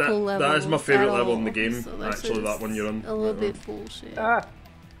enjoy vehicle levels. That is my favourite level all, in the game. so Actually, that one you're on. A little bit bullshit.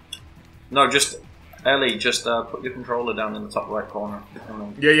 No, just Ellie, just put your controller down in the top right corner.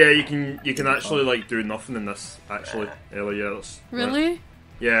 Yeah, you can actually like do nothing in this. Actually, Ellie, yeah, that's really.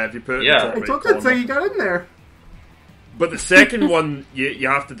 Yeah, if you put it Yeah. in the I top told right that so corner. you got in there. But the second one, you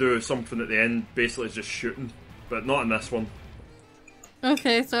have to do something at the end. Basically, it's just shooting, but not in this one.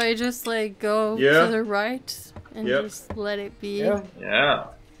 Okay, so I just like go Yeah. to the right and Yep. just let it be. Yeah.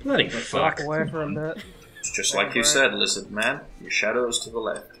 Bloody Walk fuck. away for a bit. It's just like you said, lizard man. Your shadow is to the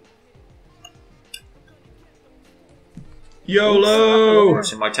left. YOLO!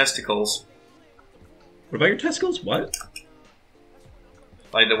 It's in my testicles. What about your testicles? What?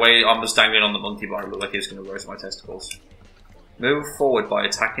 Like the way I'm just dangling on the monkey bar, it looked like he was going to roast my testicles. Move forward by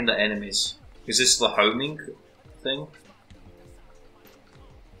attacking the enemies. Is this the homing thing?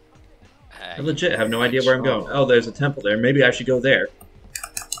 I legit have no idea where I'm going. Oh, there's a temple there. Maybe I should go there.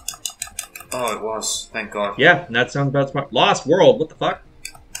 Oh, it was. Thank God. Yeah, that sounds about smart. Lost World, what the fuck?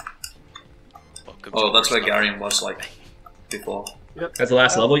 Oh, that's where Garion was, like, before. Yep. That's the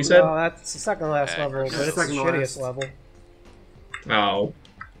last level you said? No, that's the second last level, but it's the second to shittiest last. level. Oh.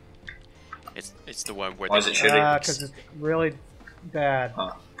 It's the one where Why is it shitty? Because it's really bad.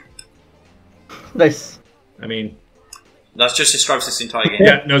 Huh. Nice. I mean, That just describes this entire game.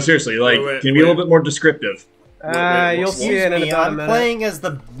 yeah, no, seriously, like, Wait, can you be a little bit more descriptive? You'll see it in about a I'm minute. playing as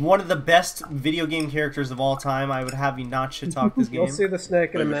one of the best video game characters of all time. I would have you not shit talk this game. You'll see the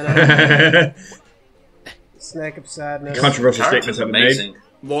snake in a minute. Snake of sadness. Controversial Character's statements have been amazing.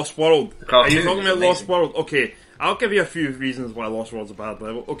 Lost World. The Are you cartoon talking is about Lost amazing. World? Okay, I'll give you a few reasons why Lost World's a bad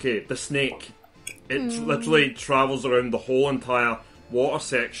level. Okay, the snake. It literally travels around the whole entire water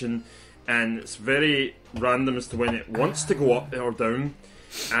section, and it's very random as to when it wants to go up or down,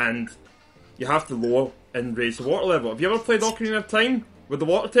 and you have to lower and raise the water level. Have you ever played Ocarina of Time with the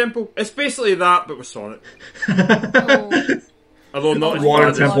water temple? It's basically that, but with Sonic. Although not as Water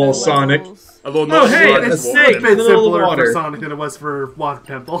bad as- temple Sonic. Although not Oh, as hey, bad it's as snake, Water It's a Temple. bit in the middle of the simpler water. for Sonic than it was for Water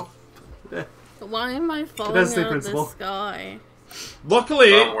Temple. Why am I falling does say out of the principle. sky? Luckily,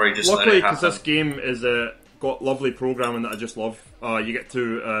 Don't worry, just let it because happen. this game is got lovely programming that I just love. You get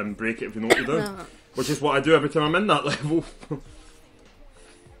to break it if you know what to do, No. which is what I do every time I'm in that level.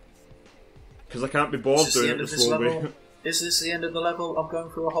 Because I can't be bored Is this the doing end it of the this slow way. level? Is this the end of the level? I'm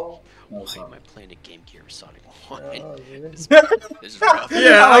going through a hole? No, it's Why not. am I playing a Game Gear Sonic 1? Oh, really? This is rough.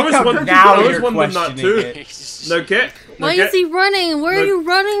 Yeah, I I like was how wondering. now I was you're wondering that questioning too. it. Now get. Now Why get, is he running? Where are you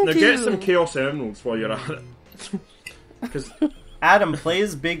running now to? get some Chaos Emeralds while you're at it. Because Adam, play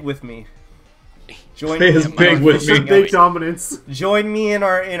as big with me. Join Play me as in big my with fishing me. Big out- dominance. Join me in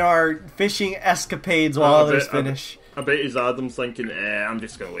our fishing escapades while others finish. I bet he's Adam's thinking, I'm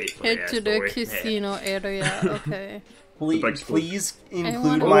just gonna wait for Head to the story." casino area. Okay. big Please, spoon. please wanna-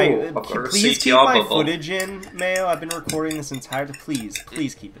 include my. Ooh, I've got a Please keep CTR my bubble. footage in, Mayo. I've been recording this entire. Please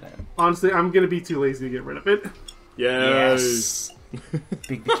keep it in. Honestly, I'm gonna be too lazy to get rid of it. Yes.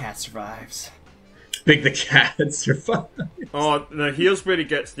 Big the cat survives. Big the cats are fun. Oh, now here's where he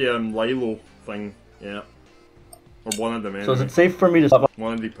gets the Lilo thing. Yeah. Or one of them anyway. So is it safe for me to stop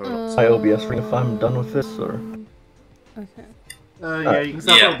One of the power-ups. my OBS ring if I'm done with this, or? Okay. Yeah, you can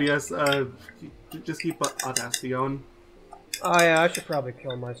stop Yeah. OBS. Just keep Audacity going. Oh yeah, I should probably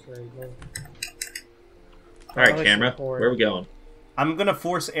kill my stream. Though. Alright, Probably camera, support. where are we going? I'm gonna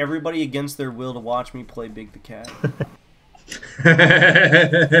force everybody against their will to watch me play Big the Cat.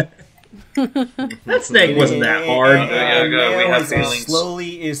 That snake wasn't that hard. Yeah, we Mayo have is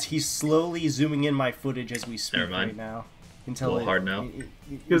feelings. he's slowly zooming in my footage as we speak Never mind. right now. A Until little hard now.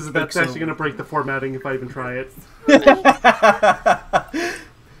 Because that's actually gonna break the formatting if I even try it.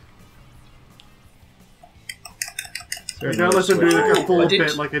 Now unless I'm doing like a full I did-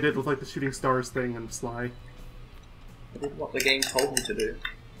 bit like I did with like the shooting stars thing and Sly. I did what the game told me to do.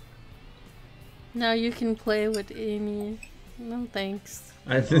 Now you can play with Amy. No thanks.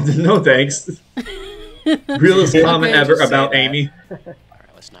 No thanks. Realest comment ever about Amy. Alright,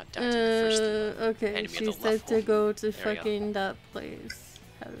 let's not die to the first Okay, enemy of she the said left to one. go to There we go. fucking that place.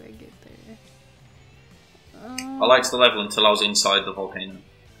 How do I get there? I liked the level until I was inside the volcano.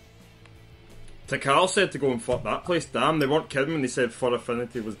 Takal said to go and fuck that place. Damn, they weren't kidding when they said Fur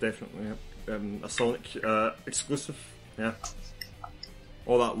Affinity was definitely a Sonic exclusive. Yeah.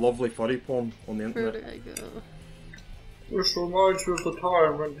 All that lovely furry porn on the Where internet. do I go? This reminds me of the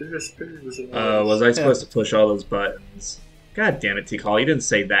time when DSP was in Was I supposed to push all those buttons? God damn it, Tikal, you didn't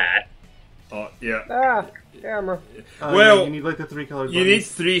say that. Oh, yeah. Ah, camera. Well, you need like the 3 colored You need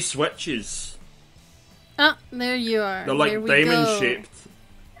buttons. 3 switches. Ah, there you are. They're like there we diamond go. shaped.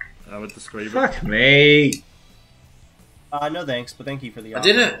 I would describe it. Fuck me. No thanks, but thank you for the I offer.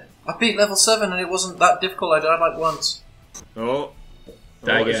 did it. I beat level 7 and it wasn't that difficult. I died like once. Oh.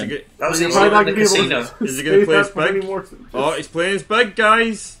 Die is he again. get- That was You're easier probably not than gonna the be able casino. to Is he gonna stay play his that for any big? more. Oh, he's playing his big,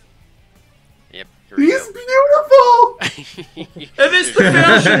 guys. Yep. Here we He's go. beautiful. It is the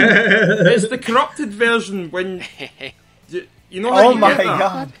version. It's the corrupted version when you know how Oh you my get that?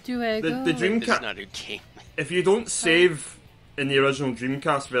 god. What do I go? The This is Dreamcast. not a game. If you don't save in the original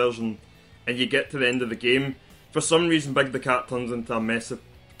Dreamcast version and you get to the end of the game, for some reason Big the Cat turns into a mess of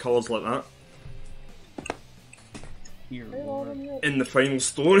colours like that Dear Lord. in the final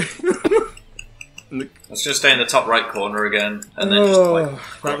story. Let's just stay in the top right corner again, and then just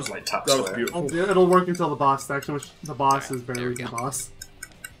that was like tap that was square. beautiful. It'll work until the boss section, which the boss is there barely we the go. boss.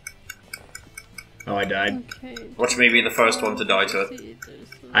 Oh, I died. Okay. Watch me be the first one to die to it.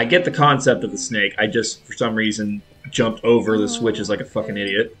 I get the concept of the snake. I just, for some reason, jumped over the switches like a fucking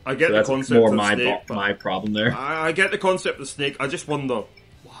idiot. I get So the that's concept more of my snake, but my problem there. I get the concept of the snake. I just wonder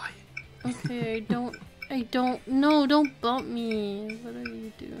why. Okay, no, don't bump me. What are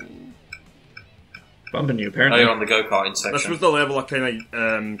you doing? Bumping you, Oh, apparently. you're on the go-karting This section. was the level I kind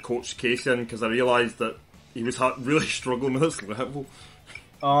of coached Kasey in because I realised that he was really struggling with this level.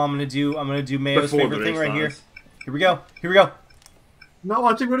 Oh, I'm gonna do Mayo's Before the favorite thing race right here. starts. Here we go. Here we go. I'm not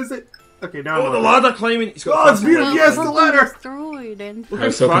watching. What is it? Okay, now Oh, I'm the on. ladder climbing. He's got Oh, it's beautiful. Yes, the ladder. Destroyed and I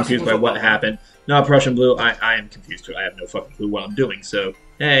was so confused by what happened. No, Prussian Blue, I am confused too. I have no fucking clue what I'm doing, so,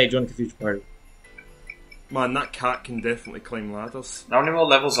 hey, join the confused party. Man, that cat can definitely climb ladders. How many more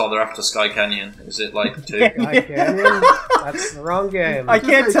levels are there after Sky Canyon? Is it like 2? Sky Canyon? That's the wrong game. I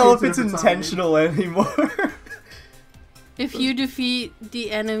can't Just tell like if it's different intentional anymore. if you defeat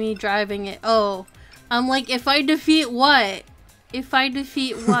the enemy driving it. Oh, I'm like, if I defeat what? If I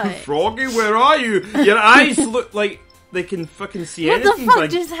defeat what? Froggy, where are you? Your eyes look like they can fucking see What anything. the fuck like,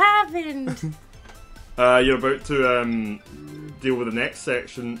 just happened? you're about to deal with the next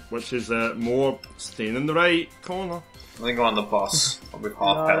section, which is more staying in the right corner. I think I'm on the boss with half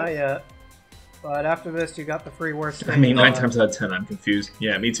No, health. not yet. But after this, you got the free worst I mean, 9 thing. times out of 10, I'm confused.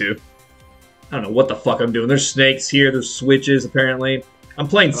 Yeah, me too. I don't know what the fuck I'm doing. There's snakes here, there's switches, apparently. I'm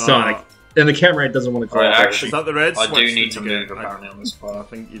playing Sonic, and the camera doesn't want to Alright, cooperate. actually, Is that the red I switch do that need to you move get? apparently on this I part.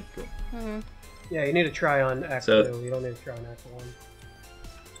 think you've got. Yeah, you need to try on Act So- 2. You don't need to try on Act 1.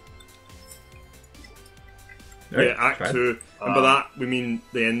 Alright, Yeah, Act try it. 2. And by that, we mean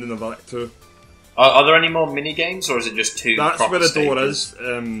the ending of Act 2. Are there any more mini games, or is it just 2 That's proper where the door stages?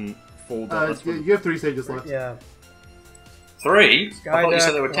 is. Fold up. That's where- You have 3 stages left. Yeah. 3? I Sky thought you said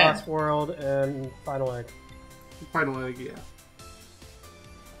Deck, there were 10. Lost World, and Final Egg. Final egg, yeah.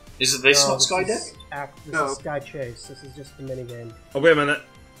 Is it this No, not Sky Deck? This No. is Sky Chase. This is just the minigame. Oh, wait a minute.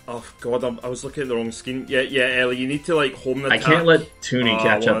 Oh, God, I was looking at the wrong screen. Yeah, Ellie, you need to, like, home the I can't let Tooney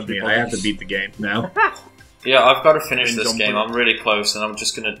catch one up of to me. the I have to buddies. beat the game now. Yeah, I've got to finish And this jump game. on it. I'm really close, and I'm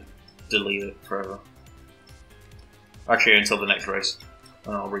just gonna delete it forever. Actually, until the next race.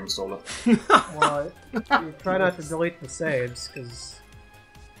 And I'll reinstall it. Well, you try not to delete the saves, because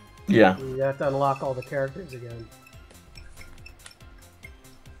Yeah. you have to unlock all the characters again.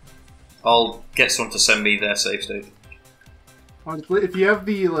 I'll get someone to send me their save state. Honestly, if you have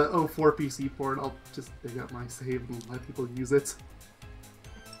the 04 PC port, I'll just dig up my save and let people use it.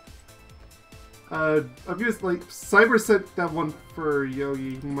 I've used, like, Cyber sent that one for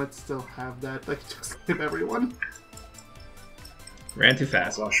Yogi. He might still have that. I could just give everyone. Ran too Oh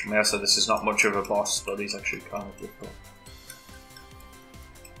fast. gosh, may I say this is not much of a boss, but he's actually kind of difficult.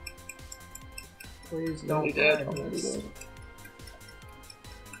 Please I'm don't nearly dead. die, I'm nearly please. dead.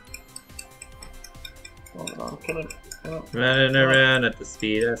 Oh no, kill him. Oh. Running around at the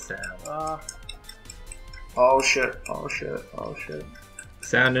speed of sound. Oh shit, oh shit, oh shit.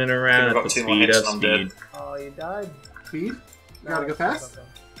 Sounding around I've at got the 2 more speed hits of and I'm dead. speed. Oh, you died? Speed? You gotta go it's fast?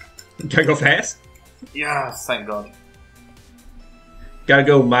 okay. Gotta go fast? Yeah, thank god. Gotta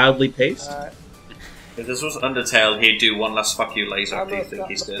go mildly paced? If this was Undertale, he'd do one last fuck you laser I'm after you gonna think stop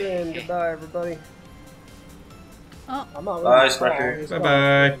he's the dead. game. Goodbye, everybody. Oh. I'm not Bye, really Sprasshu.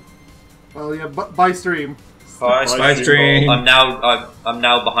 Bye-bye. Well, yeah, by stream. Bye, Bye, stream. I'm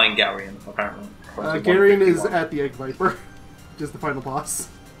now behind Garion, apparently. Garion is at the Egg Viper. Just the final boss.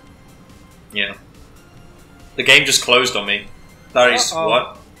 Yeah. The game just closed on me. That is Uh-oh.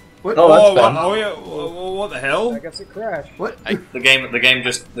 what? What? Oh, Oh, that's what, fun. oh yeah, what the hell? I guess it crashed. What? The game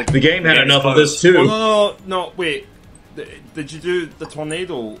just The game had game's enough of closed. this too. No, wait. Did you do the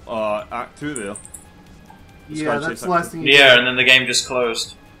tornado Act 2 there? Yeah, that's the last thing you Yeah, and then the game just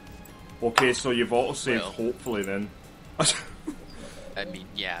closed. Okay, so you've autosaved, Well. hopefully, then. I mean,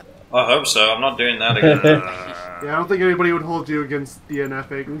 yeah. I hope so. I'm not doing that again. Yeah, I don't think anybody would hold you against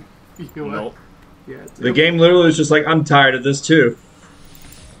DNFing. Nope. Yeah, The game literally was just like, I'm tired of this too.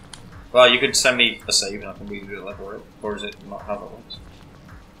 Well, you could send me a save and I can redo it level, right? Or is it not how that works?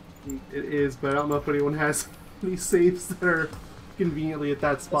 It is, but I don't know if anyone has any saves that are conveniently at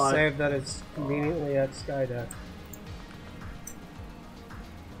that A spot. save that is conveniently at Skydeck.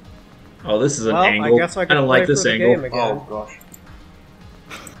 Oh, this is an Well, angle. I guess I could don't like play this for the angle. game again. Oh gosh.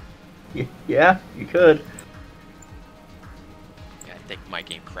 Yeah, you could. Yeah, I think my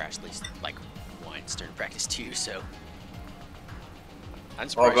game crashed at least like once during practice too, so. I'm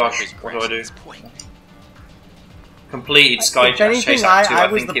surprised gosh, nobody's what do I crashed do? at this point. Completed Sky If anything, Chase Act 2. I I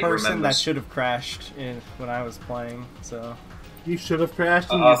was think the it person that remembers. should have crashed when I was playing, so... You should have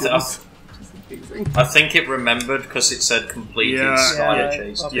crashed and I you th- didn't. Which is amazing. I think it remembered because it said completed Yeah. Sky Yeah,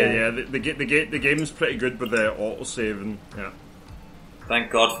 Chase. okay. Yeah, the game's pretty good with the auto-saving, yeah.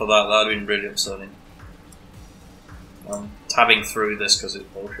 Thank God for that. That would have been really upsetting. Tabbing through this because it's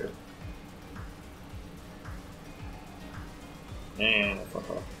bullshit. Yeah, fuck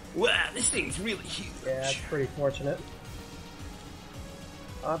off. Wow, this thing's really huge. Yeah, it's pretty fortunate.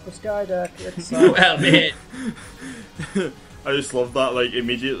 Off the Skydeck, it's Well, man. I just love that, like,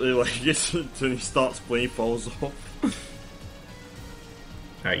 immediately, like, as soon as he starts playing, he falls off.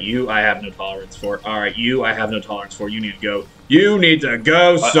 Alright, you I have no tolerance for. Alright, you I have no tolerance for. You need to go. You need to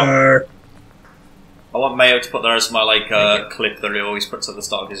go, sir! I want Mayo to put there as my clip that he always puts at the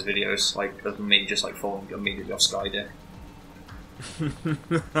start of his videos, like of me just like falling immediately off Skydeck.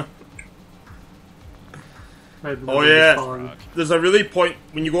 Oh yeah, there's a really point,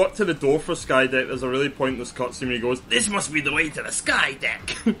 when you go up to the door for Skydeck, there's a really pointless cutscene where he goes, "This must be the way to the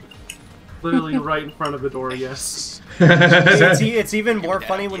Skydeck!" Literally right in front of the door, yes. It's even more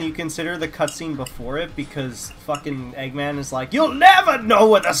funny when you consider the cutscene before it, because fucking Eggman is like, "You'll never know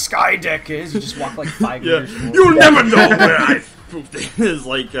what the Skydeck is." You just walk like 5 Yeah, meters forward. you'll never know where I've proved it is.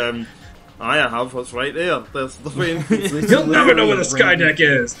 Like, I have what's right there. That's the thing. You'll never know where the sky deck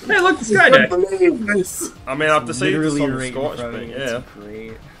is. Hey, look, the sky deck. I mean, I have to say it's Literally on the right in Scotch front of thing, you. yeah. It's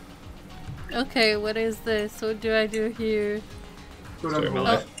great. Okay, what is this? What do I do here? Go down the Sorry, hole.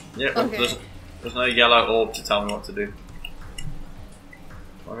 my life. Yeah, Okay. there's no yellow orb to tell me what to do.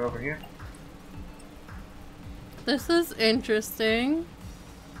 Right over here. This is interesting.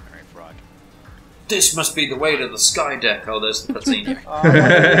 Alright, Frog. This must be the way to the sky deck. Oh, there's the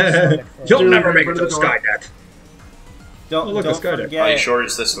cutscene. You'll never Dude, make it to the door. sky deck. Don't, Oh, look, don't a Skydeck. forget. Are you sure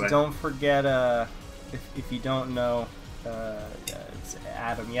it's this way? Don't forget. If you don't know, it's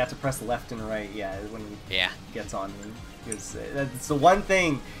Adam. You have to press left and right. Yeah, when he Yeah. gets on you, because that's the one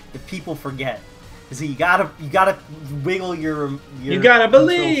thing that people forget. Is you gotta wiggle your You gotta control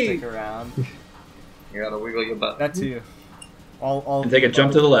believe. stick around. You gotta wiggle your butt. That too. All And take a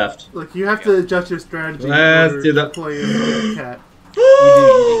jump to the left. Look, you have to adjust your strategy Let's in do order that. to play as a cat.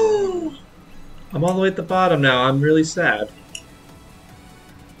 I'm all the way at the bottom now. I'm really sad.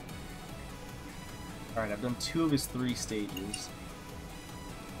 All right, I've done 2 of his 3 stages.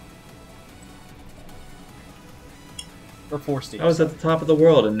 Or 4 stages. I was at the top of the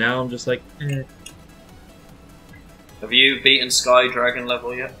world, and now I'm just like, eh. Have you beaten Sky Dragon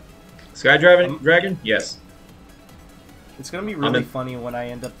level yet? Sky Dragon? Yes. It's gonna be I'm really in. funny when I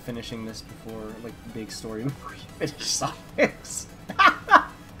end up finishing this before, like, the big story before you finish Sonics.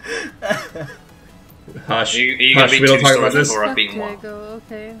 Hush. Are you gonna Hush, beat we don't 2 talk stories about this. before I've Fuck beaten did I 1? go?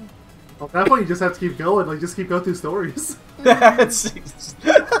 Okay. Well, at that point, you just have to keep going. Like, just keep going through stories.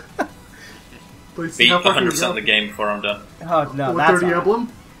 Please see Beat how far can you 100% of the go. game before I'm done. Oh no, With that's Dirty not-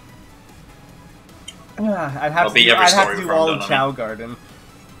 Emblem? I'd I'll have beat to. every I'd have story to do before I'm all done, of I Chow mean. Garden.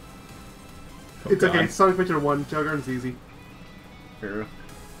 It's okay. God. Sonic Adventure 1. Chow Garden's easy. True.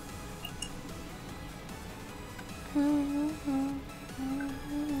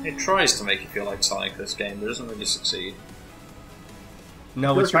 It tries to make you feel like Sonic this game, but it doesn't really succeed.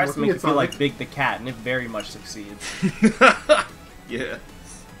 No, Feel it like tries you're to make you looking feel at like Sonic. Big the Cat, and it very much succeeds. Yeah.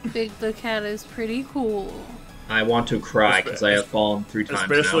 Big the Cat is pretty cool. I want to cry because I have fallen 3 times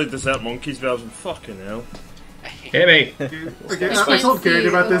Especially now. Desert Monkey's version. Fucking hell. Hit me. Okay, I I can't told Gary see,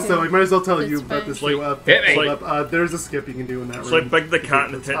 about this, okay. so I might as well tell you It's about fine. this Like, too. hit me. Hold up. There's a skip you can do in that It's room. like Big the Cat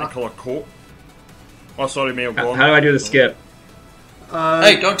in the It's top. Technicolor coat. Oh, sorry, Mail, go How on. do I do the skip?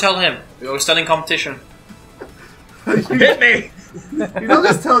 Hey, don't tell him! We're still in competition. Hit me! You know,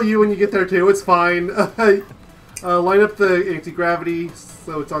 just tell you when you get there too. It's fine. Line up the anti-gravity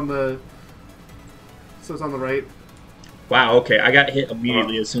so it's on the right. Wow, okay. I got hit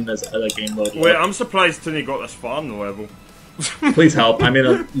immediately as soon as the game loaded. Wait, up. I'm surprised Tooney got this far in the level. Please help. I'm in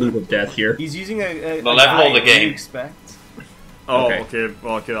a loop of death here. He's using a The level guide. of the What do you game. expect? Oh, Okay. okay.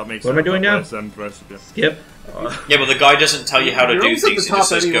 Well, okay, that makes What am I doing now? less impressive, yeah. Skip. Yeah, but the guy doesn't tell you how to You're do almost at things. the He just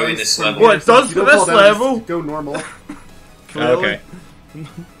top says go in anyways, this from level. Well, it does You for don't this fall down, just level. Go normal. Okay.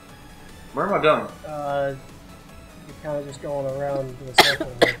 Where am I going? You're kind of just going around in a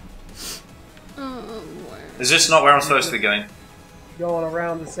circle. Here. Is this not where I'm supposed to be going? Going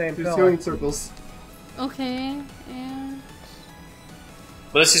around the same Just pillar. going in circles. Okay, and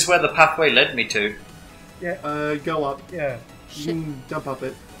But this is where the pathway led me to. Yeah. Go up. Yeah. You can jump up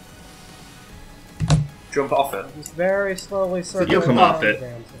it. Jump off it. Just very slowly circling. you'll come around off it. the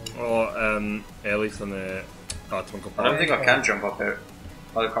damn thing. Oh, Ellie's on the Twinkle I don't Park. think I can jump up here.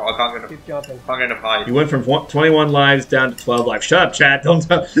 I can't get Keep jumping. enough height. You went from 21 lives down to 12 lives. Shut up, chat. Don't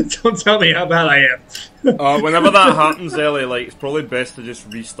tell me how bad I am. Whenever that happens, Ellie, like it's probably best to just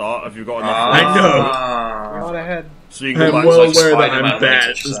restart if you've got enough. I life. know. Go on ahead. So you can go I'm back. well like aware that Spider-Man I'm bad at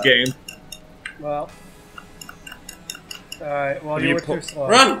when this it's game. Well. Alright, well, Can you you were pu- too slow.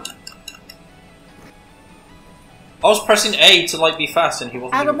 Run! I was pressing A to like be fast, and he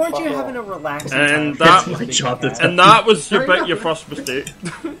wasn't. Adam, even weren't you fuck having off. a relaxing And time? that- It's my job to tell. And that was your first mistake.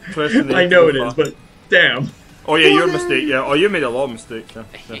 Pressing the I know it A is, but damn. oh yeah, your mistake. Yeah. Oh, you made a lot of mistakes. Yeah.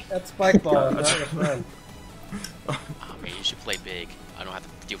 Yeah. That spike ball is not your friend. Oh man, you should play big. I don't have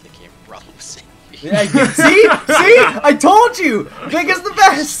to deal with the camera problems. Yeah, see? I told you! Big is the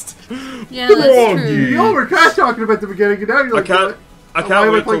best! yeah, that's true. Y'all were trash talking about the beginning, and now you're like, I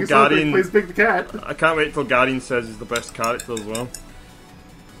can't wait till playing Sonic Garion. plays Big the Cat. I can't wait till Garion says he's the best character as well.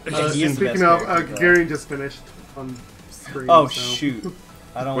 He is the Speaking best of, character, though. Garion just finished on screen. Oh, so. shoot.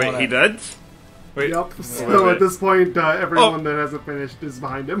 I don't Wait, wanna... he did? Wait. Yep. So wait. at this point, everyone that hasn't finished is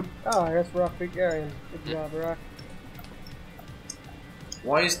behind him. Oh, I guess Rock beat Garion. Good job, Rock.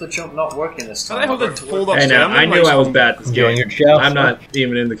 Why is the jump not working this How time? the hell did Fold Up Hey, now, Vermin I knew like I was some- bad at this Join game. your chat. I'm not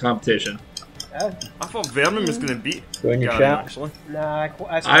even in the competition. Yeah. I thought Vermin was going to beat Join your Garion, chat. actually. Nah,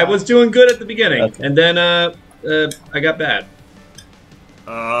 I was doing good at the beginning, Okay. and then I got bad.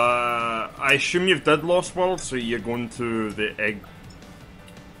 I assume you've did Lost World, so you're going to the egg.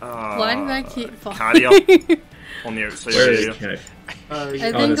 Why do I keep falling? Carrier on the outside Where area. is it? I the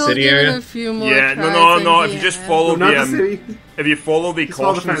think I'll city give area? it a few more Yeah, tries no. in If you the just end. follow Not the the city. if you follow the Just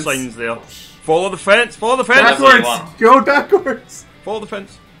follow the caution fence. signs there, follow the fence. Follow the fence. Backwards. Backwards! Go backwards! Follow the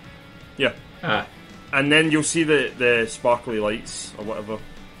fence. Yeah, Ah, and then you'll see the sparkly lights or whatever,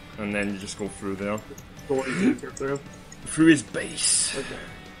 and then you just go through there. Through his base.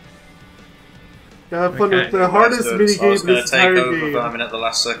 Have fun Okay. with the hardest So I minigame was of going to this take entire over game. Vermin at the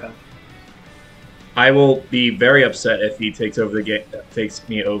last second. I will be very upset if he takes over the game, takes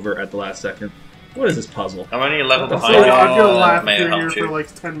me over at the last second. What is this puzzle? I'm only a level So behind you. I'm gonna laugh May through have here helped for you.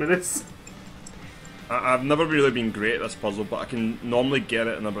 like 10 minutes. I've never really been great at this puzzle, but I can normally get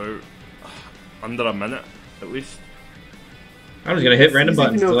it in about under a minute at least. I'm just gonna hit random Easy to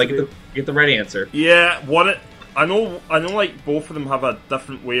buttons know till I what to get the right answer. Yeah, I know. Like both of them have a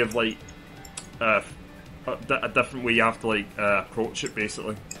different way of like, a different way you have to like approach it.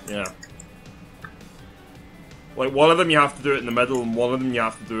 Basically, yeah. Like one of them you have to do it in the middle, and one of them you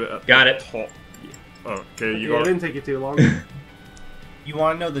have to do it at Got the it. top. Oh, okay, you Yeah, it got it. didn't take you too long. You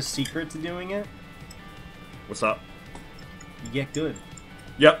want to know the secret to doing it? What's that? You get good.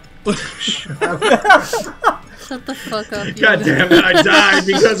 Yep. Shut the fuck up, you God guys. damn it! I died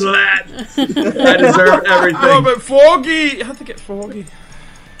because of that. I deserve Oh, everything. but Foggy! You had to get Foggy.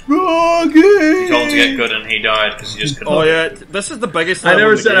 He told him to get good and he died because he just couldn't. Oh yeah, this is the biggest. I level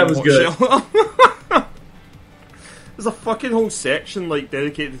never in the said I game, was Hot Shell. There's a fucking whole section like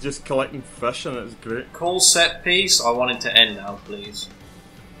dedicated to just collecting fish, and it's great. Cool set piece. I want it to end now, please.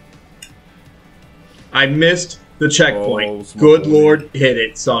 I missed the checkpoint. Oh, Good small boy. lord, hit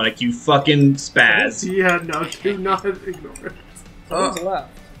it, Sonic! You fucking spaz. Yeah, no, do not ignore it. Who's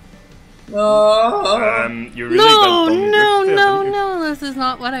left? You really No, did no, there, no, didn't you? no, this is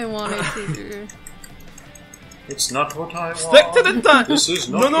not what I wanted to do. It's not what I want. Stick to the time. This is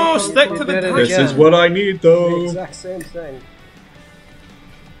not No, what I stick want. to the did it time. This again. is what I need, The though. exact same thing.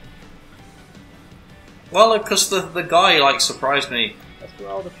 Well, because the guy like surprised me. That's where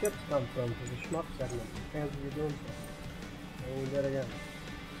all the ships come from, for the schmuck segment. Depends what you're doing something. And we did again.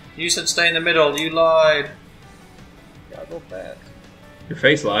 You said stay in the middle. You lied. Gotta go fast. Your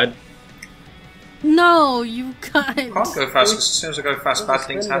face lied. No, you can't. Can't go fast because as soon as I go fast, bad There's a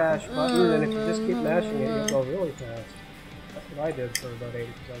things spin happen. dash button, and if you just keep mashing it, you'll go really fast. That's what I did for about 80%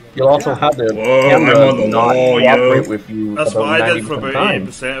 of You'll also have the Whoa, camera I'm on the not wall, cooperate yo. with you That's about what I did 90% for about time.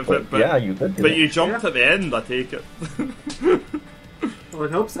 80% of it, but yeah, you did do but it. you jumped at the end. I take it. Well,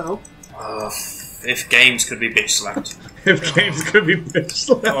 I hope so. If games could be bitch slapped. If games could be pitched.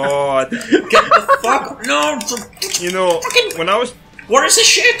 Oh, Get the fuck no! you know, when I was What is this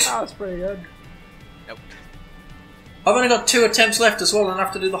shit? Oh, it's pretty good. Nope. I've only got 2 attempts left as well, and I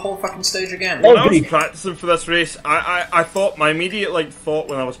have to do the whole fucking stage again. when I was practicing for this race, I thought my immediate thought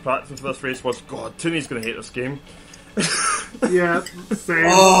when I was practicing for this race was, God, Tooney's gonna hate this game. Yeah, same.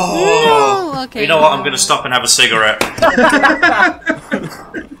 Oh, No, okay. you know what? I'm gonna stop and have a cigarette.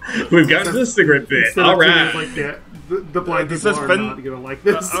 We've gotten to the cigarette bit. Instead of All doing right. it like that, the blind Does people this are fin- not gonna like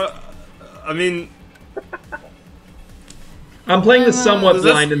this. I mean, I'm playing this somewhat Does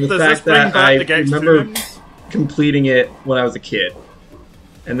this- blind in the does fact this bring that back I the games remember to completing it when I was a kid.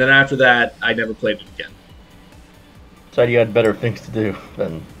 And then after that, I never played it again. So you had better things to do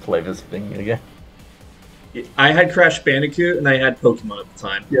than play this thing again. I had Crash Bandicoot and I had Pokemon at the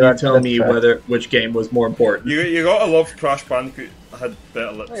time. Yeah, You tell that's me fair. which game was more important. you gotta love Crash Bandicoot. I had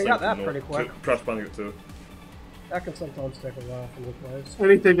better lip Hey, sync. you got that than pretty no- quick. Crash Bandicoot 2. That can sometimes take a while from the plays.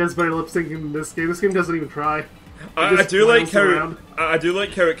 Anything has better lip syncing than this game. This game doesn't even try. I just do like flouns how around. I do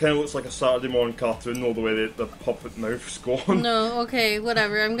like how it kind of looks like a Saturday morning cartoon, all the way the puppet mouth's going. No, okay,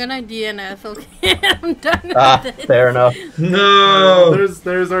 whatever. I'm gonna DNF. Okay, I'm done with Ah, this. fair enough. No!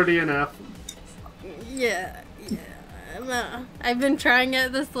 There's our DNF. Yeah. I've been trying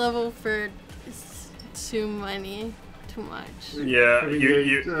at this level for too much. Yeah,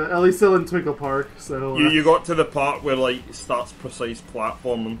 you Ellie's still in Twinkle Park, so you got to the part where it starts precise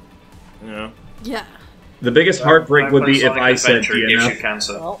platforming. Yeah. Yeah. The biggest heartbreak Don't would play be if Sonic I said Adventure, it gives you DNF.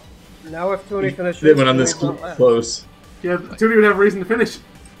 cancer. Well, now if Tooney finishes, When I'm this Tooney's not left. close. yeah, Tooney would have a reason to finish.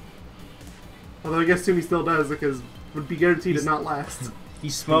 Although I guess Tooney still does because would be guaranteed to not last.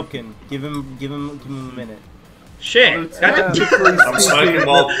 He's smoking. Give him a minute. Shit! Technically I'm smoking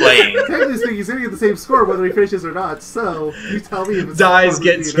while playing. Technically speaking, he's gonna get the same score whether he finishes or not. So you tell me if it's Dies, possible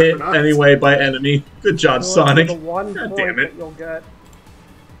gets to be hit enough or not. anyway by enemy. Good job, Well, Sonic. The one God point damn it. that you'll get.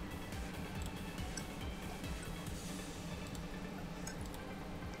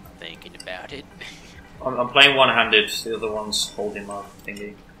 Thinking about it. I'm playing one-handed. The other one's holding my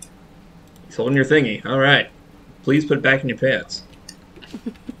thingy. He's holding your thingy. Alright. Please put it back in your pants.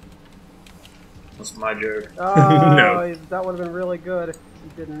 That's my joke. Oh, No. that would have been really good if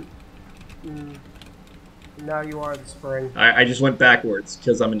you didn't. Now you are the spring. I just went backwards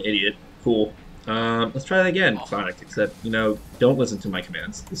because I'm an idiot. Cool. Let's try that again, Sonic, except, don't listen to my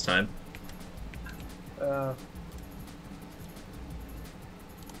commands this time.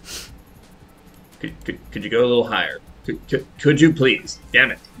 Could you go a little higher? Could you please?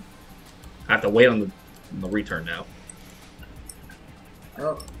 Damn it. I have to wait on the return now.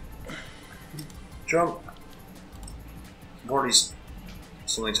 Oh. Jump. Morty's...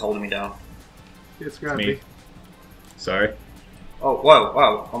 Something's holding me down. It's It's gravity. me. Sorry. Oh, whoa,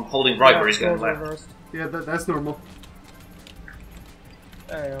 wow. I'm holding right where he's going goes left. reversed. Yeah, that's normal.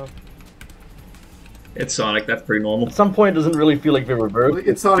 There you go. It's Sonic, that's pretty normal. At some point, it doesn't really feel like the reverse. It's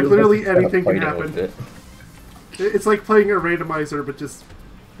It Sonic, feels literally like it's kinda anything can fighting with happen. it. It's like playing a randomizer, but just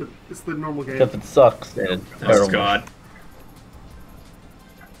it's the normal game. Except it sucks and it's Oh, terrible. God.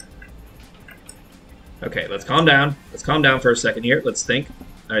 Okay, let's calm down. Let's calm down for a second here. Let's think.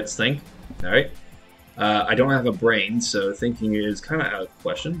 Alright, let's think. Alright. I don't have a brain, so thinking is kind of out of the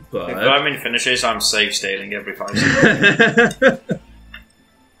question, If but... Vermin finishes, I'm save stating every 5 seconds.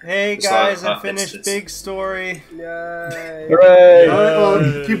 Hey It's guys, like, I finished it's- Big Story. Yay! Hooray! Alright,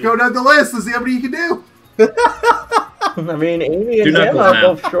 well, keep going down the list. Let's see how many you can do. I mean, Amy and Do Emma knuckles are now.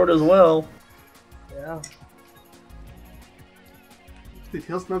 both short as well. Yeah. The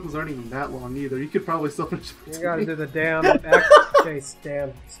tail knuckles aren't even that long either. You could probably still finish. You gotta do the damn back chase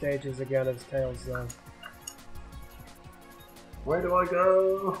damn stages again as Tails though. Where do I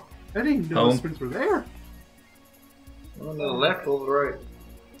go? I didn't know Home. the sprints were there. On the left or the right?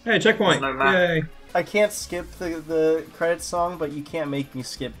 Hey, checkpoint! There's no map. Yay! I can't skip the credits song, but you can't make me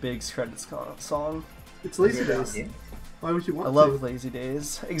skip Big's credits song. It's Lazy Down Days. here. Why would you want I love to? Lazy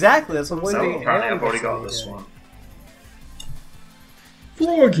Days. Exactly, that's what I'm When No, do you- saying. apparently I've already Yeah. got this one.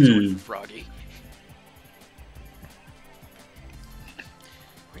 Froggy! Froggy.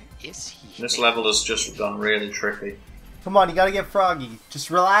 Where is he? This level has just gone really tricky. Come on, you gotta get Froggy. Just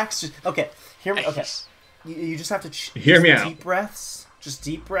relax. Okay, hear me. Okay, you just have to Hear me out. Deep breaths. Just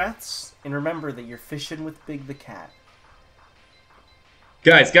deep breaths, and remember that you're fishing with Big the cat.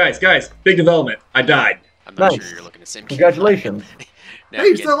 Guys! Big development. I died. I'm not Nice. sure you're looking at the same Congratulations. Now Hey,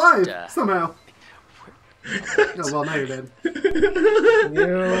 you're get, still alive uh, somehow. Oh, well, now you're dead.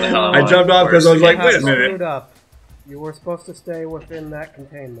 I jumped off because I was like, You wait a have minute. screwed up. You were supposed to stay within that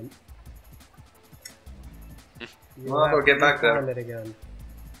containment. You Well, have I'll get to back there. find it again.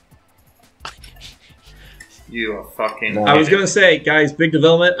 You are fucking. No. I was gonna say, guys, big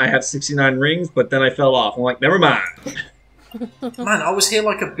development. I have 69 rings, but then I fell off. I'm like, never mind. Man, I was here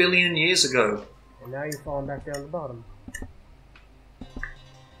like 1 billion years ago. And now you're falling back down the bottom.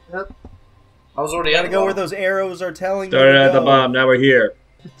 Yep. I was already at Gotta the go where bottom. those arrows are telling you. Started to at the go. bottom. Now we're here.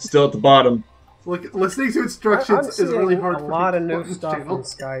 Still at the bottom. Like, listening to I'm instructions is seeing really hard a for lot of people new on this stuff channel.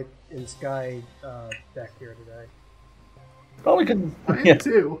 in Sky deck here today. Probably could. I am Yeah.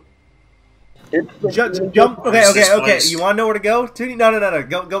 too. Jump. Okay, Where's this okay, okay. place? You want to know where to go? Toonie? No, no, no,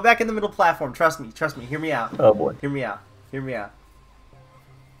 no. Go back in the middle platform. Trust me. Trust me. Hear me out. Oh boy. Hear me out. Hear me out.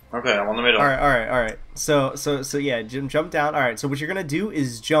 Okay, I'm on the middle. All right, all right, all right. So yeah, jump down. All right. So what you're gonna do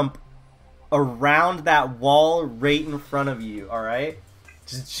is jump around that wall right in front of you. All right.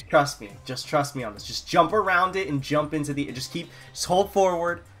 Just trust me. Just trust me on this. Just jump around it and jump into the. Just hold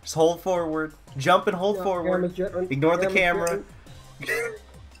forward. Just hold forward. Jump and hold forward. Ignore the camera.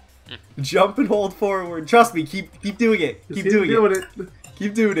 Jump and hold forward. Trust me. Keep doing it. Keep doing it.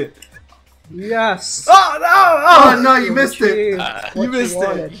 Keep doing it. Yes! Oh no! Oh no, you missed it! You missed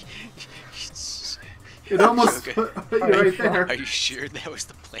it. It almost put you right there. Are you sure that was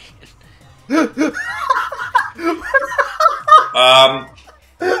the plan?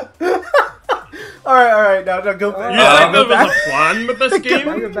 Alright, now go back. You think there was a plan with this game?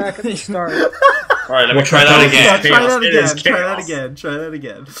 Now you're back at the start. Alright, let me try that again. Try that It is again. Try that chaos. again. Try that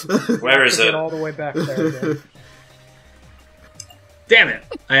again. Where is Get it? all the way back there again. Damn it!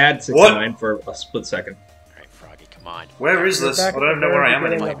 I had 69 for a split second. Alright, Froggy, come on. Where is this? I Back at don't the know where I am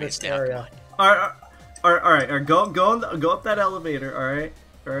very anymore. beginning of this Down, area. Alright. Go up that elevator. Alright.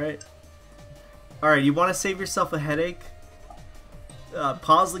 You want to save yourself a headache?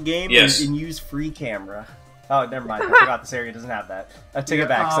 Pause the game Yes. and use free camera. Oh, never mind. I forgot this area doesn't have that. I take it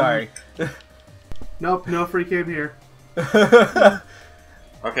back. Sorry. Nope, no free game here.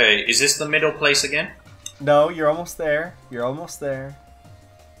 Okay, is this the middle place again? No, you're almost there. You're almost there.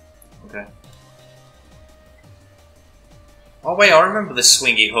 Okay. Oh wait, I remember this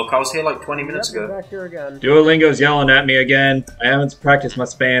swingy hook. I was here like 20 minutes Yep, ago. we're back here again. Duolingo's yelling at me again. I haven't practiced my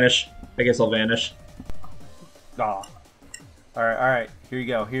Spanish. I guess I'll vanish. Aw. Alright. Here you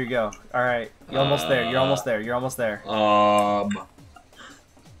go. Alright. You're almost there. You're almost there.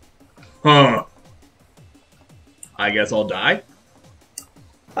 Huh. I guess I'll die?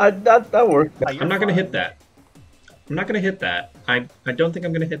 That worked. I'm not gonna hit that. I'm not gonna hit that. I don't think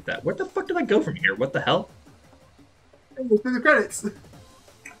I'm gonna hit that. Where the fuck did I go from here? What the hell? Look through the credits.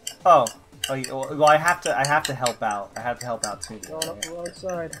 Oh, well, I have to help out. I have to help out too. Going up the wrong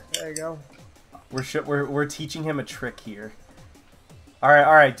side. There you go. We're teaching him a trick here. All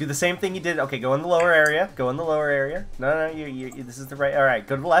right. Do the same thing you did. Okay, go in the lower area. No, you this is the right. All right,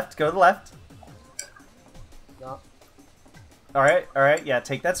 go to the left. No. All right. Yeah,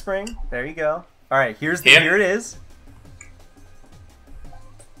 take that spring. There you go. All right, here it is.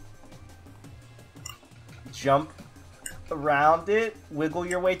 Jump around it. Wiggle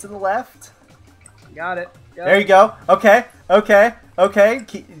your way to the left. Got it. There you go. Okay.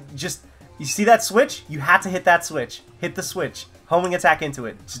 Just, you see that switch? You had to hit that switch. Hit the switch. Homing attack into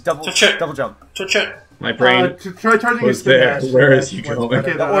it. Just double jump. Touch it. My brain Try charging your was spin there. dash. Where is he going?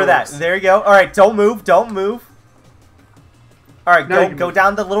 Okay, Or that. There you go. All right, don't move. All right, Now you can go move.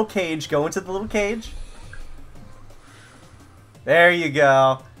 down the little cage. Go into the little cage. There you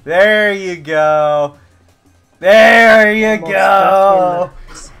go. You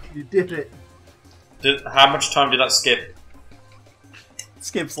did it. How much time did that skip?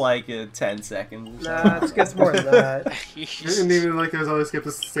 Skips like 10 seconds. Nah, it gets more than that. And even like there's other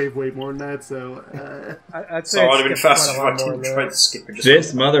skips to save way more than that, so I'd say So I it would have been skips faster if quite a I lot more didn't than try that. to skip it.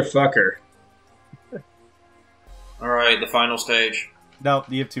 This motherfucker. Alright, the final stage. Nope,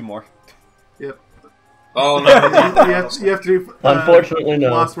 you have 2 more. yep. Oh no. You have to do Unfortunately, no.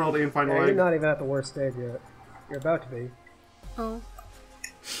 Lost World and Final Yeah, you're Egg. not even at the worst stage yet. You're about to be. Oh.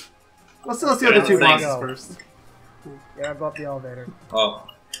 Let's see the other 2 Thanks. bosses first. Yeah, go up the elevator. Oh.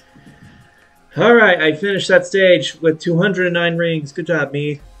 Alright, I finished that stage with 209 rings. Good job,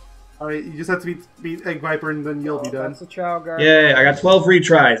 me. Alright, you just have to beat Egg Viper and then you'll be done. That's the Chow guard. Yay, I got 12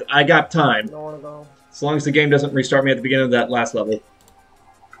 retries. I got time. Don't want to go. As long as the game doesn't restart me at the beginning of that last level.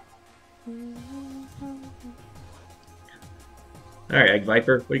 Alright, Egg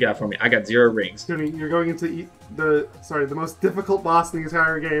Viper, what do you got for me? I got 0 rings. Tony, you're going into the most difficult boss in the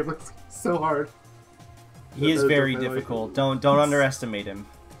entire game. It's so hard. He is Those very definitely- difficult. Don't underestimate him.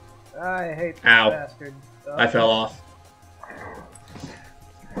 I hate this Ow. bastard. I fell off.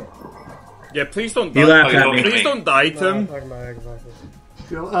 Yeah, please don't You die. laughed at me. Please don't die No, to I'm him. talking about Egg Viper.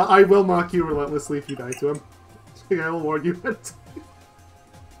 You know, I will mock you relentlessly if you die to him. I will warn you. Like,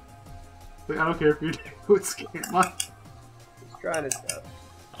 I don't care if you do. it's scared, man. He's trying his best.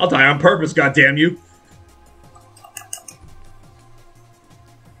 I'll die on purpose, goddamn you.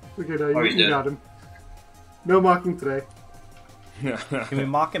 Okay, no, you got him. No mocking today. Can we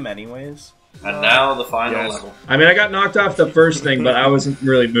mock him anyways? And now the final level. I mean, I got knocked off the first thing, but I wasn't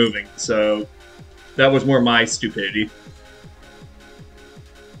really moving, so that was more my stupidity.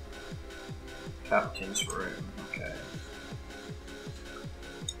 Captain's room. Okay.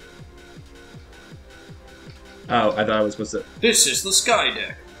 Oh, I thought I was supposed to... This is the sky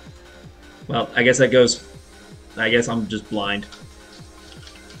deck. Well, I guess that goes... I guess I'm just blind.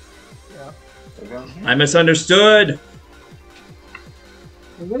 Yeah. I misunderstood!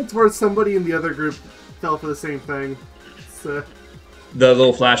 I went towards somebody in the other group fell for the same thing. So, The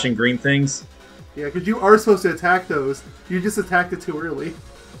little flashing green things? yeah, because you are supposed to attack those. You just attacked it too early.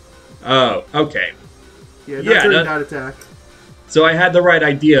 Oh, okay. Yeah, not Yeah, during that attack. So I had the right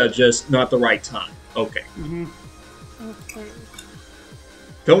idea, just not the right time. Okay. Mm-hmm. Okay.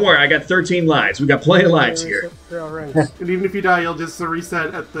 Don't worry, I got 13 lives. We got plenty of lives here. And even if you die, you'll just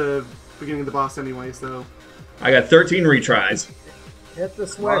reset at the beginning of the boss anyway, so... I got 13 retries. Hit the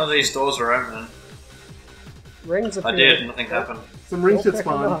switch. One of these doors are open. Rings appear. I did, nothing happened. Some rings Don't should pick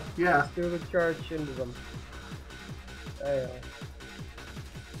 'em spawn. up. Yeah. Just do the charge into them. There you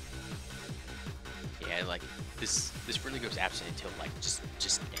go. Yeah, like this really goes absent until like just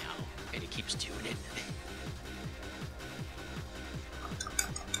now, and it keeps doing it.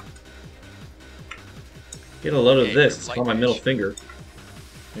 Get a load of Okay, this. It's light called my middle match. finger.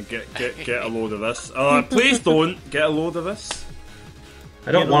 Get a load of this. Please don't get a load of this.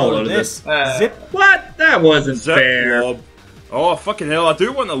 I don't want a load of this. Zip. What? That wasn't Zip fair. lob. Oh fucking hell! I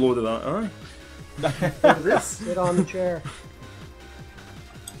do want a load of that. Aye. This? Sit on the chair.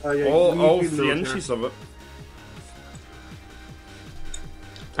 Oh, yeah, all you need to 3 know inches of it.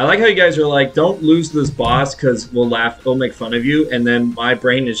 I like how you guys are like, don't lose this boss because we'll laugh, we'll make fun of you, and then my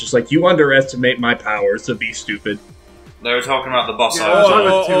brain is just like, you underestimate my powers to be stupid. They were talking about the boss. Yeah, I was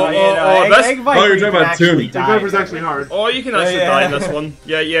oh, on. Oh, you're talking about Tooney. The Viper's actually hard. Oh, you can actually die in this one.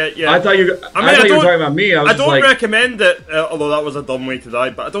 Yeah. I thought you. I thought you were talking about me. I was I just don't like, recommend it, although that was a dumb way to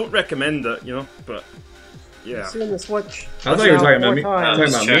die. But I don't recommend it, you know. But yeah, Seeing the switch. I thought you were talking about me. Four Talking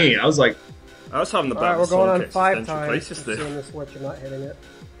times. about me. I was like, I was having the Alright, bad we're going on Sonic 5 existential times. crisis there. Seeing the switch and not hitting it.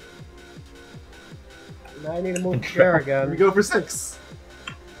 Now I need to move the chair again. We go for 6.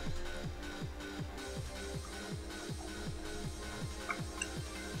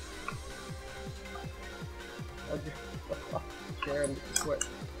 Chair and the switch.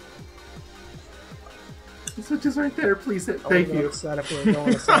 The switch is right there. Please hit. I Thank wasn't you. upset if we were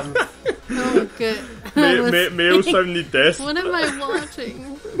going to 7. Oh, good. Male sounded death. What am I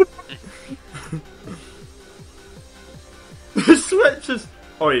watching? The switch is.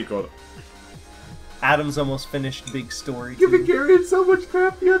 Oh, you got it. Adam's almost finished Big Story. Giving Garion so much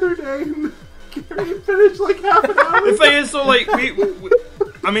crap the other day. Garion finished like half an hour. The thing is, so like,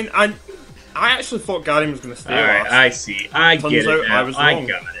 I mean, I actually thought Garion was going to stay alright, last. I see. I Turns get out it now. I was I wrong.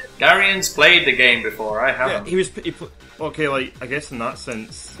 got it. Garion's played the game before, I Yeah, haven't. okay, like, I guess in that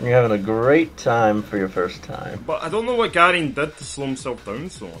sense. You're having a great time for your first time. But I don't know what Garion did to slow himself down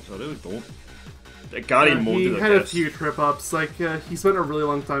so much. I really don't. Garion He molded had it. a few trip ups. Like he spent a really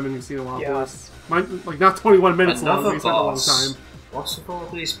long time in Xenopolis. Yeah. Like not 21 minutes long, but Another he spent a long boss. time. What's with all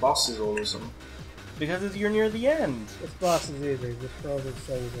these bosses all of a sudden? Because you're near the end. This boss is easy. Just throw these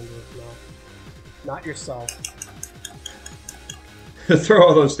things into his mouth. Not yourself. Throw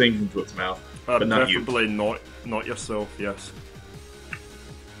all those things into its mouth, but not you. Preferably not yourself, yes.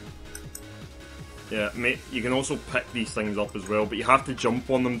 Yeah, mate, you can also pick these things up as well, but you have to jump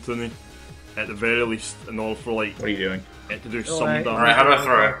on them, Tooney, at the very least, in order for, like, What are you doing? it to do Oh, some I- damage. Alright, how do I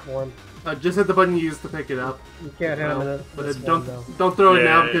throw it? Just hit the button you used to pick it up. You can't hit him in it. But this don't one, though. don't throw it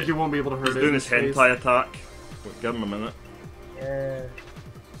now Yeah, because you won't be able to hurt He's it. doing in his space. hentai attack. Wait, give him a minute. Yeah.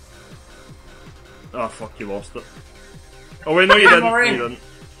 Ah, fuck, you lost it. Oh wait, no you didn't. No, Maureen. you didn't.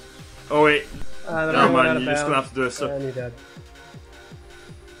 Oh wait, Then no I went out man, of you're just gonna bounds. have to do a sip. And he did.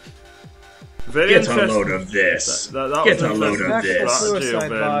 Very Get a interesting. load of this. That Get was a an load of interesting Tactical this. strategy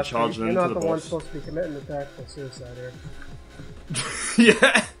suicide of boss. charging You're into not the the one boss. supposed to be committing the tactical suicide here.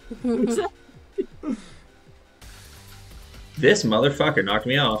 Yeah. This motherfucker knocked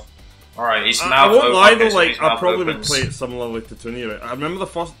me off. Alright, he's I mouth won't open. lie Okay, though, so like his I mouth probably would opens. play it similarly to Tooney. Right? I remember the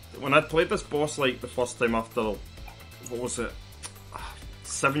first when I played this boss, like the first time after what was it,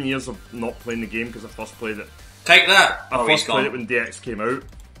 7 years of not playing the game because I first played it. Take that! I Oh, he's first played it gone. when DX came out,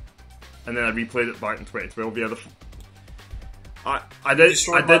 and then I replayed it back in 2012. Yeah, I did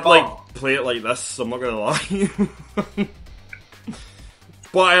destroyed I my did like bomb. play it like this. So I'm not gonna lie.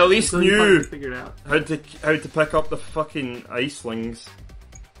 But I at least Until you knew finally figured out. how to pick up the fucking icelings.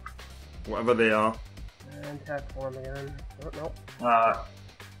 Whatever they are. And tap form again. Oh, nope.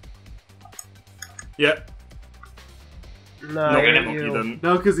 Yeah. No, No, you you didn't.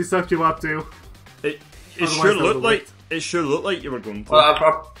 No, because he sucked you up too. It Otherwise sure that looked would've like worked. it sure looked like you were going to.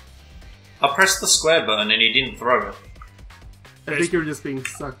 Well, I pressed the square button and he didn't throw it. I think you were just being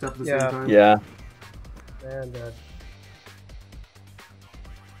sucked up at the Yeah. same time. Yeah. And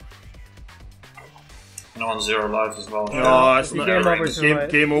And on 0 lives as well. No, it's you not. game over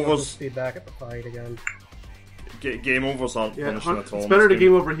Game overs. Speed back at the fight again. Game overs aren't Yeah, punishing at all. it's in better this to game.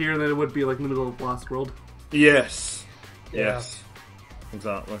 game over here than it would be like in the middle of Lost World. Yes. Yeah. Yes.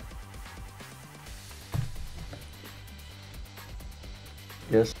 Exactly.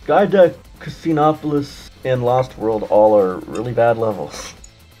 Yes. Skydeck, Casinopolis, and Lost World all are really bad levels.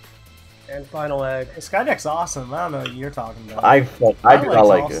 And final egg. Skydeck's awesome. I don't know what you're talking about. I do not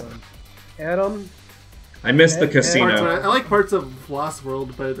like it. Adam. I missed the Yeah, casino. I like parts of Lost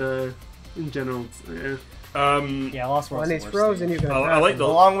World, but in general, it's, Yeah, Lost World's When he's the worst frozen, thing. you can I attack like him. the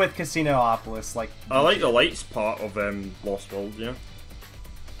Along with Casinopolis, like I like the lights part of Lost World. Yeah.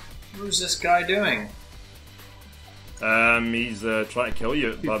 Who's this guy doing? He's trying to kill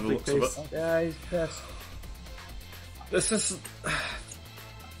you by the looks of it. Yeah, he's pissed. This is.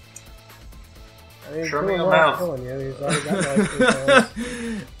 I mean, Show he's me doing your well mouth. killing you. He's already got like 3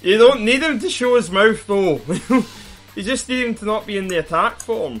 kills. You don't need him to show his mouth though. You just need him to not be in the attack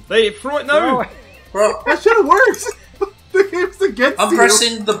form. Hey, throw it now! Bro, that should have worked! The game's against I'm you!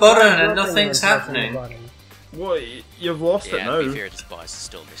 pressing the button and Nothing nothing's when pressing the happening. button. What? You've lost it Yeah, now. to be fair, this boss is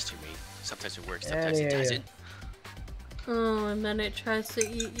still a mystery to me. Sometimes it works, sometimes it Yeah. doesn't. Oh, and then it tries to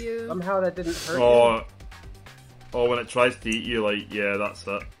eat you. Somehow that didn't hurt you. Oh, when it tries to eat you, like, yeah, that's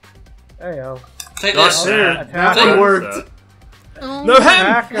it. There you go. Take That's this. it. Attack That him. one worked! Oh, No,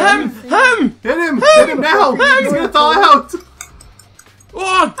 Attack him! Him! Hit him! Hit him now! He's gonna thaw out!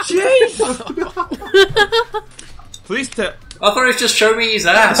 Oh, jeez! Please tell. I thought he was just showing me his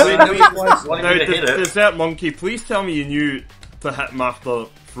ass. I didn't know he was wanting Now, me to hit it. Dessert Monkey, please tell me you knew to hit him after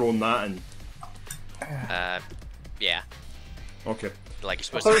throwing that in. Yeah. Okay. Like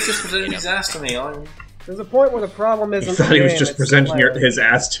you're I supposed thought he was to. just presenting his ass to me. There's a point where the problem isn't You thought the he was game, just it's the presenting player. his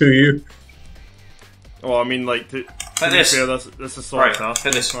ass to you. Oh, I mean, like, to Like be this. fair, this is sort Right, of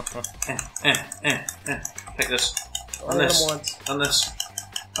hit this. Take this. Only On hit this. him once. On this.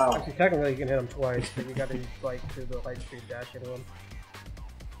 Ow. Actually, technically you can hit him twice, but you gotta like do the light speed dash into him.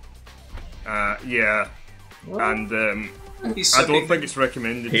 yeah. And, He's I don't sucking. think it's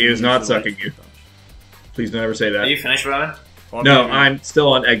recommended. He to is use not the sucking light you. dash. Please don't ever say Are that. you finished, Roman? Well, No, maybe- I'm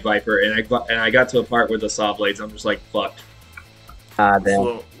still on Egg Viper, and I got to a part with the saw blades. I'm just like, fucked. Ah, damn.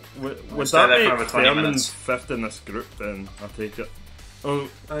 So, would Stay that there make for over 20 Vermin minutes. fifth in this group, then? I take it. Oh,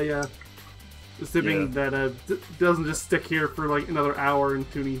 Yeah. Assuming that doesn't just stick here for like another hour and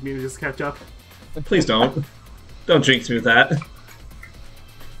Tooney manages to catch up. Please don't. Don't jinx me with that.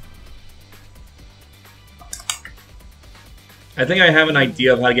 I think I have an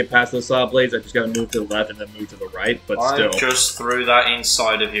idea of how to get past those saw blades. I just gotta move to the left and then move to the right, but I still. just threw that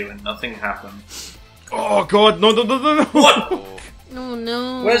inside of you and nothing happened. oh God, no, no, no, no, no! What? Oh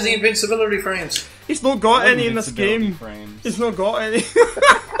no. Where's the invincibility frames? He's not got any in this Invincibility game. frames. He's not got any.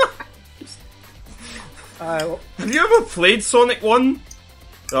 Well, Have you ever played Sonic 1?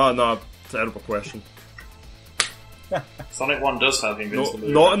 Oh, no, terrible question. Sonic 1 does have No,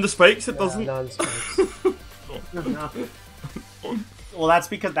 invincibility. not in the spikes, it doesn't. non-spikes. Well, that's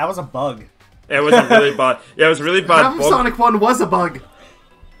because that was a bug. It was a really bad. Yeah, it was a really bad Half of bug. Sonic 1 was a bug!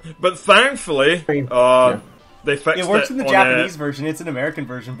 But thankfully, they fixed it. It works in the on, Japanese version. It's an American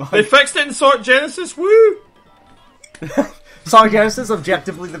version bug. They fixed it in Sonic Genesis. Woo! Sonic Genesis is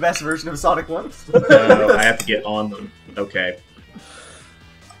objectively the best version of Sonic 1. I have to get on them. Okay.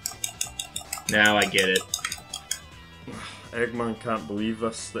 Now I get it. Eggman can't believe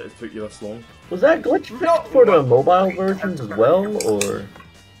this, that it took you this long. Was that glitch fixed for the mobile versions as well, or?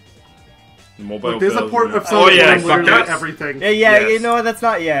 The mobile Look, there's a version, port of yeah. Sonic 1 yeah, on fuck literally that. everything. Yeah, Yes. you know what? That's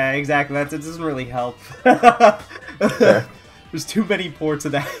not. Yeah, exactly. It doesn't really help. There's too many ports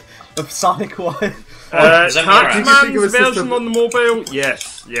of that of Sonic 1. Does that mean You can think of a Taxman's version system- on the mobile?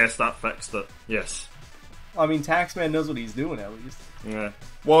 Yes, that fixed it. Yes. I mean, Taxman knows what he's doing at least. Yeah.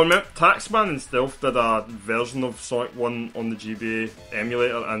 Well, remember, Taxman and Stealth did a version of Sonic 1 on the GBA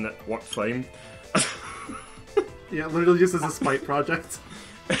emulator, and it worked fine. Yeah, literally just as a spite project.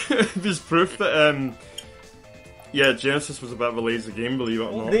 There's proof that, yeah, Genesis was a bit of a lazy game, believe it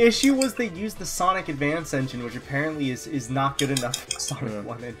or not. The issue was they used the Sonic Advance engine, which apparently is not good enough for Sonic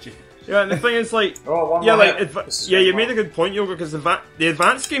 1 engine. Yeah, and the thing is, like, Oh, yeah, like, you made made a good point, Yoga, because the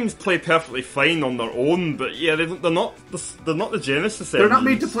advanced games play perfectly fine on their own, but yeah, they're not the Genesis. They're not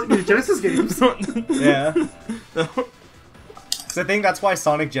made to play the Genesis games. Yeah. So I think that's why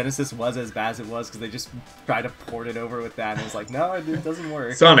Sonic Genesis was as bad as it was, because they just tried to port it over with that, and it was like, no, it doesn't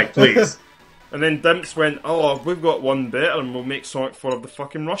work. Sonic, please. And then Dimps went, oh, we've got one better, and we'll make Sonic 4 of the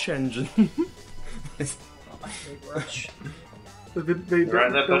fucking Rush engine. Rush. They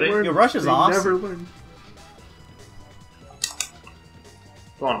Right there, buddy. learn. Yo, Rush is They awesome. never learn.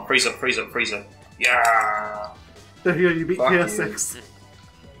 Come on, freeze up, freeze up, freeze up. Yeah. There you go, you beat Fuck PS6.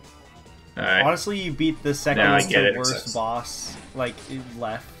 Alright. Honestly, you beat the second Now I to get it. worst boss, like,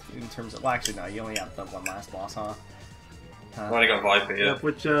 left, in terms of... Well, actually, no, you only have the one last boss, huh? I've only got Viper here. Yep,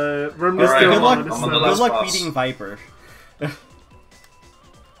 which, Vermin is Alright, still good on. luck- It's, I'm on the Good last luck boss. beating Viper.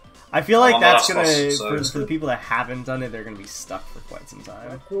 I feel like I'm on the that's last gonna... boss, so for it's the good. people that haven't done it, they're gonna be stuck for quite some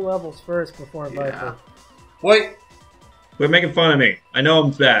time. 2 levels first before Yeah. Viper. Wait. Quit making fun of me. I know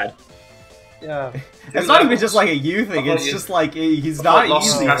I'm bad. Yeah. It's not even just like a you thing, I thought it's you- just like, he's I not thought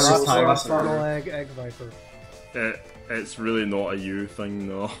Lost easy Castle first was time. last Final time. egg Viper. It's really not a you thing,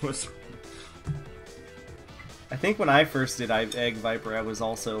 though. I think when I first did Egg Viper, I was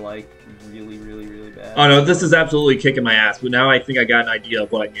also like really, really, really bad. Oh no, this is absolutely kicking my ass, but now I think I got an idea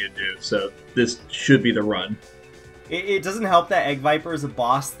of what I need to do, so this should be the run. It doesn't help that Egg Viper is a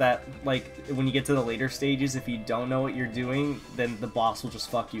boss that, like, when you get to the later stages, if you don't know what you're doing, then the boss will just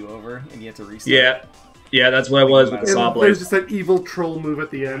fuck you over, and you have to restart. Yeah, that's what I was with the and Saw there's Blade. just that evil troll move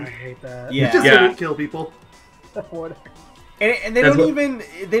at the I end. hate that. Yeah. It just Yeah. didn't kill people. What? And they That's don't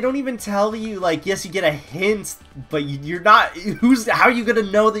what- even tell you, like, yes, you get a hint, but you're not. How are you gonna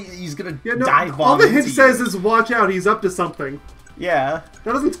know that he's gonna Yeah, no, dive bomb all the into hint you? says is watch out, he's up to something. Yeah,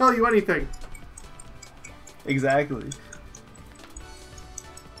 That doesn't tell you anything. exactly.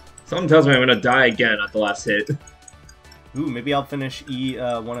 Something tells me I'm gonna die again at the last hit. Ooh, maybe I'll finish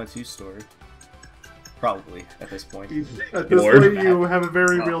E102 story. Probably at this point. At this Lord. point, you have a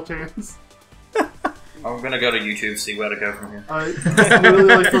very real chance. I'm gonna go to YouTube, see where to go from here. Literally,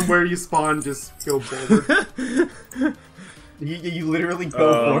 like, from where you spawn, just go forward. You literally go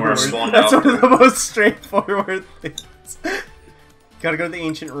where I forward. spawned That's out. one of the most straightforward things. Gotta go to the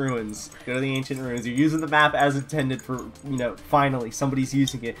ancient ruins. Go to the ancient ruins. You're using the map as intended for, finally, somebody's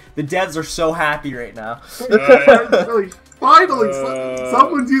using it. The devs are so happy right now. Finally,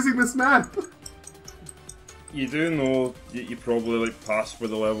 someone's using this map. You do know that you probably like passed where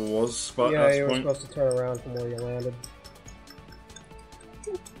the level was, but Yeah, at you this were point. supposed to turn around from where you landed.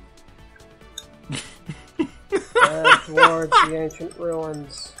 Head towards the ancient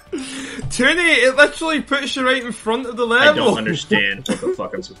ruins. Tooney, it literally puts you right in front of the I level. don't understand what the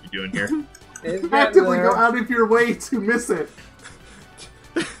fuck I'm supposed to be doing here. It's getting Actively there. go out of your way to miss it.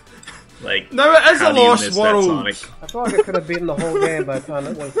 Like, No, it is how a do you lost miss that, world. Sonic? I feel like I could have beaten the whole game by the time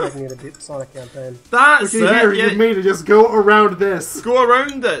it was taking you to beat the Sonic campaign. That's Okay, here, it. you Yeah, made it. Just go around this. go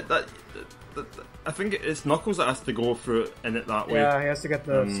around it. I think it's Knuckles that has to go through it in it that way. Yeah, he has to get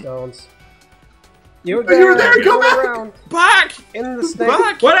the stones. You were Oh, you were there, go back! around Back! in the snake.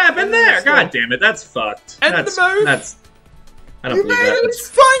 Back! What happened there? God damn it, that's fucked. In That's, the mouth. that's. I don't You believe made that. it!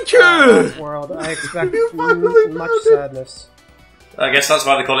 Thank you! World. I expect You finally much found it. sadness. I guess that's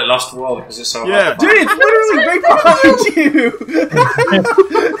why they call it Lost World, because it's so Yeah. hard to Dude, it's literally right behind you!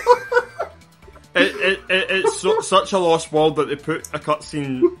 It's such a lost world that they put a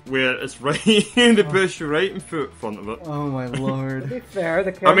cutscene where it's right, they push you right in front of it. Oh my To lord. be fair,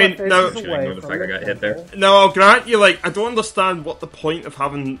 the camera mean, faces no- Should away ignore the from fact I got hit there. temple. Now, I'll grant you, like, I don't understand what the point of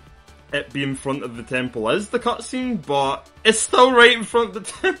having it be in front of the temple is, the cutscene, but it's still right in front of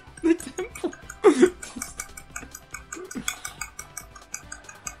the temple.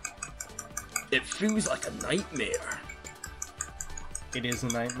 It feels like a nightmare. It is a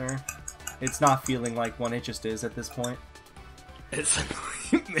nightmare. It's not feeling like one, it just is at this point. It's a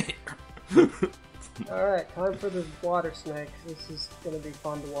nightmare. Alright, time for the water snake. This is gonna be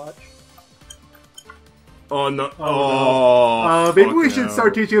fun to watch. Oh no! Oh, Oh, maybe we fucking should hell.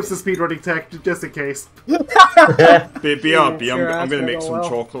 start teaching us the speedrunning tech, just in case. Baby, Sure, I'm gonna that's make gonna some go well.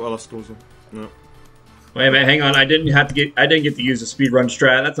 chocolate while this goes on. No. Wait a minute, hang on. I didn't get to use the speedrun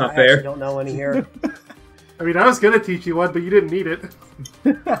strat. That's not I actually fair. don't know any here. I mean, I was gonna teach you one, but you didn't need it.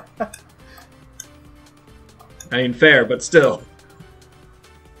 I mean, fair, but still.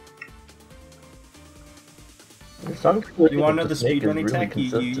 You want to know the speedrunning tech?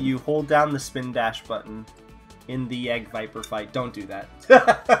 You hold down the spin dash button in the Egg Viper fight. Don't do that.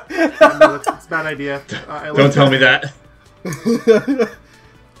 No, it's a bad idea. I Don't like tell me that. You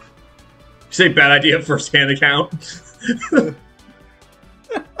say bad idea first-hand account.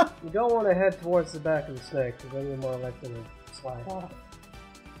 You don't want to head towards the back of the snake, because then you're more likely to slide off.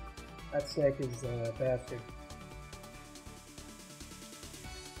 That snake is a bastard.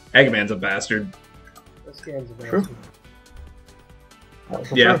 Eggman's a bastard. This game's a True.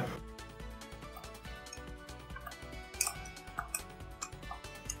 bastard. Yeah.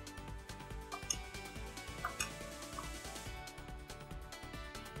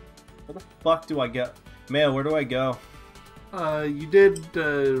 Where the fuck do I go? Mayo, where do I go? You did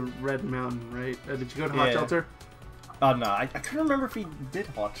Red Mountain, right? Did you go to Hot Yeah. Shelter? Oh no, I couldn't remember if he did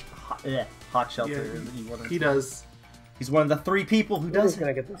Hot Shelter. Yeah, he does. He's one of the 3 people who Who's does it.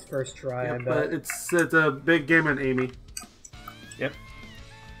 gonna get this first try? Yeah, I bet. but it's a big game on Amy. Yep.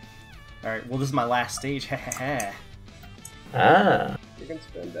 Alright, well this is my last stage. Ah. You can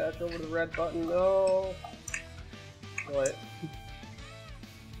spin dash over the red button. No. What?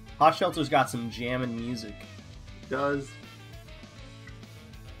 Hot Shelter's got some jamming music. Does.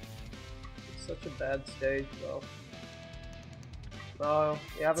 It's such a bad stage, though. Oh,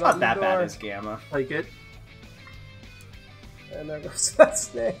 you have It's it not on that the bad door. as Gamma. Like it. And there goes that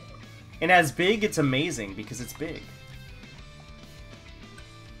snake. And as big, it's amazing because it's big.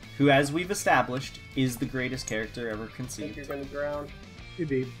 Who, as we've established, is the greatest character ever I think conceived. you're gonna drown.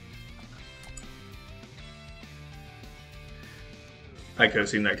 Indeed. I could have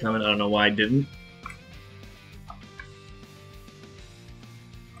seen that coming. I don't know why I didn't.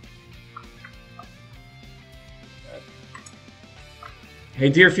 Hey,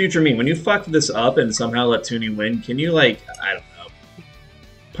 dear future me, when you fuck this up and somehow let Tooney win, can you, like, I don't know,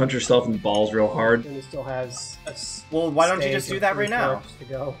 punch yourself in the balls real hard? And he still has a Well, why don't you stage just do of that 3 right now? strokes to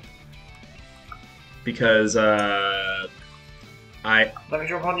go. Because, Let me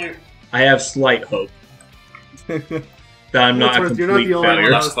jump on you. I have slight hope that I'm not a You're not complete the only one failure.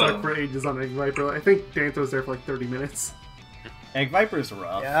 that was That's stuck fun. for ages on Egg Viper. I think Danta was there for like 30 minutes. Egg Viper's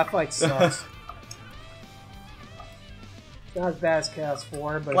rough. Yeah, that fight sucks. Not as bad as Chaos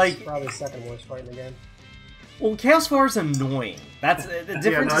 4, but Like- it's probably the second worst fight in the game. Well, Chaos 4 is annoying. That's the difference.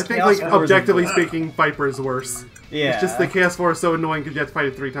 Yeah, no, I is think Chaos like 4 is objectively annoying. speaking, Viper is worse. Yeah. It's just the Chaos 4 is so annoying because you have to fight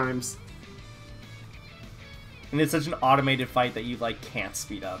it 3 times. And it's such an automated fight that you like can't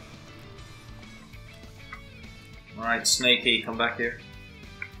speed up. Alright, Snakey, come back here.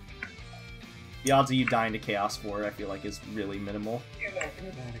 The odds of you dying to Chaos 4, I feel like, is really minimal. You're not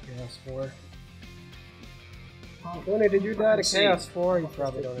gonna die to Chaos 4. Tony, did you die to Chaos 4? You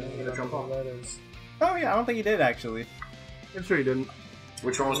probably don't even know Jump what on. that is. Oh yeah, I don't think he did actually. I'm sure you didn't.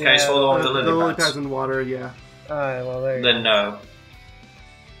 Which one was Yeah, case for the one with the The lily lily pads pads? in water, yeah. Alright, well there you Then no.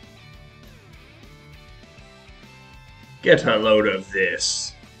 Get a load of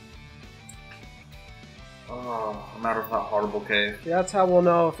this. Oh, I'm out of that horrible cave. go. Yeah, that's how we'll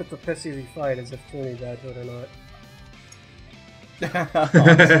know if it's a pissy fight, is if Tooney died to it or not.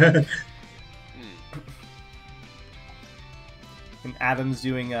 And Adam's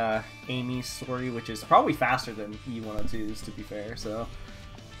doing Amy's story, which is probably faster than E102's, to be fair, so...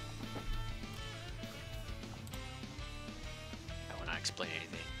 I will not explain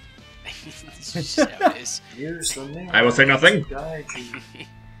anything. It's just how it is. Use the mirror. I will say nothing. Guide you.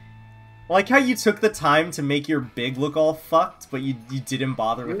 I like how you took the time to make your big look all fucked, but you didn't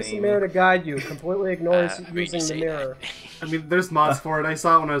bother with Use the Amy. mirror to guide you. Completely ignores I mean, you using the say mirror. I mean, there's mods for it. I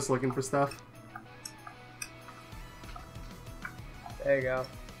saw it when I was looking for stuff. There you go.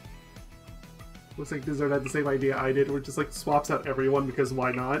 Looks like Dessert had the same idea I did, where it just like swaps out everyone because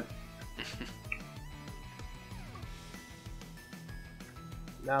why not?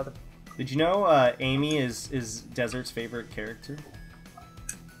 Now the Did you know Amy is Desert's favorite character?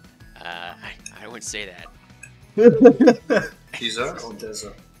 I wouldn't say that. Desert or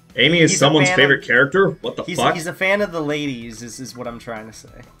desert? Amy is He's a someone's fan favorite of- character? What the fuck? He's a fan of the ladies, is what I'm trying to say.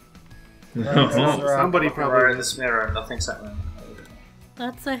 Somebody Right in probably. this mirror, nothing's happening.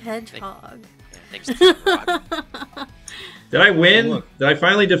 That's a hedgehog. Yeah, thanks to the rock. Did I win? Look. Did I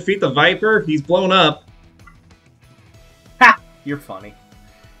finally defeat the Viper? He's blown up. Ha! You're funny.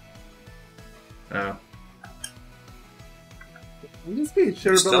 Oh. I'm just being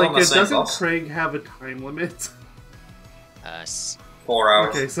sure, You're but still on like, the it same doesn't boss? Craig have a time limit? 4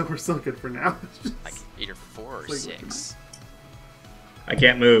 hours. Okay, so we're still good for now. Like either 4 or Like, 6. I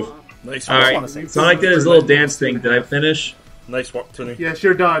can't move. Nice wanna work. Alright, say- Sonic did his little dance thing. Did I finish? Nice work, Tooney. Yes,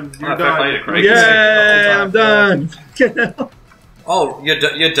 you're done. You're Alright, fair play to done. Craig. Yay! I'm done. Get out. Oh, you're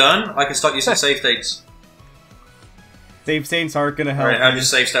done? I can start using save states. Save states aren't gonna help. Alright, I've you.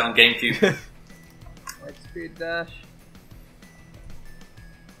 just saved state on GameCube. light speed dash.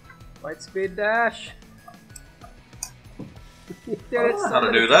 Light speed dash. You did it know so how to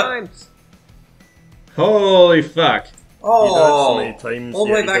many do that. times. Holy fuck. Oh, many times, all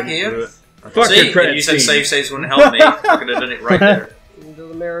the way yet back he didn't do here. it. Fuck See, your credit you said scene. save states wouldn't help me. I could have done it right there. Into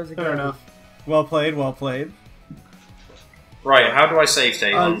the mirrors again. Fair enough. Well played, well played. Right, how do I save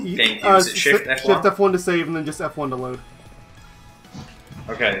state on GameCube? Is it Shift F1? Shift F1 to save, and then just F1 to load.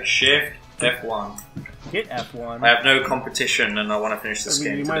 Okay, Shift F1. Hit F1. I have no competition, and I want to finish this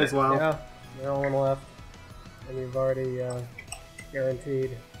game You today. might as well. Yeah, you're all one left. And you've already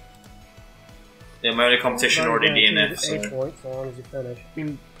guaranteed. Yeah, my only competition already DNF. 8 So. points, so long as you finish.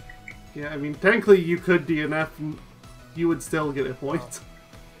 I mean, technically you could DNF, and you would still get a point.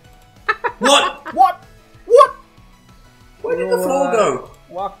 What? What? Where did the floor go?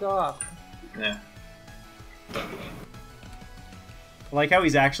 Walked off. Yeah. I like how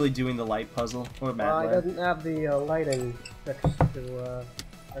he's actually doing the light puzzle. What a bad He way. doesn't have the lighting fixed to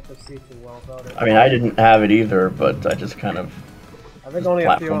see too well about it. I mean, I didn't have it either, but I just kind of. I think only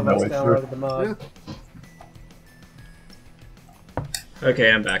a few of platformed my us way downloaded through. the mod.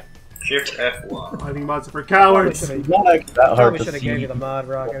 Okay, I'm back. Shift F1. I think mods are for cowards. It's not like that hard Probably to should have gave see. you the mod,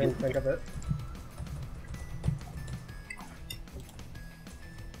 Rock. I didn't think of it.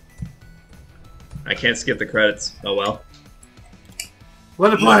 I can't skip the credits. Oh well.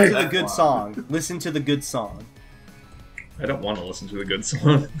 Let it Listen play! to the good song. Listen to the good song. I don't want to listen to a good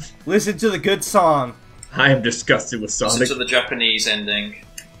song. Listen to the good song. I am disgusted with Listen Sonic. to the Japanese ending.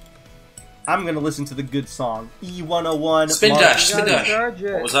 I'm gonna listen to the good song. E101. Spin March- dash, spin gotta dash. charge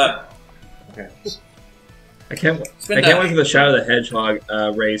it. What was that? Okay. I can't Spin wait dash. for the Shadow the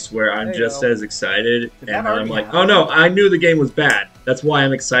Hedgehog race where I'm There you just go. as excited, Did and that then I'm already like, happen? oh no, I knew the game was bad. That's why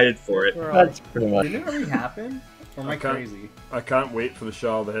I'm excited for it. We're all- That's pretty much. Didn't it already happen? Or am I Okay. crazy? I can't wait for the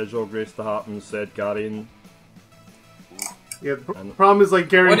Shadow the Hedgehog race to happen, said Garion. Yeah, the problem is, like, Why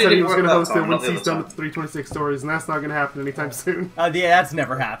Gary did said it he was work going to that host it time, not once the he's other done time? with 326 stories, and that's not going to happen anytime soon. Yeah, that's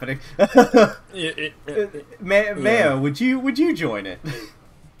never happening. Mayo, would you join it?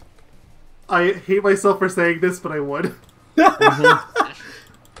 I hate myself for saying this, but I would.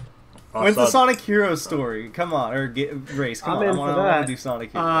 When's the Sonic Heroes story? Come on, or race. Come I'm on, in I for want that. to do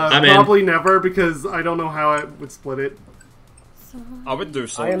Sonic Heroes. I'm in. Probably never, because I don't know how I would split it. I would do I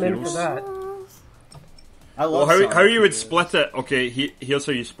Sonic am in for Heroes. that. I Well, love how Sonic you would Heroes. split it? Okay, here's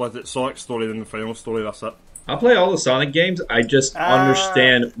how you split it: Sonic story, then the final story. That's it. I'll play all the Sonic games. I just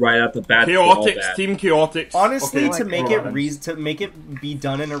understand right out the bat. all Chaotix, that. Team Chaotix. Honestly, okay, to make go it on. to make it be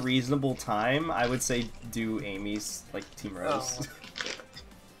done in a reasonable time, I would say do Amy's like Team Rose.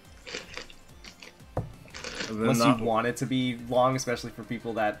 And then Unless that- you want it to be long, especially for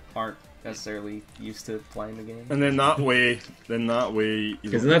people that aren't necessarily used to playing the game. And then that way, you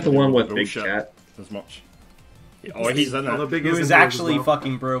Isn't don't that the have to one deal with the Big bullshit Cat? as much. Oh, he's in Although it. Big It is was in Heroes actually as well.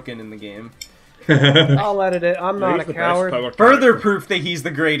 fucking broken in the game. I'll edit it. I'm not He's a the best coward. power Further character. proof that he's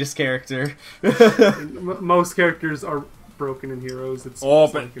the greatest character. Most characters are broken in Heroes. It's Oh,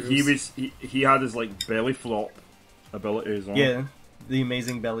 but Sonic Heroes. he had his like belly flop abilities on. Yeah, the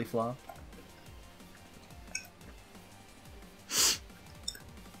amazing belly flop.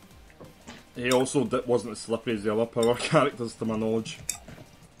 He also wasn't as slippery as the other power characters, to my knowledge.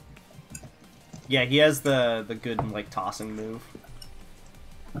 Yeah, he has the good like tossing move.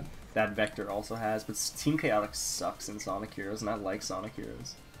 That Vector also has, but Team Chaotix sucks in Sonic Heroes, and I like Sonic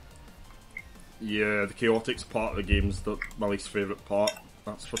Heroes. Yeah, the Chaotix part of the game's my least favourite part,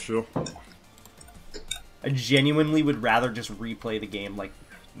 that's for sure. I genuinely would rather just replay the game like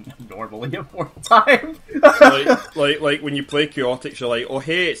normally at one time. like when you play Chaotix, you're like, oh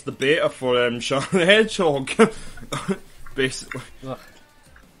hey, it's the beta for Shadow the Hedgehog, basically. Ugh.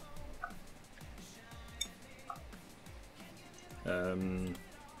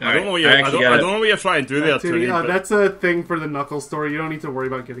 I don't know what I don't know what you're trying to do there, Toonie, Toonie. but- that's a thing for the Knuckles story. You don't need to worry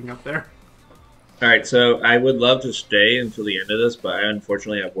about getting up there. Alright, so I would love to stay until the end of this, but I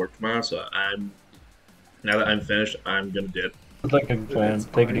unfortunately have work tomorrow, so now that I'm finished, I'm gonna dip. It's like a plan.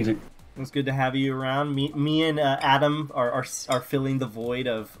 Take it easy. It's good to have you around. Me and Adam are filling the void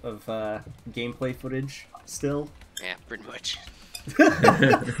of gameplay footage still. Yeah, pretty much.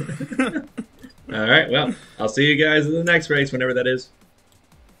 Alright, well, I'll see you guys in the next race, whenever that is.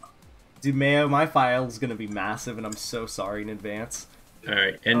 Dude, Mayo, my file is gonna be massive, and I'm so sorry in advance.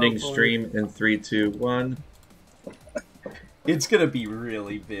 Alright, ending boy. stream in 3, 2, 1. It's gonna be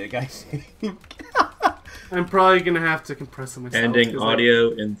really big, I think. I'm probably going to have to compress it myself. Ending 'cause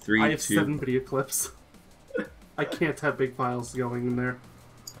audio in I 3, have 2, 7 video clips. I can't have big files going in there.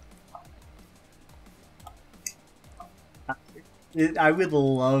 I would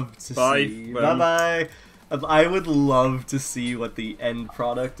love to Bye, see. Ben. Bye bye. I would love to see what the end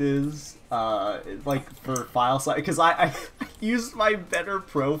product is, like for file size, because I used my better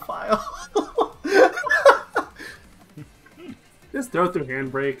profile. Just throw through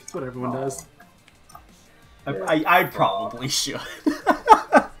handbrake. That's what everyone does. I probably should.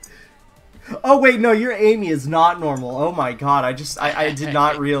 Oh wait, no, your Amy is not normal. Oh my god, I did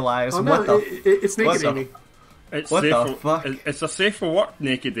not realize. Oh, no, it's naked Amy. What the fuck? It's a safe for work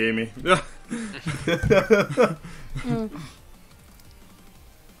naked Amy.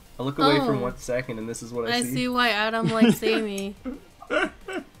 I look away for 1 second and this is what I see. I see why Adam likes Amy.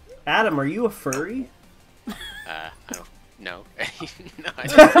 Adam, are you a furry? I don't know. No, I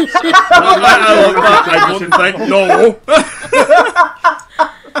don't think no.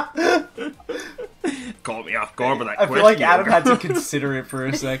 Caught me off guard with that question. I feel like Adam had to consider it for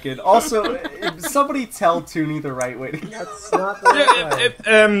a second. Also, somebody tell Tooney the right way. That's not the right way.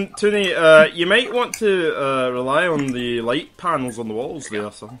 Tooney, you might want to rely on the light panels on the walls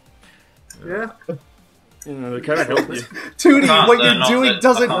there, so. Yeah. You know, they kind of help you. Tooney, what you're doing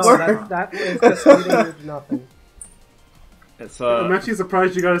doesn't work. That is just leading to nothing. I'm actually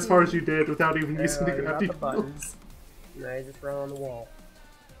surprised you got as far as you did without even using the gravity buttons. Now you just run on the wall.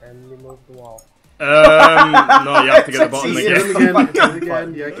 And you move the wall. No, you have to get the button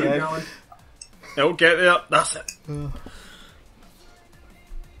again. Yeah, keep going. It'll get there. That's it.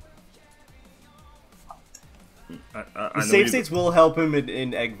 The save states will help him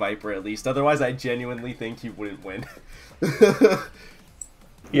in Egg Viper at least. Otherwise, I genuinely think he wouldn't win.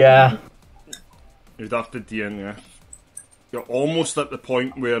 Yeah. You'd have to DNF. You're almost at the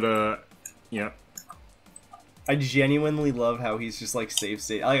point where, yeah. I genuinely love how he's just like save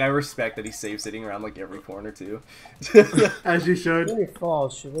state. Like I respect that he's save sitting around like every corner too. As you should. When he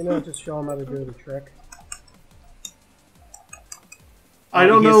falls, should we not just show him how to do the trick? I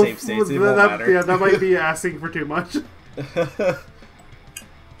don't know. That might be asking for too much.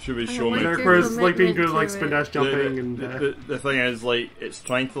 Should we show him? First, like being good at like spin dash jumping and. The thing is, like, it's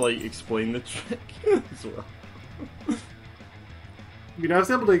trying to like explain the trick as well. I mean, I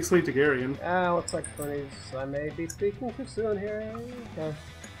was able to explain to Garion. Looks like Tooney's. I may be speaking too soon here. Okay.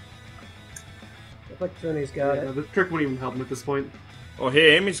 Looks like Tooney's got it. The trick wouldn't even help him at this point. Oh,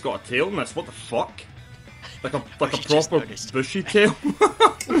 hey, Amy's got a tail miss. What the fuck? Like a proper bushy tail.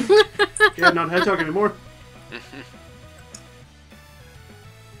 Yeah, not hedgehog anymore.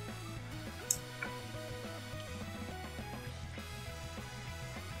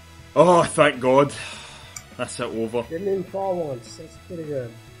 Oh, thank God. That's it over. Didn't even fall once. That's pretty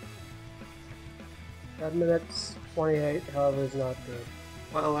good. 5 minutes 28, however, is not good.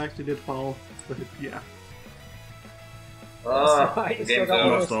 Well, I actually did fall, but yeah. You still got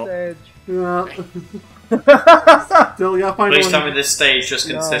one stage. Still got final. Please tell me this stage just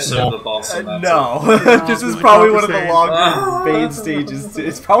consists of the boss. No, this is probably one of the longer main stages.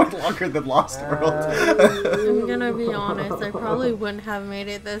 It's probably longer than Lost World. I'm gonna be honest. I probably wouldn't have made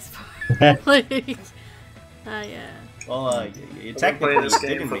it this far. Like, yeah. Well, you technically played this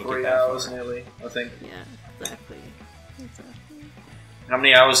game didn't for make 3 it that hours far. nearly, I think. Yeah, exactly. How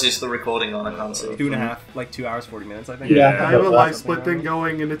many hours is the recording on? I can't see. 2.5, like 2 hours 40 minutes, I think. Yeah, I have a live split thing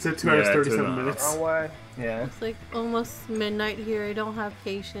going, and it's at 2 hours 37 minutes. Oh, way. Yeah. It's like almost midnight here. I don't have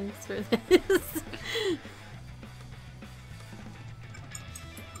patience for this.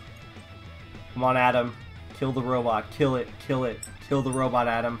 Come on, Adam. Kill the robot. Kill it. Kill it. Kill the robot,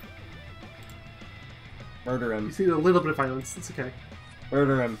 Adam. Murder him. You see a little bit of violence. It's okay.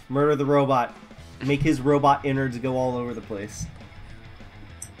 Murder him. Murder the robot. Make his robot innards go all over the place.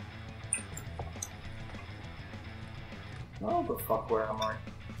 Oh, the fuck, where am I?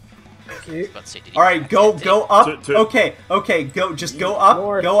 Alright, go up. Okay, just go up,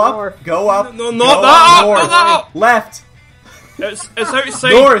 north, go up, north. go up. No, not that! Not that! Left. It's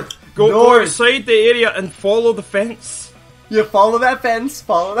outside. North. Go outside the area and follow the fence. You follow that fence,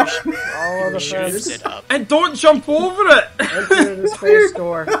 follow that. Follow the fence. And don't jump over it! Enter the space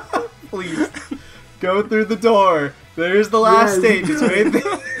door. Please. Go through the door. There's the last stage. It's right there.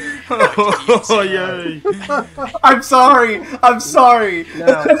 Oh, yay. I'm sorry.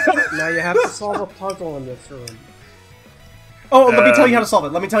 Now you have to solve a puzzle in this room. Oh, let me tell you how to solve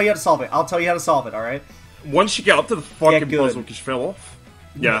it. I'll tell you how to solve it, alright? Once you get up to the fucking puzzle, because you fell off.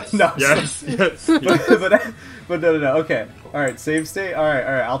 Yes. No. Yes. But no. Okay. Alright, save state. Alright.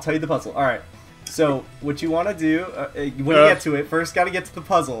 I'll tell you the puzzle. Alright. So, what you want to do, when you get to it, first gotta get to the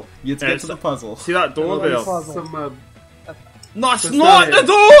puzzle. You have to get to the puzzle. See that door there? No, it's That's not the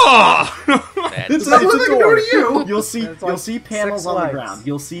door! It's a door to you! You'll see panels on the ground.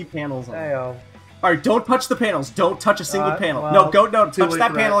 You'll see panels on the ground. Alright, don't touch the panels. Don't touch a single panel. Well, no, touch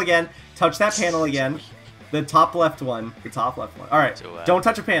that panel again. Touch that panel again. The top left one. Alright, don't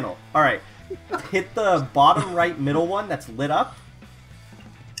touch a panel. Alright, hit the bottom right middle one that's lit up.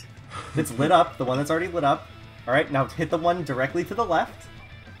 It's lit up, the one that's already lit up. Alright, now hit the one directly to the left.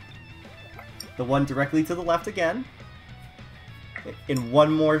 The one directly to the left again. And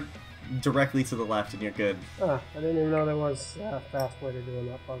one more directly to the left, and you're good. I didn't even know there was a fast way to doing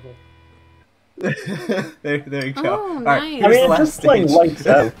that puzzle. there you go. Oh, Alright, nice. I mean, the it's just last playing stage. lights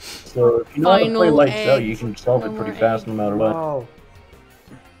out. So if you know how to play Final lights out, egg. you can solve it No pretty more fast egg. no matter what. Oh,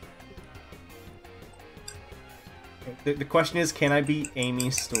 The question is, can I beat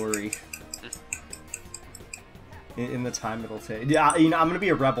Amy's story? In the time it'll take. Yeah, you know, I'm gonna be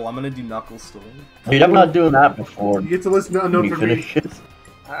a rebel. I'm gonna do Knuckles' story. Dude, I'm not doing that before You get to listen to Unknown we for me. finish it.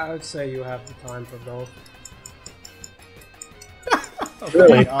 I would say you have the time for both.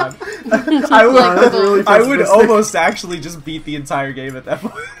 Really? I would, That's really I would pessimistic. almost actually just beat the entire game at that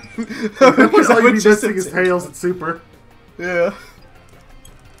point. That's all I you'd would be just missing is have- Tails and Super. Yeah.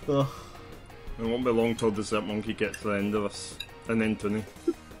 Ugh. It won't be long till Desert Monkey gets to the end of this. And then Tooney.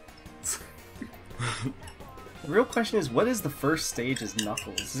 The real question is, what is the first stage as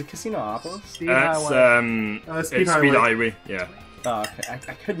Knuckles? Is it Casinopolis? Speed It's, Highway. Speed Highway. Highway, yeah. Oh, okay.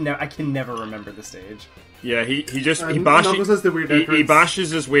 I can never remember the stage. Yeah, he just, he Knuckles bashes, has the weird he entrance. bashes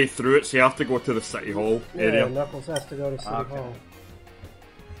his way through it, so you have to go to the City Hall Yeah, area. Knuckles has to go to City Okay. Hall.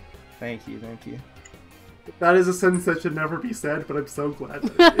 Thank you, thank you. That is a sentence that should never be said, but I'm so glad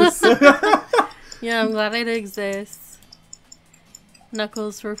that it is. Yeah, I'm glad it exists.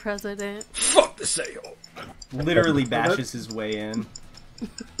 Knuckles for president. Fuck the City Hall! Literally bashes his way in.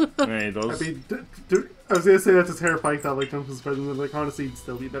 Yeah, he does. I mean, I was gonna say that's a terrifying thought, like Trump was president. Like, honestly, he'd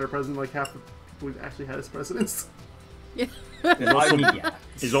still be a better president. Like, half the people we've actually had as presidents. Yeah. I mean, yeah.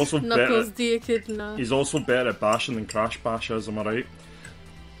 He's also Knuckles better. the Echidna. He's also better at bashing than Crash Bash is, am I right?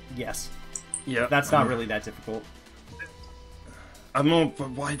 Yes. Yeah. That's not really that difficult. I know, but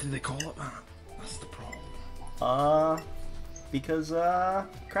why did they call it that? That's the problem. Because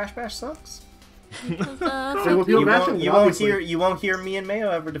Crash Bash sucks. Say what Fuck people You imagine, won't obviously. hear me and Mayo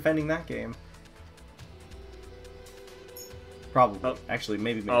ever defending that game. Probably. Actually,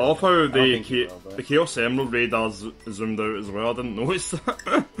 maybe. I love how don't think he will, but- the Chaos Emerald radar zoomed out as well. I didn't notice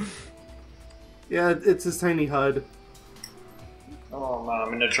that. Yeah, it's his tiny HUD. Oh man,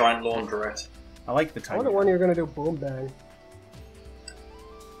 I'm in a giant laundrette. I like the I time. wonder when you're gonna do Boom Bang.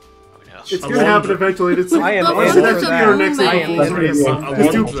 Oh no. It's I gonna happen wonder- eventually. It's I am honestly, in that should be our next Boom April Bang. Fool's race. I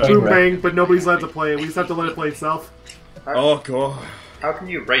Just do want to Boom play. Bang, but nobody's allowed to play it. We just have to let it play itself. Oh god. How can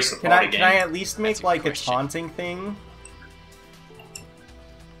you race a Can party I game? at least make That's a like a question. taunting thing?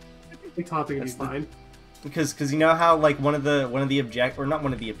 Like, taunting would be That's the- fine. Because you know how like one of the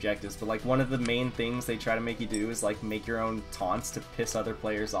objectives, but like one of the main things they try to make you do is like make your own taunts to piss other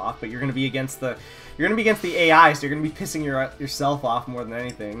players off. But you're gonna be against the AI, so you're gonna be pissing yourself off more than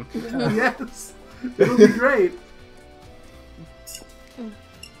anything. Yes, it'll be great.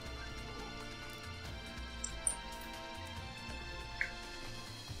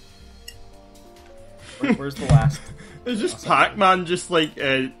 Where's the last? It's just Pac-Man just like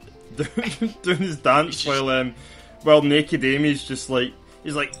doing his dance while Naked Amy's just like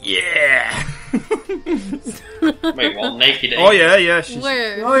he's like yeah. Wait, what? Naked Oh yeah. She's,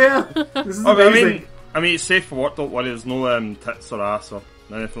 Where? Oh yeah, this is Oh, amazing. I mean, it's safe for work. Don't worry. There's no tits or ass or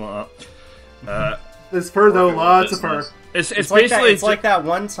anything like that. There's fur though, Working with lots of fur. business. It's Like that, basically it's like that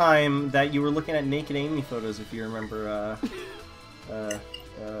one time that you were looking at Naked Amy photos, if you remember.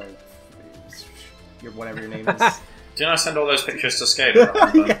 Whatever your name is. Didn't I send all those pictures to Skater?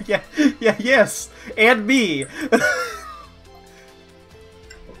 Yes, and me.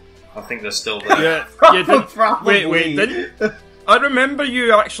 I think they're still there. yeah. You did, Probably. wait, didn't? I remember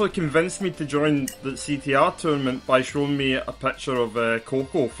you actually convinced me to join the CTR tournament by showing me a picture of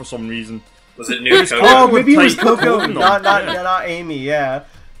Coco for some reason. Was it new code? Oh, with maybe it was tight Coco, clothing on. not Amy. Yeah.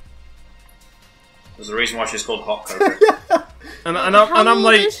 There's a reason why she's called Hot Coco. And I'm How old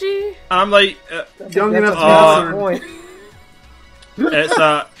like, is she? and I'm like, Young enough to be That's the concerned.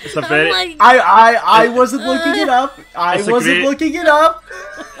 point. it's a very. I'm like, I wasn't looking it up. I It's a wasn't great- looking it up.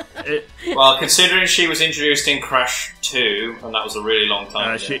 Well, considering she was introduced in Crash 2, and that was a really long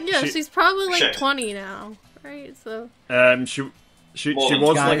time ago. yeah, she's probably like Shit. 20 now, right? So She More than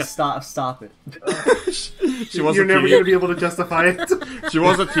was Guys, like stop it. she was You're a never teenager. going to be able to justify it. She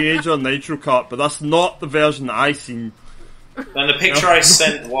was a teenager on Nitro Kart, but that's not the version that I seen. And the picture I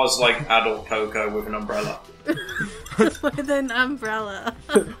sent was like adult Coco with an umbrella. with an umbrella.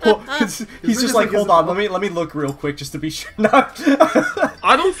 He's just like, hold on, let me look real quick just to be sure. No.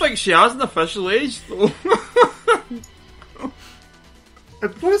 I don't think she has an official age though. I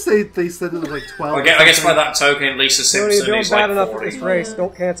want to say they said it was like 12. I guess by that token, Lisa Tony, you're Simpson doing is bad like enough at 40. this race.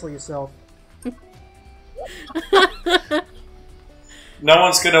 Don't cancel yourself. No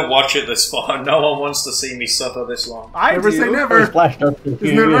one's gonna watch it this far. No one wants to see me suffer this long. I Never do. say never. Splash does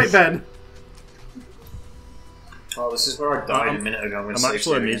Isn't that right, Ben? Oh, this is where I died a minute ago. I'm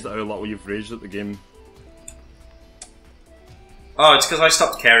actually amazed at how little you've raged at the game. Oh, it's because I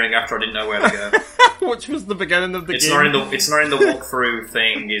stopped caring after I didn't know where to go. Which was the beginning of the It's game. not in the walkthrough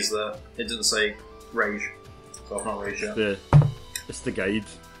thing. Is that it doesn't say rage, so I've not raged yet. It's the guide.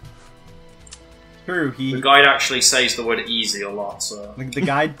 True, The guide actually says the word easy a lot, so the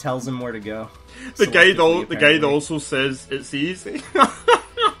guide tells him where to go. The guide also says it's easy.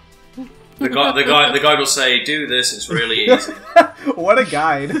 the guide will say, "Do this. It's really easy." What a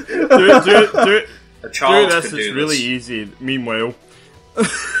guide! do A child this. could It's do really this. easy. Meanwhile,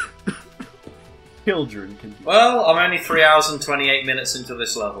 Children can do. Well, I'm only 3 hours and 28 minutes into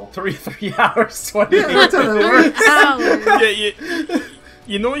this level. 3 hours 20. Yeah, that's how that works. Hours.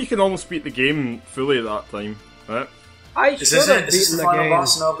 you know you can almost beat the game fully at that time, right? I Is should this have it? Is this beaten the the final game.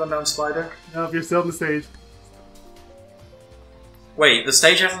 boss? No, I've gone down Spider. No, if you're still on the stage. Wait, the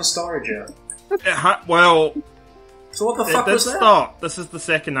stage hasn't started yet. Well, So what the it fuck did was that? start. This is the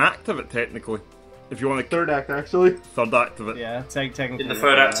second act of it, technically. If you want to Third act, actually. third act of it. Yeah, technically. In the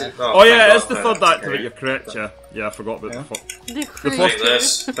third act. Oh yeah, thank it's the God, third act of okay. it. You're correct. Yeah, I forgot about Yeah. the first. The Take creature.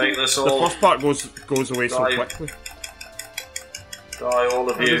 this. Take this The all. first part goes away so Die. quickly. Die, all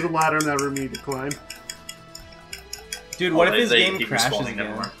of There's a you. ladder in that room you need to climb. Dude, what Oh, if his they game keep crashes respawning,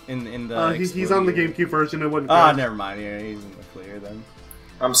 never again? mind. In the He's on the GameCube version. It wouldn't. Ah, crash. never mind. Yeah, he's in the clear then.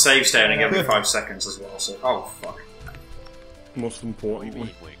 I'm save stating every 5 seconds as well, so. Oh, fuck. Most importantly.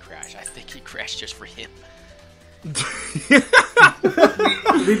 He would crash. I think he crashed just for him. I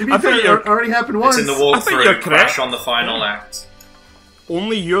mean, to be I fair, think it already happened once. It's in the I think you're walkthrough, crash correct. on the final act.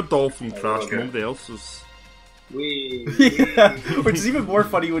 Only your dolphin crashed, okay. nobody else's. Wee. Yeah, which is even more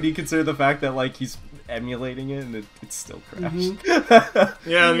funny when you consider the fact that like he's emulating it and it still crashed.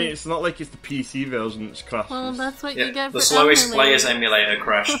 Yeah, I mean, it's not like it's the PC version that's crashed. Well, that's what Yeah, you get the for slowest emulating. player's emulator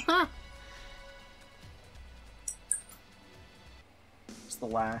crashed. It's the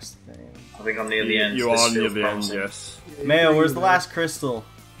last thing. I think I'm near the end. You This are near feels the end, promising. yes. Mayo, where's the last crystal?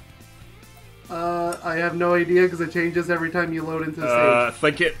 I have no idea because it changes every time you load into the I stage.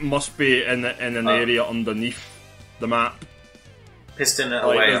 think it must be in an area underneath the map. Piston it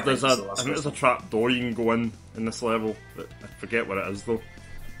Like, away. there's I a, think I think there's a trap door you can go in this level. But I forget what it is though.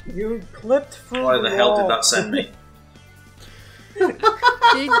 You clipped through Why the the hell wall. did that send me?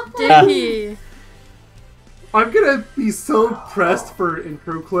 Did he? I'm gonna be so pressed for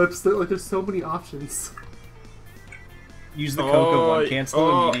intro clips that like there's so many options. Use the Coco one.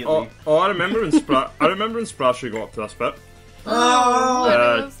 Cancel immediately. I remember when Sprasshu got up to this bit Oh, what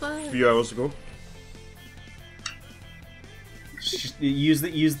Uh, was a that? few hours ago. Use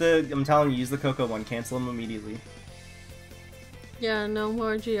the. I'm telling you, use the Coco one. Cancel them immediately. Yeah, no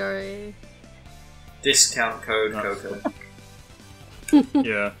more GRA. Discount code That's Coco.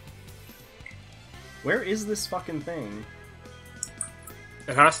 Yeah, Where is this fucking thing?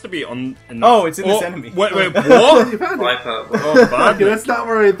 it has to be on. In the... Oh, it's in this enemy. Wait, what? You found it. Viper. Oh, bad. Okay, that's not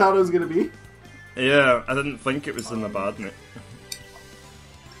where I thought it was gonna be. Yeah, I didn't think it was in the bad net.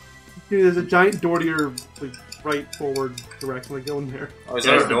 Dude, there's a giant door to your like, right forward direction. Like go in there. Oh, is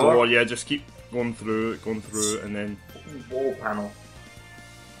There's there a the door. door? Yeah, just keep going through, and then Wall panel.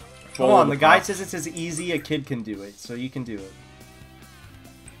 Come follow on, the guy path. says it's as easy a kid can do it, so you can do it.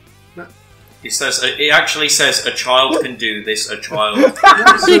 He says, it actually says, a child can do this, a child.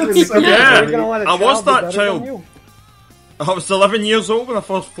 Yeah, You're gonna let a I was child be that better child. than you. I was 11 years old when I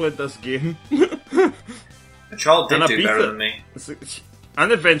first played this game. A child did And I do beat better it. than me.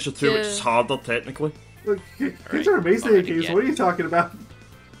 And Adventure 2, which Yeah. is harder technically. Look, kids Alright, are amazing already at games. get- What are you talking about?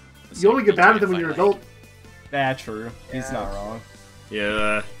 Let's You only get bad at try them when to you're an find, adult. That's true. He's not wrong.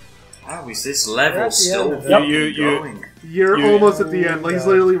 Yeah. How is this level We're at the still end of it. fucking You- going? You're You- almost at the end. Like he's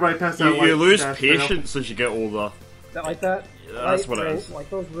literally right past that. You light lose dash right now. patience as you get older. Like that. Yeah, that's light what it ring, is. Like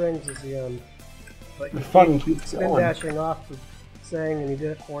those rings is the end. But you The fun keep keeps spin going. dashing off the saying, and you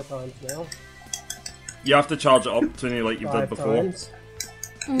did it 4 times now. You have to charge it up, Tooney, like you 5 did before. times.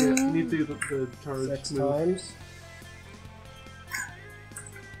 Yeah, you need to do the charge 6 move. times.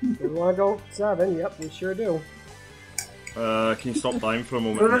 We want to go 7? Yep, we sure do. Can you stop dying for a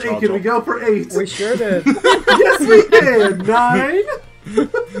moment No, no, and eight. charge Can we up? go for 8? We sure did. Yes, we did. 9.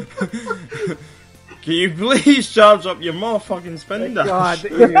 Can you please charge up your motherfucking spin Thank dash? God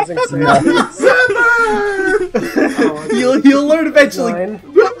that you're using 7. You'll learn eventually. 9. 9.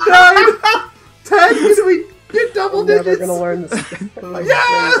 10. Can we get double I'm never digits? gonna learn this.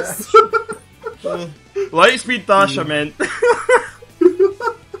 Yes. Lightspeed dash, I meant.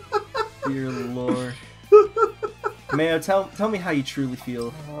 Dear lord. Mayo, tell me how you truly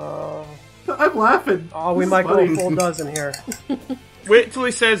feel. I'm laughing. Oh, we This might is go funny. full dozen here. Wait till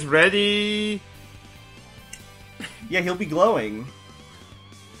he says ready. Yeah, he'll be glowing.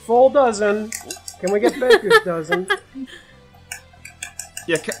 Full dozen. Can we get Baker's dozen?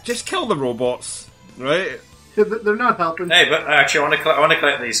 Yeah, just kill the robots, right? They're not helping. Hey, but actually, I want to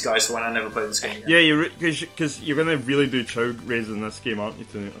collect these guys for when I never play this game again. Yeah, because you're gonna really do chow raids in this game, aren't you,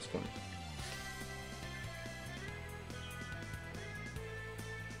 Tooney, at this point?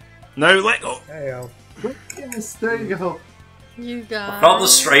 Now let go. There you go. Yes, there you go. You got. I felt the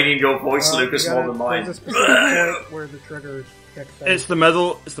strain in your voice, Lucas, You more gotta- than mine. There's a specific point where the trigger kicks in. It's the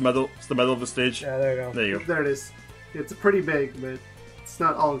middle. It's the middle. It's the middle of the stage. Yeah, there you go. There you go. There it is. It's pretty big, but it's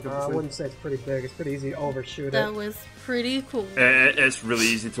not all I encompassing. wouldn't say it's pretty big. It's pretty easy to overshoot That it. was pretty cool. It's really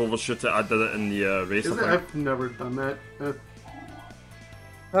easy to overshoot it. I did it in the race. Is I it? think. I've never done that.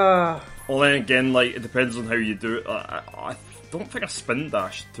 Well, then again, like it depends on how you do it. I don't think I spin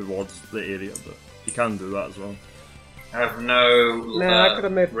dash towards the area, but you can do that as well. I have no. Nah, I could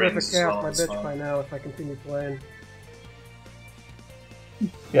have made rings perfect as chaos well, my it's bitch fine. by now if I continue playing.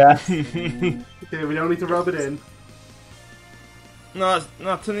 Yeah. Okay, we don't need to rub it in. No,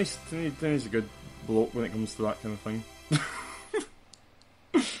 Tooney's a good bloke when it comes to that kind of thing.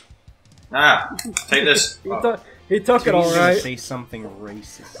 Ah, take this. Oh. He took it He's all gonna right. say something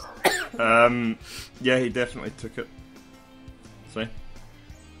racist. Yeah, he definitely took it. See?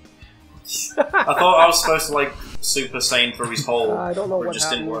 I thought I was supposed to like Super Saiyan through his hole, I don't know but it what just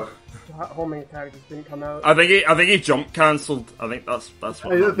didn't happened. work. Homing attack just didn't come out. I think he jump cancelled. I think that's what.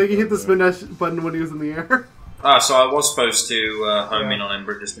 I think he hit the spin dash button when he was in the air. Ah, so I was supposed to home in on him,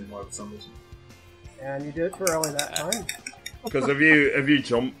 but it just didn't work for some reason. And you did it for Ellie that time. Because if you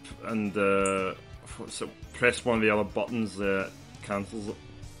jump and press one of the other buttons, cancels it.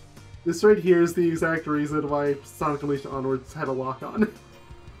 This right here is the exact reason why Sonic Unleashed Onwards had a lock on.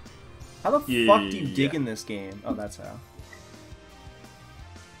 How the fuck do you dig in this game? Oh, that's how.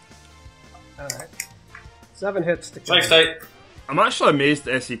 Alright. 7 hits to kill. Thanks, Tate. I'm actually amazed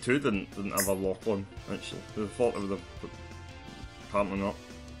SE2 didn't have a lock on. Actually, I thought it would have, but apparently not.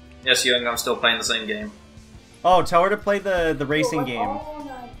 Yes, Young, I'm still playing the same game. Oh, tell her to play the racing game.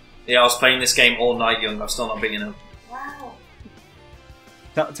 Yeah, I was playing this game all night, Young. I'm still not big enough.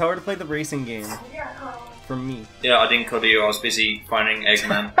 Tell her to play the racing game. From me. Yeah, I didn't cuddle you. I was busy finding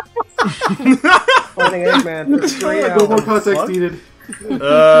Eggman. Finding Eggman for 3 No more hours. context needed.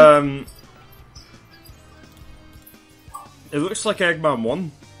 It looks like Eggman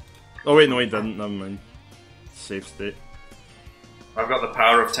won. Oh wait, no, he didn't. Never mind. Safe state. I've got the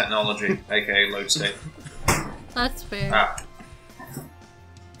power of technology, aka load state. That's fair. Ah.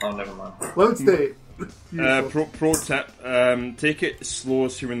 Oh, never mind. Load state. Pro tip: take it as slow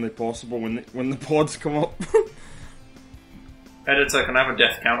as humanly possible when the pods come up. Editor, can I have a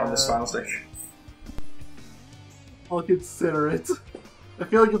death count on this final stage? I'll consider it. I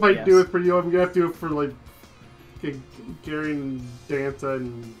feel like if I do it for you, I'm gonna have to do it for like Garion and Danta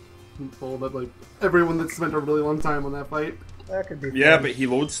and Fold, like everyone that spent a really long time on that fight. That could be Yeah, fun. but he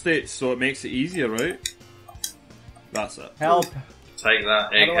load states, so it makes it easier, right? That's it. Help! Take that,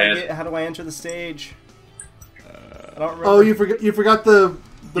 How egghead. do I enter the stage? I don't remember. Oh, you forgot the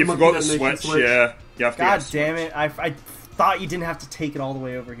You monkey forgot the detonation switch, yeah. You have to God get a damn switch. it! I thought you didn't have to take it all the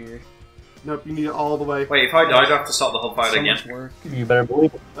way over here. Nope, you need it all the way. Wait, if I die, do I have to start the whole fight So again? much work. You better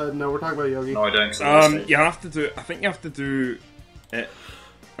believe it. No, we're talking about Yogi. No, I don't. 'Cause I lost it. You have to do. I think you have to do it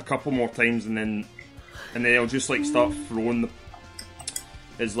a couple more times, and then he'll just like start throwing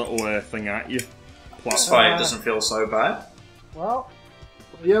his little thing at you. This fight doesn't feel so bad. Well,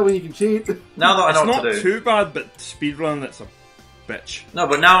 Yeah, when you can cheat. Now that I It's know not what to do. too bad, but speedrun, it's a bitch. No,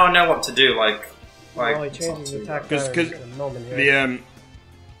 but now I know what to do. Like well, he it's not changes too attack bad. pattern Because in a moment here.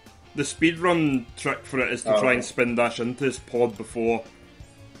 the speedrun trick for it is to try and spin dash into his pod before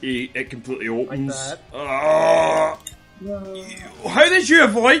it completely opens. that. How did you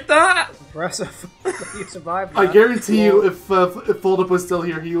avoid that? Impressive. You survived I that. guarantee you, if Foldup was still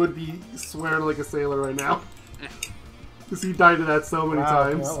here, he would be swearing like a sailor right now. Because he died to that so many Wow,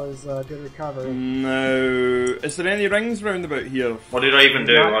 times. that was good recovery. No. Is there any rings round about here? What did I even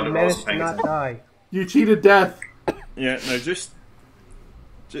do? I Not, wasn't managed to paying not attention. die. You cheated death. Yeah, no, just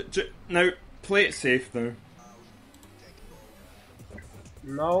now play it safe now.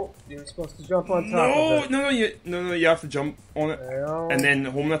 No, you're supposed to jump on top No, of it. no, you have to jump on it No. and then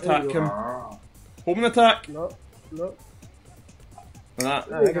home attack him. Ah. Home attack. No, no. And that. I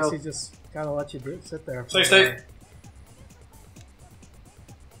There you guess go. he just kind of let you sit there. Stay, stay.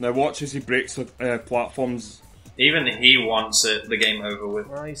 Now watch as he breaks the platforms. Even he wants it, the game over with.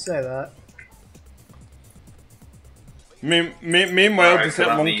 Well, you say that. Meanwhile, Alright, Desert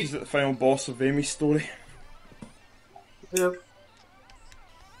can I Monkey's be- at the final boss of Amy's story. Yep.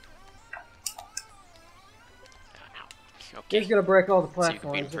 Okay. He's gonna break all the So you can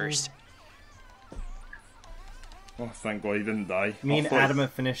win platforms. first. Oh, thank God he didn't die. Me and I thought- Adam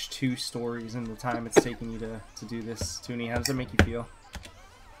have finished 2 stories in the time it's taken you to do this. Tooney, how does it make you feel?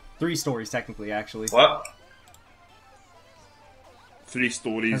 3 stories, technically, actually. What? 3 How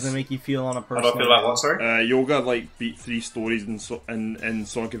stories. does it make you feel on a How personal do I feel about what, sorry? Yoga like beat 3 stories in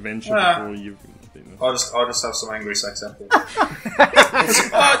Sonic Adventure Ah. before you. I'll just have some angry sex apple.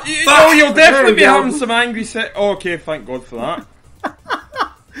 You'll definitely be go. having some angry set. Oh, okay, thank God for that.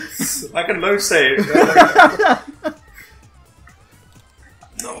 I can low say it.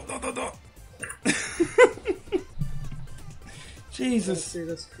 No. Let's Jesus. see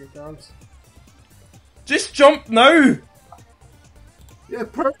this a few times. Just jump now! Yeah,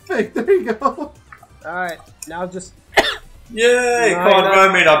 perfect. There you go. Alright, now just... Yay! No, Come on, you're not-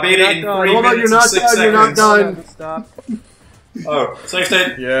 Vermin, I beat you're it in not 3 done. minutes You're not and 6 done, you're not seconds. done. Stop. Oh, safe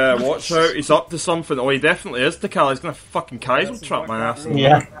state. Yeah, watch out, he's up to something. Oh, he definitely is, Takal. He's gonna fucking Kaiser trap my ass.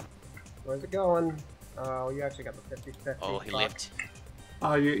 Yeah. Where's it going? Oh, you actually got the 50-50. Oh, he lived.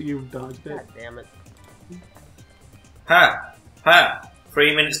 Oh, you dodged it. God damn it. Ha! Ha!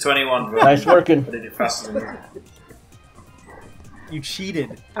 3 minutes 21. Vermin. Nice working. I did it faster than you. You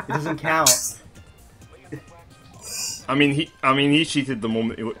cheated. It doesn't count. I mean, he cheated the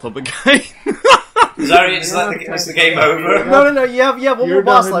moment he looked up the guy. Is the game over? No, you have one You're more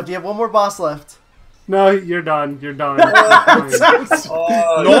boss done. left. You have one more boss left. No, you're done. You're done.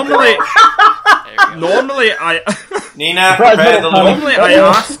 Oh, normally, There we go. normally I, Nina, Surprise, prepare the little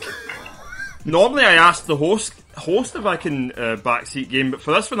loot. normally I ask the host if I can backseat game, but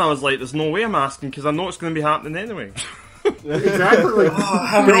for this one I was like, there's no way I'm asking because I know it's going to be happening anyway. Exactly. Like,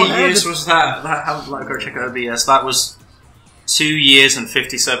 How many years was that? Go check OBS. That was 2 years and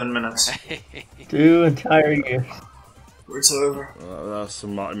 57 minutes. 2 entire years. It's over. That's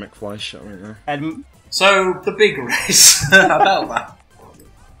some Marty McFly shit right there. And So, the big race. How about that?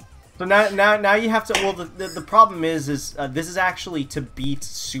 so now you have to. Well, the problem is this is actually to beat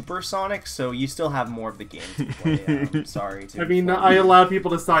Supersonic, so you still have more of the game to play. I'm sorry. I mean, I allowed people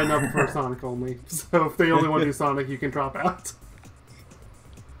to sign up for Sonic only, so if they only want to do Sonic, you can drop out.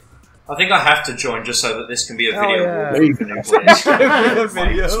 I think I have to join just so that this can be a Oh, video. yeah. There you for go. new players.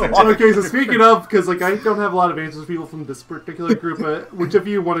 Okay, so speaking of, because like I don't have a lot of answers for people from this particular group, but which of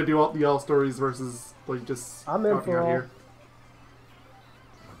you want to do all the all stories versus like just I'm in talking for out all. here?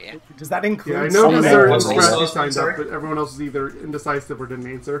 Yeah. Does that include? Yeah, I know Sonic. Dessert and What's the Sprasshu last signed one, up, but everyone else is either indecisive or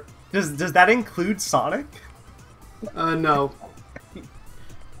didn't answer. Does that include Sonic? No.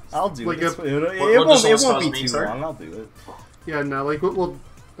 I'll do Like it. if- what does It Soul won't be Stars mean, too sorry? long. I'll do it. Yeah, no, like,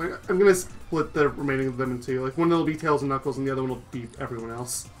 I'm gonna split the remaining of them in two. Like, one will be Tails and Knuckles, and the other one will be everyone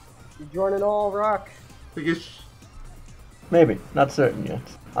else. You joining all rock? Like, Maybe. Not certain yet.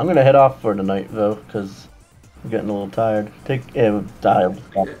 I'm gonna head off for tonight, though, because I'm getting a little tired.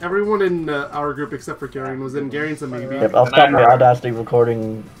 everyone in our group except for Garion was in. Garion's a maybe. Yep, I'll stop my Audacity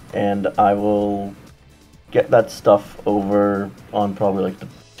recording, and I will get that stuff over on probably like the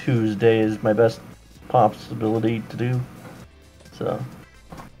Tuesday is my best possibility to do. So,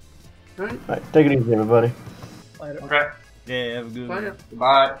 alright, take it easy, everybody. Okay. Yeah, have a good one.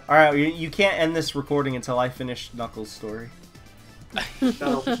 Goodbye. All right, you can't end this recording until I finish Knuckles' story.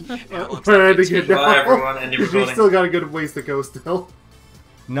 No. looks Trying to like get Bye, down. everyone, and you're We recording. still got a good ways to go still.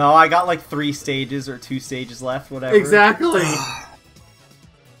 No, I got like 3 stages or 2 stages left, whatever. Exactly.